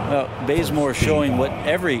foul. Well, Bazemore showing what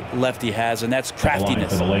every lefty has, and that's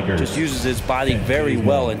craftiness. Just uses his body very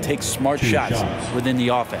well and takes smart shots within the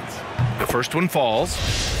offense. The first one falls.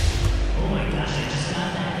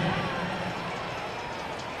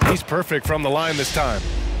 He's perfect from the line this time.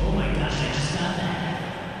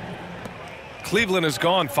 Cleveland has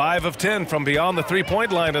gone 5 of 10 from beyond the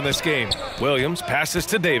three-point line in this game. Williams passes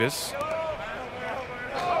to Davis.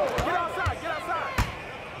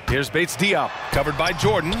 Here's Bates Diop, covered by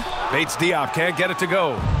Jordan. Bates Diop can't get it to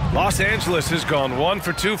go. Los Angeles has gone 1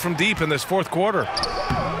 for 2 from deep in this fourth quarter.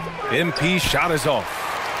 MP shot is off.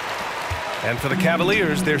 And for the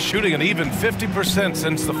Cavaliers, they're shooting an even 50%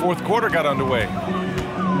 since the fourth quarter got underway.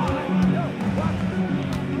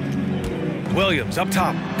 Williams up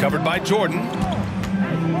top, covered by Jordan.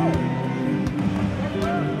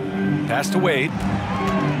 Pass to Wade.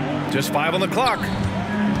 Just 5 on the clock.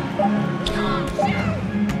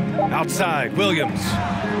 Outside, Williams.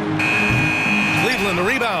 Cleveland the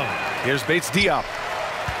rebound. Here's Bates Diop.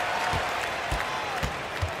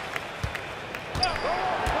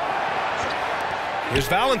 Here's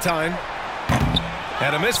Valentine.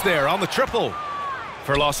 And a miss there on the triple.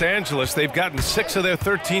 For Los Angeles, they've gotten 6 of their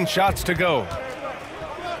 13 shots to go.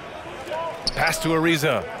 Pass to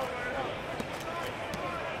Ariza.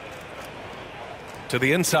 To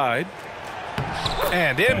the inside.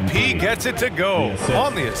 And MP gets it to go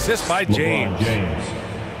on the assist by James.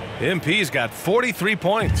 MP's got 43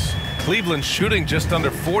 points. Cleveland shooting just under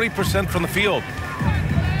 40% from the field.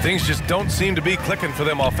 Things just don't seem to be clicking for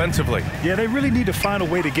them offensively. Yeah, they really need to find a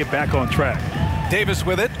way to get back on track. Davis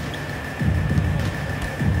with it.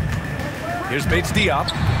 Here's Bates Diop.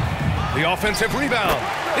 The offensive rebound.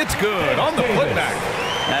 It's good on the putback.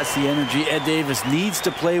 That's the energy Ed Davis needs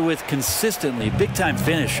to play with consistently. Big time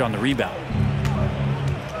finish on the rebound.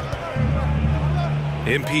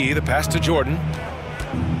 MP, the pass to Jordan.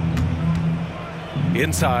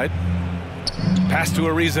 Inside. Pass to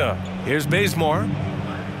Ariza. Here's Bazemore.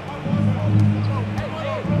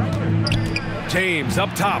 James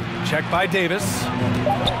up top. Checked by Davis.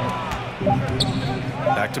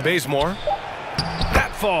 Back to Bazemore.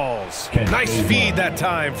 That falls. Nice feed that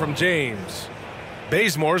time from James.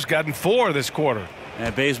 Bazemore's gotten 4 this quarter.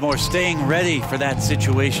 And Bazemore staying ready for that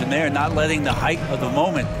situation there, not letting the height of the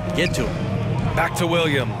moment get to him. Back to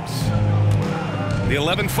Williams. The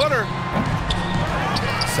 11-footer.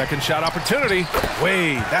 Second shot opportunity.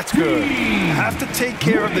 Wade, that's good. Have to take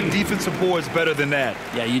care of the defensive boards better than that.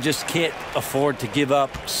 Yeah, you just can't afford to give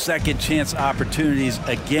up second chance opportunities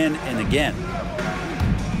again and again.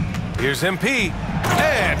 Here's MP.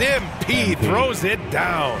 And MP throws it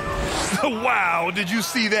down. Wow, did you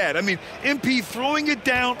see that? I mean, MP throwing it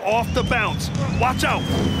down off the bounce. Watch out.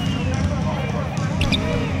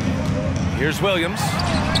 Here's Williams.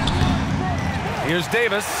 Here's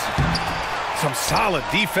Davis. Some solid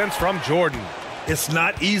defense from Jordan. It's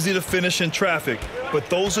not easy to finish in traffic, but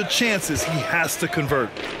those are chances he has to convert.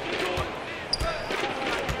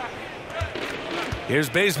 Here's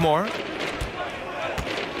Bazemore.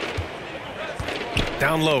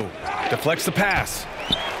 Down low. Deflects the pass.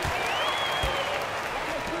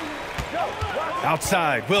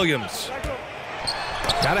 Outside, Williams.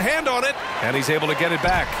 Got a hand on it, and he's able to get it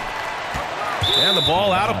back. And the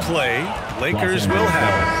ball out of play. Lakers will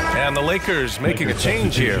have it. And the Lakers making a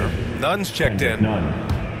change here. Nunn's checked in.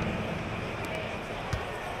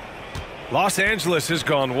 Los Angeles has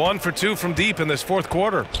gone 1 for 2 from deep in this fourth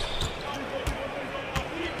quarter.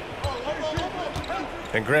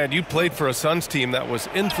 And Grant, you played for a Suns team that was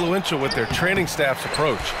influential with their training staff's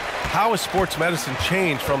approach. How has sports medicine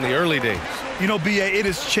changed from the early days? You know, BA, it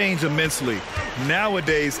has changed immensely.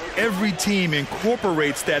 Nowadays, every team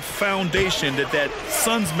incorporates that foundation that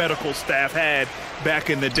Suns medical staff had back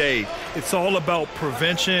in the day. It's all about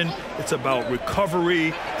prevention. It's about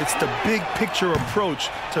recovery. It's the big picture approach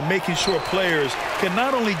to making sure players can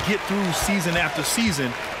not only get through season after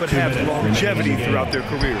season, but have longevity throughout their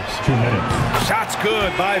careers. 2 minutes. Shots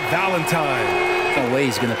good by Valentine. No way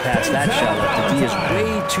he's going to pass that shot up. The D is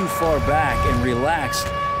way too far back and relaxed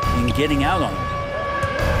in getting out on him.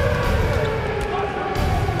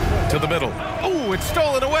 To the middle. Oh, it's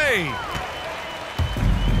stolen away.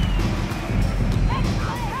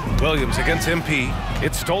 Williams against MP.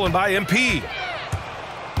 It's stolen by MP.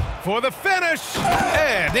 For the finish.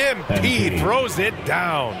 And MP throws it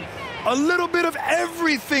down. A little bit of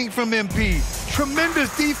everything from MP.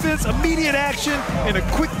 Tremendous defense, immediate action, and a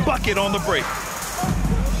quick bucket on the break.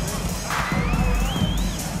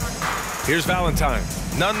 Here's Valentine.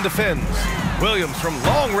 Nunn defends. Williams from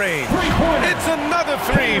long range. It's another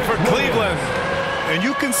three for Cleveland. And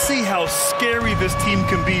you can see how scary this team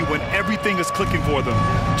can be when everything is clicking for them.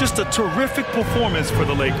 Just a terrific performance for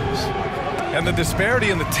the Lakers. And the disparity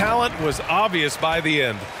in the talent was obvious by the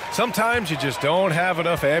end. Sometimes you just don't have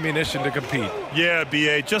enough ammunition to compete. Yeah,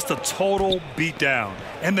 B.A., just a total beatdown.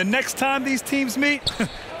 And the next time these teams meet,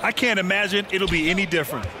 I can't imagine it'll be any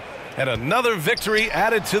different. And another victory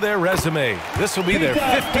added to their resume. This will be their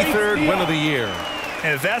 53rd win of the year.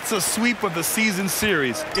 And that's a sweep of the season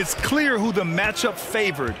series. It's clear who the matchup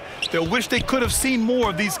favored. They'll wish they could have seen more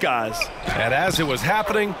of these guys. And as it was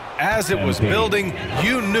happening, as it was building,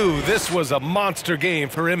 you knew this was a monster game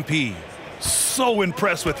for MP. So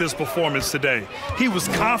impressed with his performance today. He was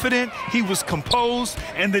confident, he was composed,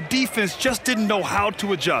 and the defense just didn't know how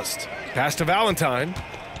to adjust. Pass to Valentine.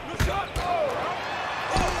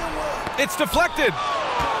 It's deflected.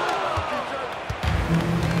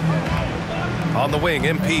 On the wing,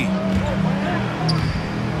 MP.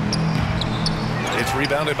 It's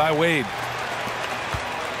rebounded by Wade.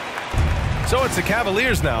 So it's the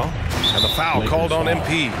Cavaliers now, and the foul called on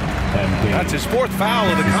MP. That's his fourth foul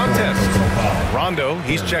of the contest. Rondo,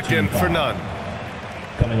 he's checked in for Nunn.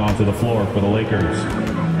 Coming onto the floor for the Lakers,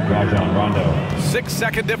 Rajon Rondo.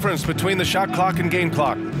 6-second difference between the shot clock and game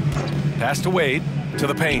clock. Pass to Wade, to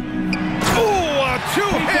the paint. Oh, a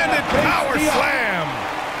two-handed power slam!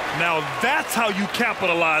 Now that's how you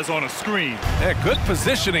capitalize on a screen. Yeah, good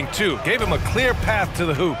positioning, too. Gave him a clear path to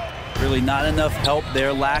the hoop. Really not enough help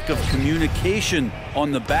there. Lack of communication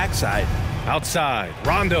on the backside. Outside,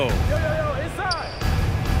 Rondo. Inside.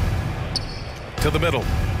 To the middle.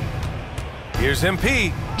 Here's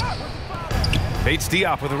MP. Bates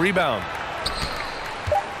Diop with a rebound.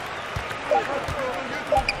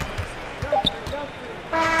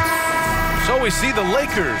 So we see the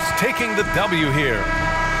Lakers taking the W here.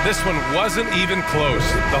 This one wasn't even close.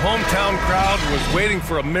 The hometown crowd was waiting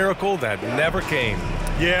for a miracle that never came.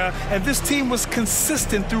 Yeah, and this team was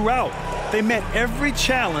consistent throughout. They met every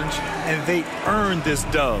challenge, and they earned this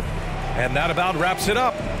dub. And that about wraps it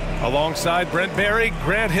up. Alongside Brent Barry,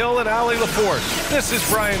 Grant Hill, and Allie LaForce, this is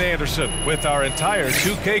Brian Anderson with our entire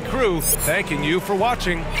 2K crew thanking you for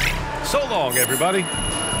watching. So long, everybody.